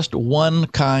not just one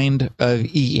kind of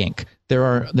E-Ink. There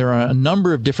are a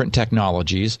number of different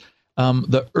technologies.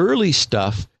 The early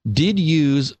stuff did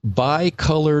use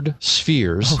bicolored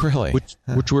spheres,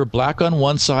 which were black on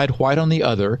one side, white on the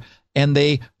other, and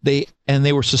they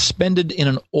were suspended in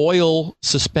an oil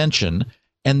suspension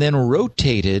and then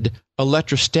rotated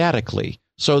electrostatically,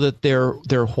 so that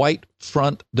their white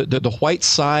front, the white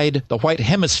side, the white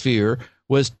hemisphere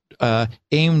was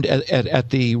aimed at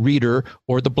the reader,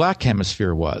 or the black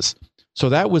hemisphere was. So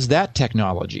that was that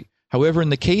technology. However, in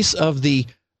the case of the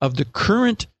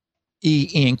current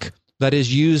E-Ink that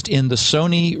is used in the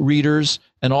Sony readers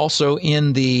and also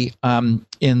in the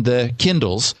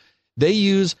Kindles, they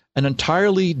use an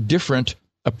entirely different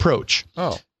approach.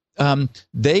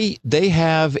 They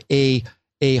have a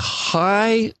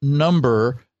high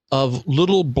number of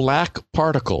little black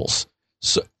particles,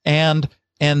 and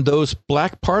those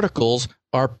black particles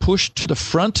are pushed to the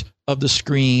front of the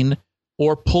screen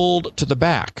or pulled to the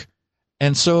back.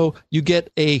 And so you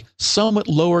get a somewhat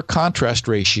lower contrast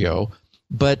ratio,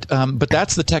 but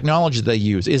that's the technology they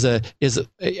use, is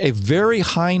a very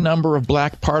high number of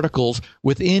black particles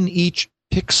within each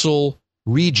pixel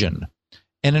region.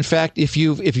 And in fact, if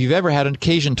you've ever had an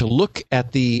occasion to look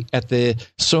at the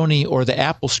Sony or the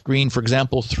Apple screen, for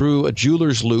example, through a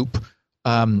jeweler's loupe,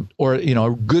 or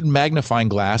a good magnifying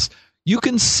glass, you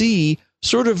can see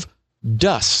sort of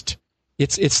dust.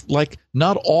 It's like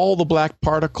not all the black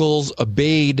particles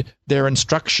obeyed their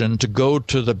instruction to go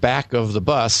to the back of the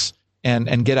bus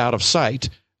and get out of sight.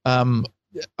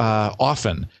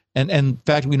 often. And in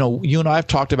fact, you and I have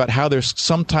talked about how there's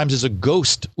sometimes a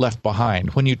ghost left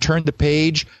behind. When you turn the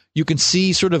page, you can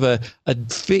see sort of a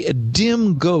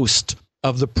dim ghost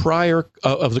of the prior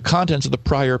of the contents of the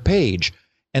prior page,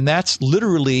 and that's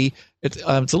literally it's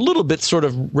a little bit sort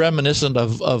of reminiscent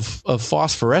of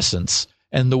phosphorescence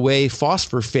and the way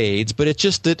phosphor fades. But it's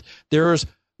just that there's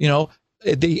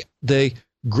the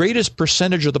greatest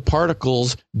percentage of the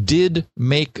particles did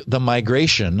make the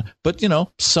migration, but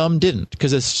some didn't,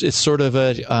 because it's sort of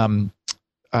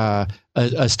a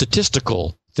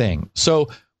statistical thing. So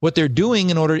what they're doing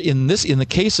in the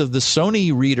case of the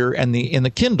Sony reader and in the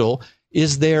Kindle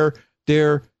is they're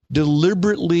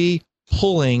deliberately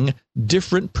pulling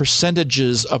different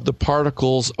percentages of the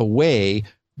particles away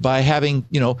by having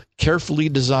carefully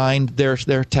designed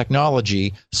their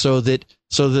technology so that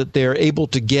they're able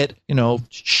to get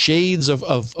shades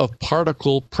of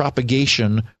particle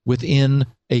propagation within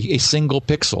a single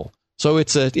pixel. So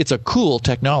it's a cool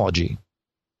technology.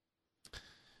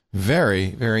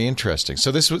 Very, very interesting.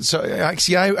 So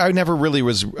I never really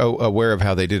was aware of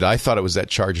how they did it. I thought it was that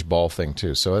charged ball thing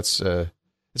too. So it's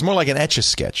more like an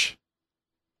Etch-a-Sketch.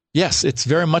 Yes, it's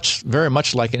very much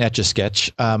like an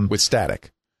Etch-a-Sketch with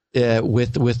static.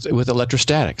 With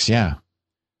electrostatics, yeah.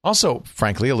 Also,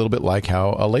 frankly, a little bit like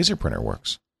how a laser printer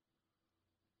works,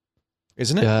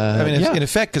 isn't it? In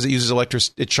effect, because it uses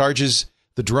it charges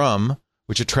the drum,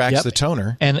 which attracts the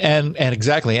toner, and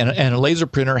exactly, and a laser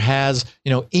printer has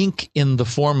ink in the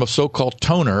form of so-called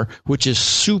toner, which is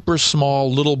super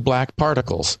small little black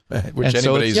particles, which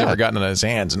anybody's ever gotten in his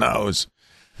hands knows.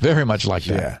 Very much like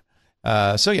that.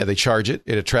 Yeah. They charge it.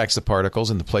 It attracts the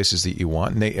particles in the places that you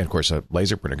want, and of course, a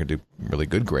laser printer can do really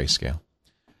good grayscale.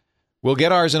 We'll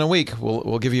get ours in a week.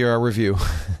 We'll give you our review.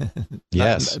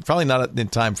 Yes. Probably not in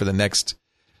time for the next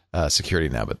Security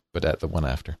Now, but at the one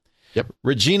after. Yep.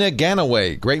 Regina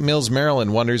Ganaway, Great Mills,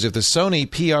 Maryland, wonders if the Sony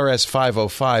PRS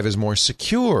 505 is more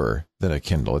secure than a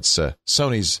Kindle. It's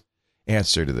Sony's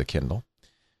answer to the Kindle.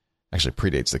 Actually,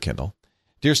 predates the Kindle.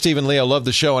 Dear Steve and Leo, love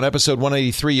the show. On episode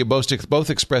 183, you both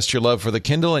expressed your love for the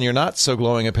Kindle and your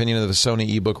not-so-glowing opinion of the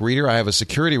Sony ebook reader. I have a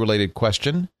security-related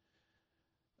question.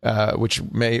 Which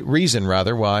may reason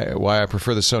rather why I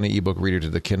prefer the Sony ebook reader to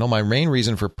the Kindle. My main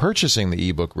reason for purchasing the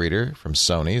ebook reader from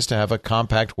Sony is to have a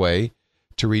compact way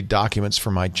to read documents for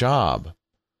my job.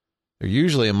 They're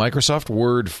usually in Microsoft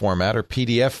Word format or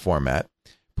PDF format.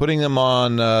 Putting them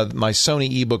on my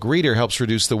Sony ebook reader helps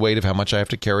reduce the weight of how much I have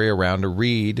to carry around to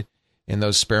read in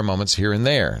those spare moments here and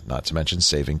there, not to mention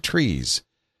saving trees.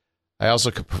 I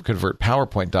also convert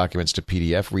PowerPoint documents to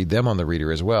PDF, read them on the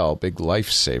reader as well. Big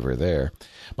lifesaver there.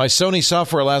 My Sony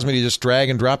software allows me to just drag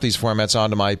and drop these formats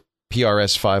onto my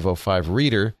PRS 505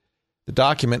 reader. The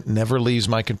document never leaves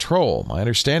my control. My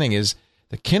understanding is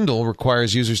the Kindle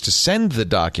requires users to send the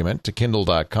document to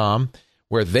Kindle.com,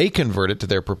 where they convert it to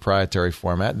their proprietary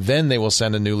format. Then they will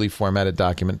send a newly formatted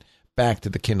document back to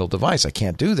the Kindle device. I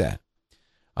can't do that.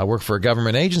 I work for a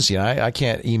government agency, and I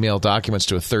can't email documents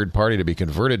to a third party to be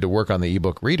converted to work on the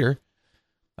ebook reader.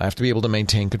 I have to be able to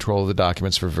maintain control of the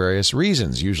documents for various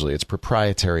reasons. Usually it's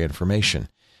proprietary information.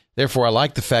 Therefore, I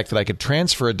like the fact that I could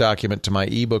transfer a document to my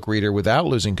ebook reader without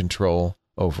losing control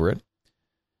over it.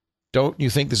 Don't you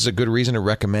think this is a good reason to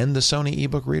recommend the Sony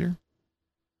ebook reader?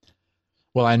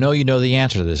 Well, I know you know the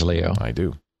answer to this, Leo. I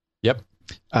do. Yep.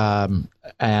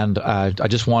 And I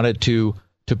just wanted to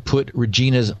put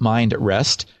Regina's mind at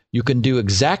rest. You can do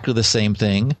exactly the same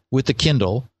thing with the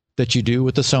Kindle that you do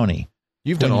with the Sony.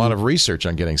 You've done a lot of research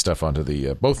on getting stuff onto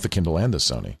the both the Kindle and the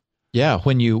Sony. Yeah,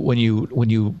 when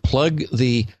you plug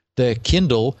the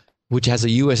Kindle, which has a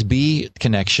USB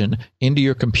connection, into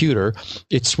your computer,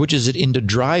 it switches it into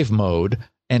drive mode,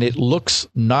 and it looks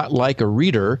not like a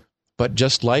reader, but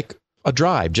just like a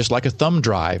drive, just like a thumb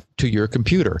drive to your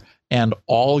computer. And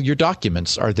all your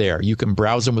documents are there. You can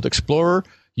browse them with Explorer.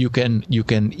 You can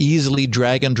easily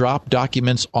drag and drop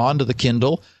documents onto the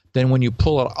Kindle. Then when you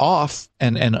pull it off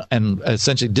and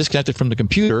essentially disconnect it from the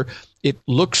computer, it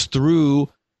looks through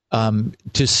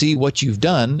to see what you've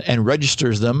done and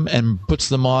registers them and puts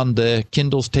them on the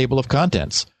Kindle's table of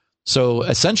contents. So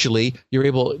essentially, you're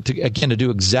able to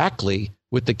do exactly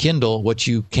with the Kindle what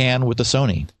you can with the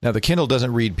Sony. Now, the Kindle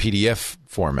doesn't read PDF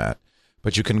format,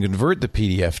 but you can convert the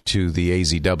PDF to the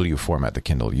AZW format the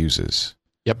Kindle uses.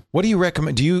 Yep. What do you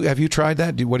recommend? Have you tried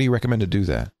that? What do you recommend to do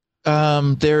that?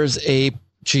 There's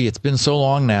it's been so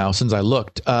long now since I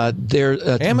looked.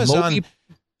 Amazon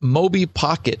Mobi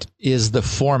Pocket is the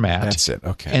format. That's it.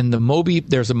 Okay. And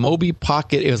there's a Mobi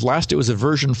Pocket. It was a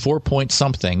version 4 point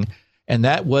something, and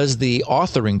that was the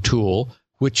authoring tool,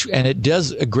 and it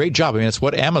does a great job. I mean, it's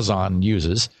what Amazon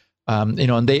uses.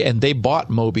 And they bought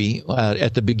Mobi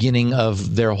at the beginning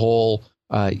of their whole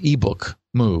ebook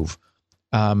move.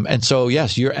 And so,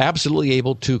 yes, you're absolutely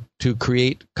able to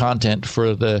create content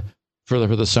for the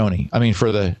Sony. I mean,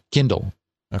 for the Kindle.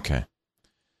 Okay.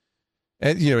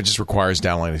 And it just requires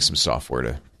downloading some software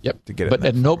to get it.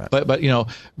 But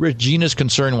Regina's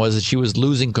concern was that she was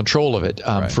losing control of it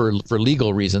for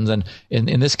legal reasons, and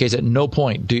in this case, at no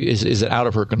point is it out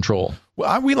of her control.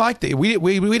 Well, we liked it. We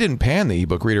didn't pan the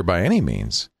ebook reader by any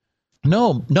means.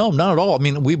 No, not at all. I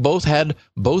mean, we both had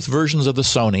both versions of the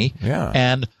Sony,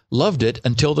 and loved it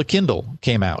until the Kindle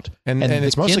came out. And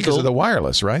it's mostly because of the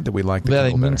wireless, right? That we like the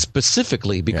Kindle better.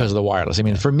 Specifically because of the wireless. I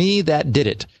mean, for me, that did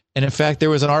it. And in fact, there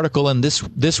was an article in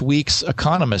this week's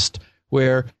Economist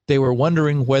where they were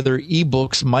wondering whether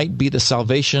ebooks might be the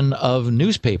salvation of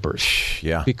newspapers.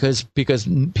 Yeah. Because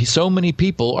so many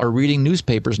people are reading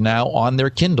newspapers now on their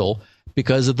Kindle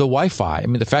because of the Wi-Fi. I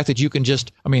mean, the fact that you can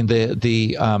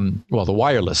the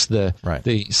wireless,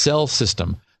 the cell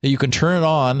system, that you can turn it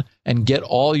on and get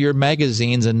all your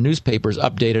magazines and newspapers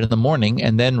updated in the morning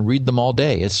and then read them all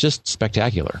day. It's just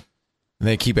spectacular. And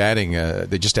they keep adding.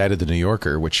 They just added the New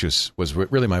Yorker, which was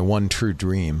really my one true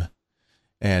dream.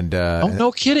 And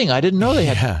no kidding! I didn't know they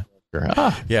had.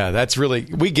 Yeah, that's really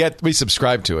we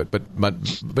subscribe to it, but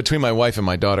between my wife and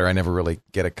my daughter, I never really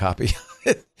get a copy.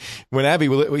 When Abby,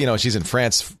 she's in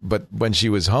France, but when she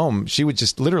was home, she would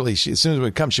just literally, as soon as it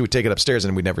would come, she would take it upstairs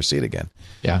and we'd never see it again.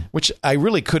 Yeah, which I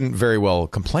really couldn't very well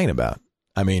complain about.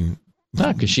 I mean,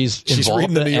 no, because she's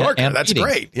reading the New Yorker. And that's reading.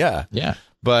 Great. Yeah, yeah.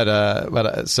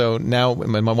 But so now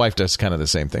my wife does kind of the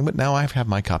same thing. But now I have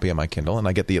my copy on my Kindle, and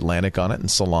I get the Atlantic on it and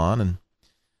Salon and.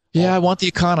 Yeah, I want the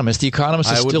Economist. The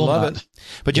Economist is still love not. It.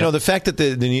 But the fact that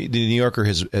the New Yorker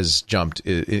has jumped,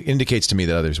 it indicates to me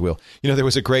that others will. There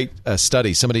was a great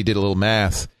study. Somebody did a little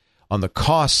math on the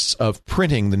costs of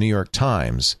printing the New York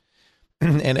Times,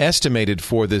 and estimated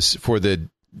for the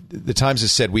Times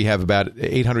has said we have about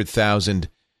 800,000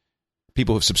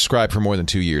 people who have subscribed for more than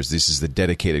 2 years. This is the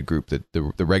dedicated group,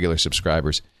 the regular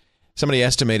subscribers. Somebody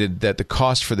estimated that the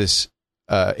cost for this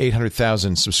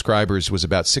 800,000 subscribers was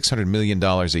about $600 million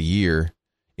a year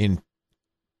in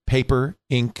paper,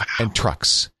 ink, and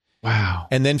trucks. Wow.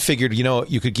 And then figured,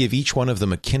 you could give each one of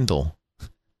them a Kindle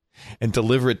and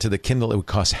deliver it to the Kindle. It would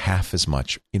cost half as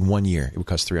much in 1 year. It would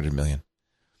cost $300 million.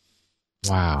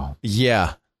 Wow.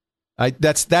 Yeah.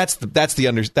 That's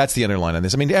the underline on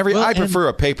this. I mean, I prefer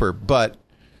a paper, but.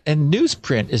 And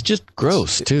newsprint is just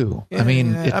gross too. I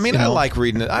mean, I like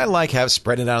reading it. I like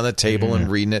spreading it out on the table and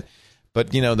reading it.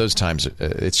 But, those times,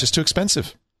 it's just too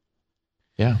expensive.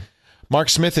 Yeah. Mark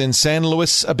Smith in San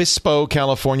Luis Obispo,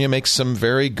 California, makes some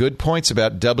very good points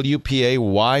about WPA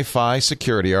Wi-Fi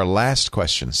security. Our last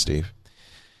question, Steve.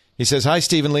 He says, "Hi,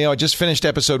 Steve and Leo. I just finished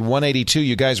episode 182.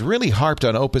 You guys really harped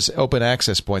on open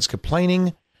access points,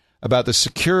 complaining about the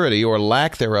security or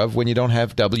lack thereof when you don't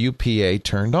have WPA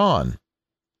turned on.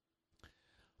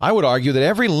 I would argue that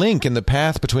every link in the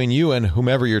path between you and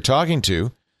whomever you're talking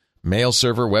to, mail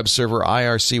server, web server,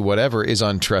 IRC, whatever, is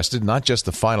untrusted, not just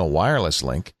the final wireless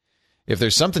link. If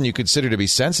there's something you consider to be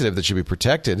sensitive that should be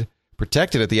protected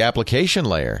at the application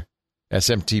layer,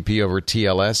 SMTP over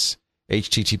TLS,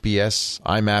 HTTPS,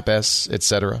 IMAP-S,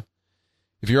 etc.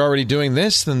 If you're already doing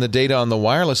this, then the data on the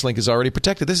wireless link is already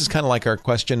protected." This is kind of like our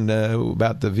question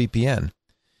about the VPN.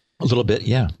 A little bit,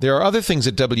 yeah. There are other things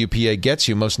that WPA gets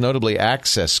you, most notably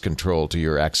access control to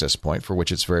your access point, for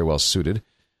which it's very well suited.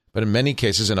 But in many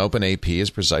cases, an open AP is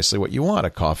precisely what you want: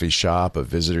 a coffee shop, a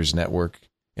visitor's network,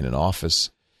 in an office.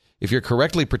 If you're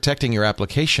correctly protecting your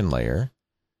application layer,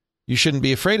 you shouldn't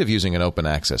be afraid of using an open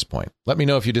access point. Let me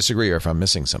know if you disagree or if I'm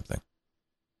missing something.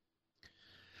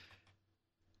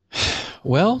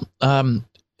 Well,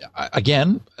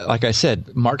 again, like I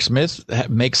said, Mark Smith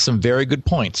makes some very good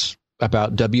points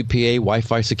about WPA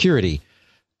Wi-Fi security.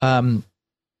 And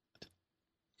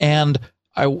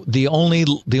the only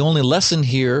lesson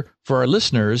here for our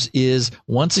listeners is,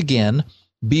 once again,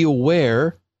 be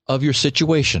aware of your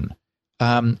situation.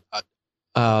 For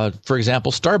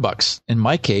example, Starbucks, in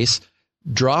my case,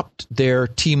 dropped their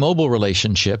T-Mobile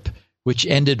relationship, which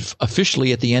ended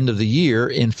officially at the end of the year,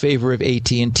 in favor of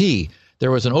AT&T.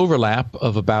 There was an overlap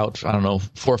of about, 4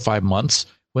 or 5 months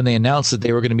when they announced that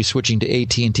they were going to be switching to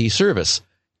AT&T service.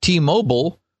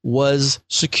 T-Mobile was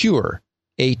secure.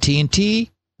 AT&T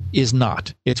is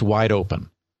not. It's wide open.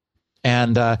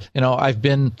 And, I've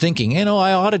been thinking,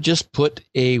 I ought to just put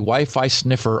a Wi-Fi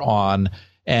sniffer on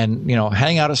and,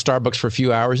 hang out at Starbucks for a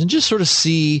few hours and just sort of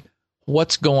see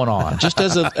what's going on, just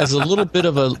as a little bit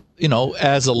of a,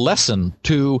 as a lesson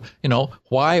to,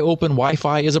 why open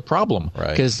Wi-Fi is a problem.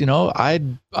 Right. Because,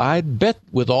 I'd bet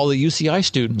with all the UCI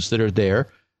students that are there,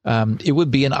 it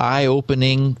would be an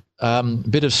eye-opening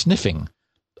bit of sniffing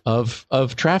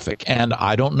of traffic. And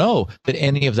I don't know that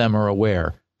any of them are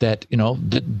aware that,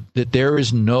 that there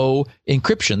is no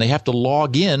encryption. They have to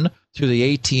log in through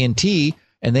the AT&T,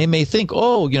 and they may think,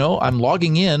 I'm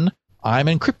logging in, I'm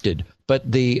encrypted. But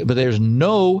there's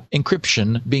no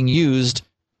encryption being used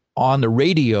on the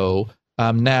radio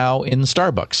now in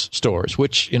Starbucks stores,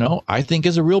 which, I think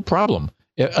is a real problem.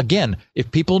 Again, if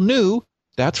people knew,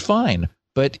 that's fine.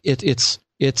 But it's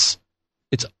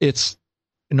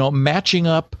matching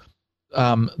up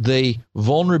the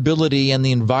vulnerability and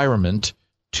the environment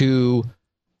to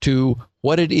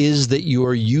what it is that you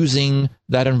are using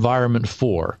that environment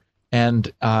for.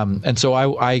 And so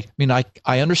I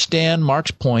understand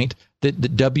Mark's point that the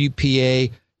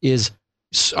WPA is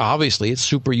obviously it's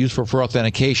super useful for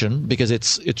authentication because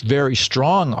it's very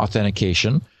strong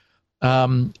authentication.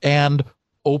 And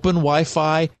open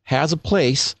Wi-Fi has a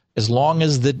place as long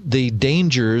as the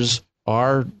dangers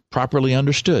are properly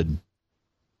understood.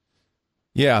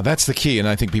 Yeah, that's the key. And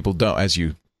I think people don't, as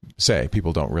you say,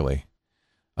 people don't really.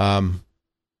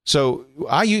 So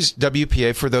I use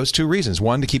WPA for those two reasons.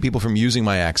 One, to keep people from using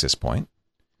my access point.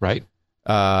 Right.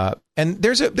 And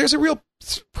there's a real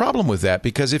problem with that,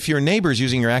 because if your neighbor's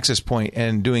using your access point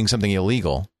and doing something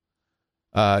illegal,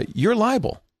 you're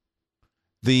liable.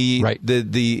 The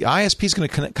ISP is going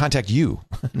to contact you,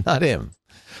 not him.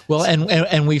 Well,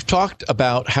 and we've talked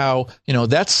about how,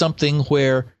 that's something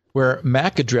where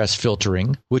MAC address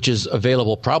filtering, which is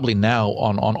available probably now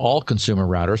on all consumer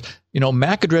routers,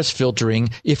 MAC address filtering,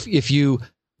 if you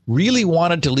really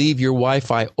wanted to leave your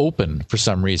Wi-Fi open for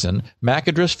some reason, MAC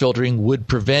address filtering would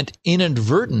prevent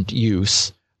inadvertent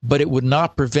use, but it would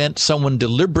not prevent someone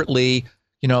deliberately,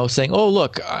 saying, oh,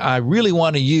 look, I really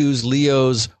want to use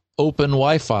Leo's open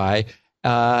Wi-Fi.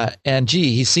 And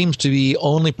he seems to be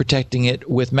only protecting it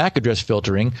with MAC address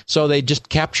filtering. So they just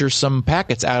capture some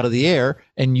packets out of the air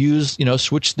and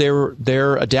switch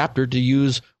their adapter to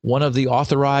use one of the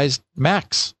authorized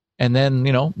MACs. And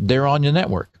then, they're on your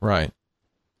network. Right.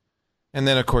 And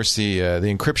then, of course, the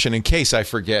encryption in case I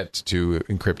forget to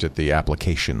encrypt at the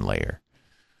application layer.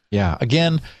 Yeah.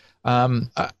 Again,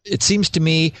 it seems to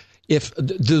me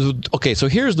so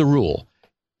here's the rule.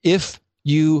 If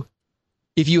you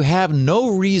have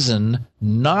no reason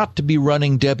not to be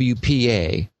running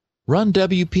WPA, run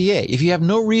WPA. If you have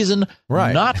no reason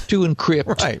not to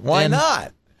encrypt, why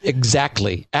not?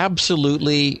 Exactly.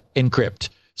 Absolutely encrypt.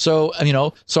 So,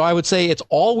 so I would say it's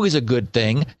always a good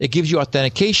thing. It gives you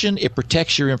authentication. It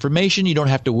protects your information. You don't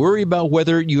have to worry about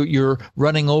whether you're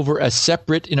running over a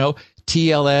separate,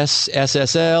 TLS,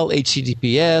 SSL,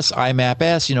 HTTPS,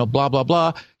 IMAP-S, blah, blah,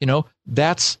 blah.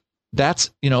 That's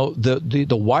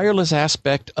the wireless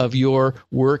aspect of your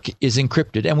work is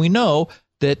encrypted. And we know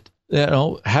that,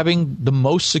 having the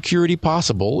most security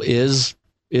possible is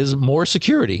more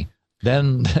security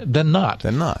than not.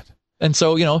 And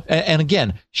so, and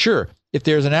again, sure, if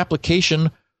there's an application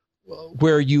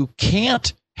where you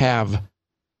can't have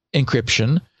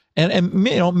encryption, and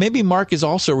maybe Mark is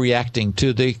also reacting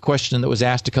to the question that was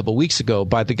asked a couple of weeks ago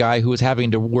by the guy who was having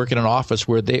to work in an office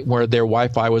where their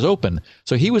Wi-Fi was open.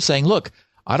 So he was saying, look,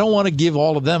 I don't want to give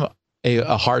all of them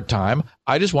a hard time.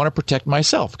 I just want to protect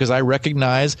myself because I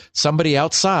recognize somebody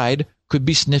outside could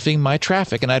be sniffing my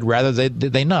traffic, and I'd rather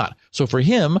they not. So for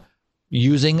him,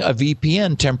 using a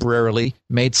VPN temporarily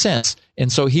made sense.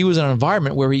 And so he was in an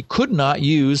environment where he could not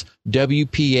use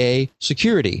WPA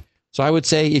security. So I would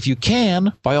say if you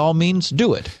can, by all means,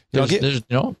 do it. There's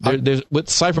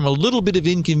aside from a little bit of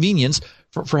inconvenience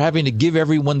for having to give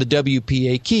everyone the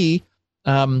WPA key,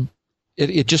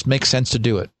 it just makes sense to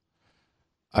do it.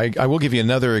 I will give you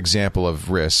another example of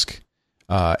risk.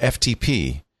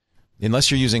 FTP.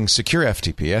 Unless you're using secure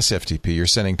FTP, SFTP, you're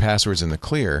sending passwords in the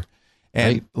clear.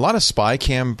 And a lot of spy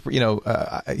cam,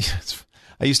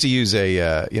 I used to use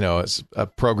a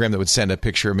program that would send a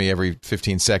picture of me every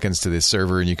 15 seconds to this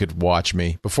server, and you could watch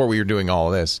me before we were doing all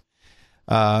of this.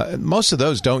 Most of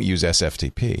those don't use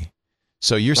SFTP.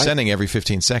 So you're sending every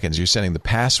 15 seconds. You're sending the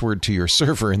password to your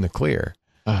server in the clear.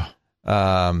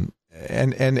 And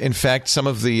in fact, some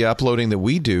of the uploading that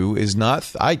we do is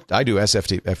not, I do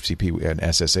FTP and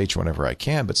SSH whenever I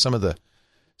can, but some of the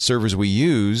servers we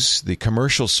use, the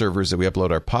commercial servers that we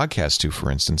upload our podcast to, for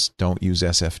instance, don't use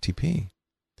SFTP.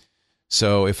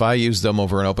 So if I use them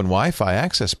over an open Wi-Fi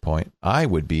access point,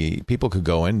 people could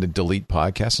go in and delete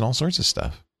podcasts and all sorts of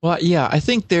stuff. Well, yeah, I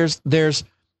think there's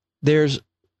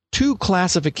two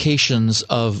classifications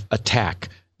of attack.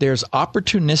 There's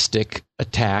opportunistic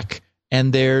attack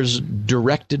and there's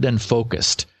directed and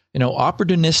focused.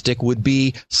 Opportunistic would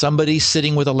be somebody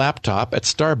sitting with a laptop at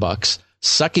Starbucks,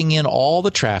 sucking in all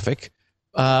the traffic,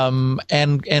 and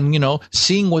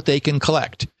seeing what they can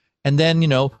collect. And then,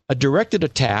 a directed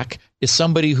attack is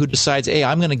somebody who decides, hey,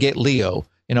 I'm going to get Leo.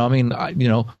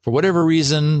 For whatever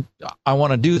reason, I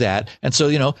want to do that. And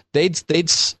so,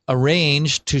 they'd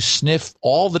arrange to sniff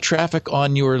all the traffic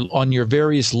on your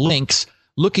various links,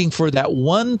 looking for that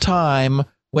one time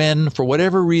when, for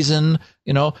whatever reason,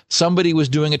 somebody was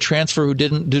doing a transfer who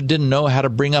didn't know how to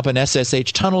bring up an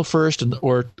SSH tunnel first,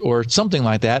 or something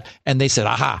like that, and they said,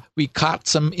 "Aha! We caught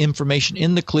some information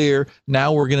in the clear.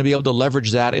 Now we're going to be able to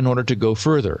leverage that in order to go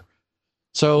further."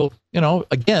 So,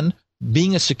 again,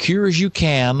 being as secure as you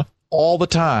can all the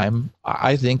time,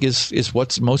 I think is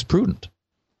what's most prudent.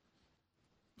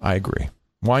 I agree.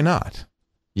 Why not?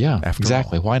 Yeah,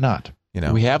 exactly. Why not?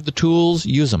 We have the tools.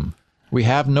 Use them. We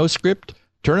have no script.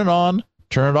 Turn it on,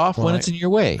 turn it off when it's in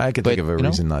your way. I could think of a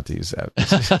reason not to use that.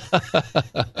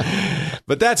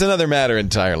 But that's another matter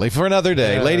entirely for another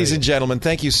day. Ladies and gentlemen,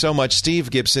 thank you so much.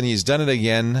 Steve Gibson, he's done it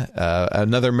again.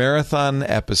 Another marathon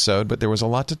episode, but there was a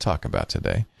lot to talk about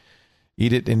today.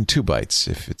 Eat it in 2 bites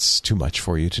if it's too much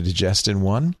for you to digest in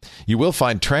one. You will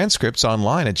find transcripts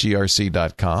online at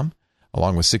grc.com,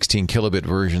 along with 16 kilobit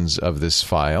versions of this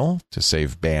file to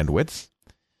save bandwidth.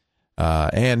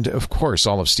 And, of course,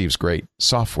 all of Steve's great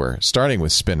software, starting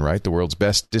with SpinRite, the world's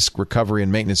best disk recovery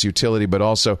and maintenance utility, but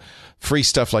also free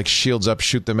stuff like Shields Up,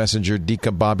 Shoot the Messenger,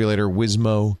 Decombobulator,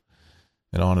 Wizmo,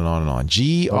 and on and on and on.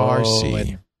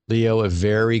 GRC. Leo, a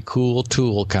very cool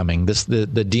tool coming. The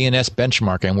DNS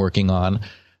benchmark I'm working on,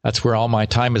 that's where all my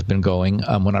time has been going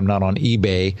when I'm not on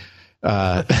eBay.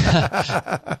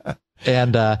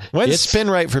 And when's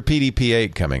SpinRite for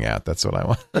PDP-8 coming out? That's what I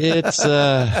want. It's this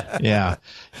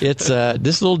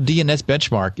little DNS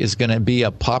benchmark is going to be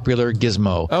a popular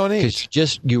gizmo. Oh, neat!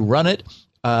 You run it.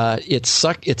 It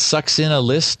sucks in a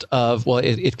list of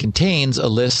it contains a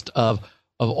list of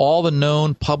all the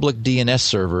known public DNS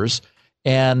servers,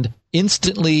 and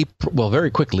instantly, very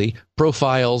quickly,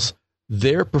 profiles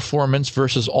their performance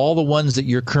versus all the ones that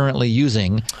you're currently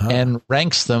using, and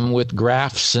ranks them with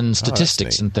graphs and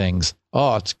statistics and things.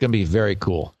 Oh, it's going to be very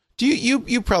cool. Do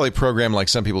you probably program like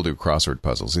some people do crossword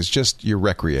puzzles? It's just your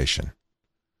recreation.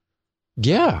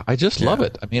 Yeah, I just love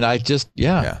it. I mean,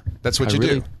 that's what you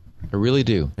do. I really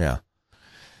do. Yeah.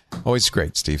 Always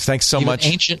great, Steve. Thanks so much.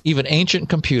 Even ancient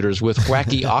computers with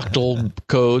wacky octal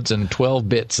codes and 12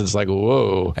 bits. It's like,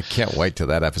 whoa. I can't wait to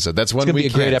that episode. That's 1 week.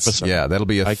 It's going to be a great episode. Yeah, that'll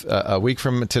be a week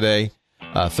from today,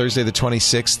 Thursday the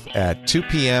 26th at 2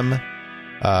 p.m.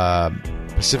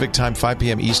 Pacific time, 5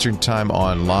 p.m. Eastern time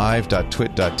on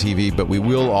live.twit.tv. But we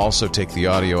will also take the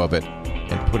audio of it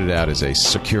and put it out as a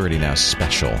Security Now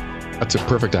special. That's a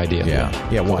perfect idea.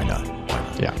 Yeah, why not?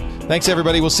 Yeah. Thanks,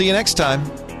 everybody. We'll see you next time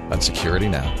on Security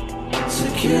Now.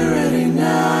 Security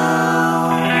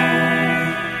Now.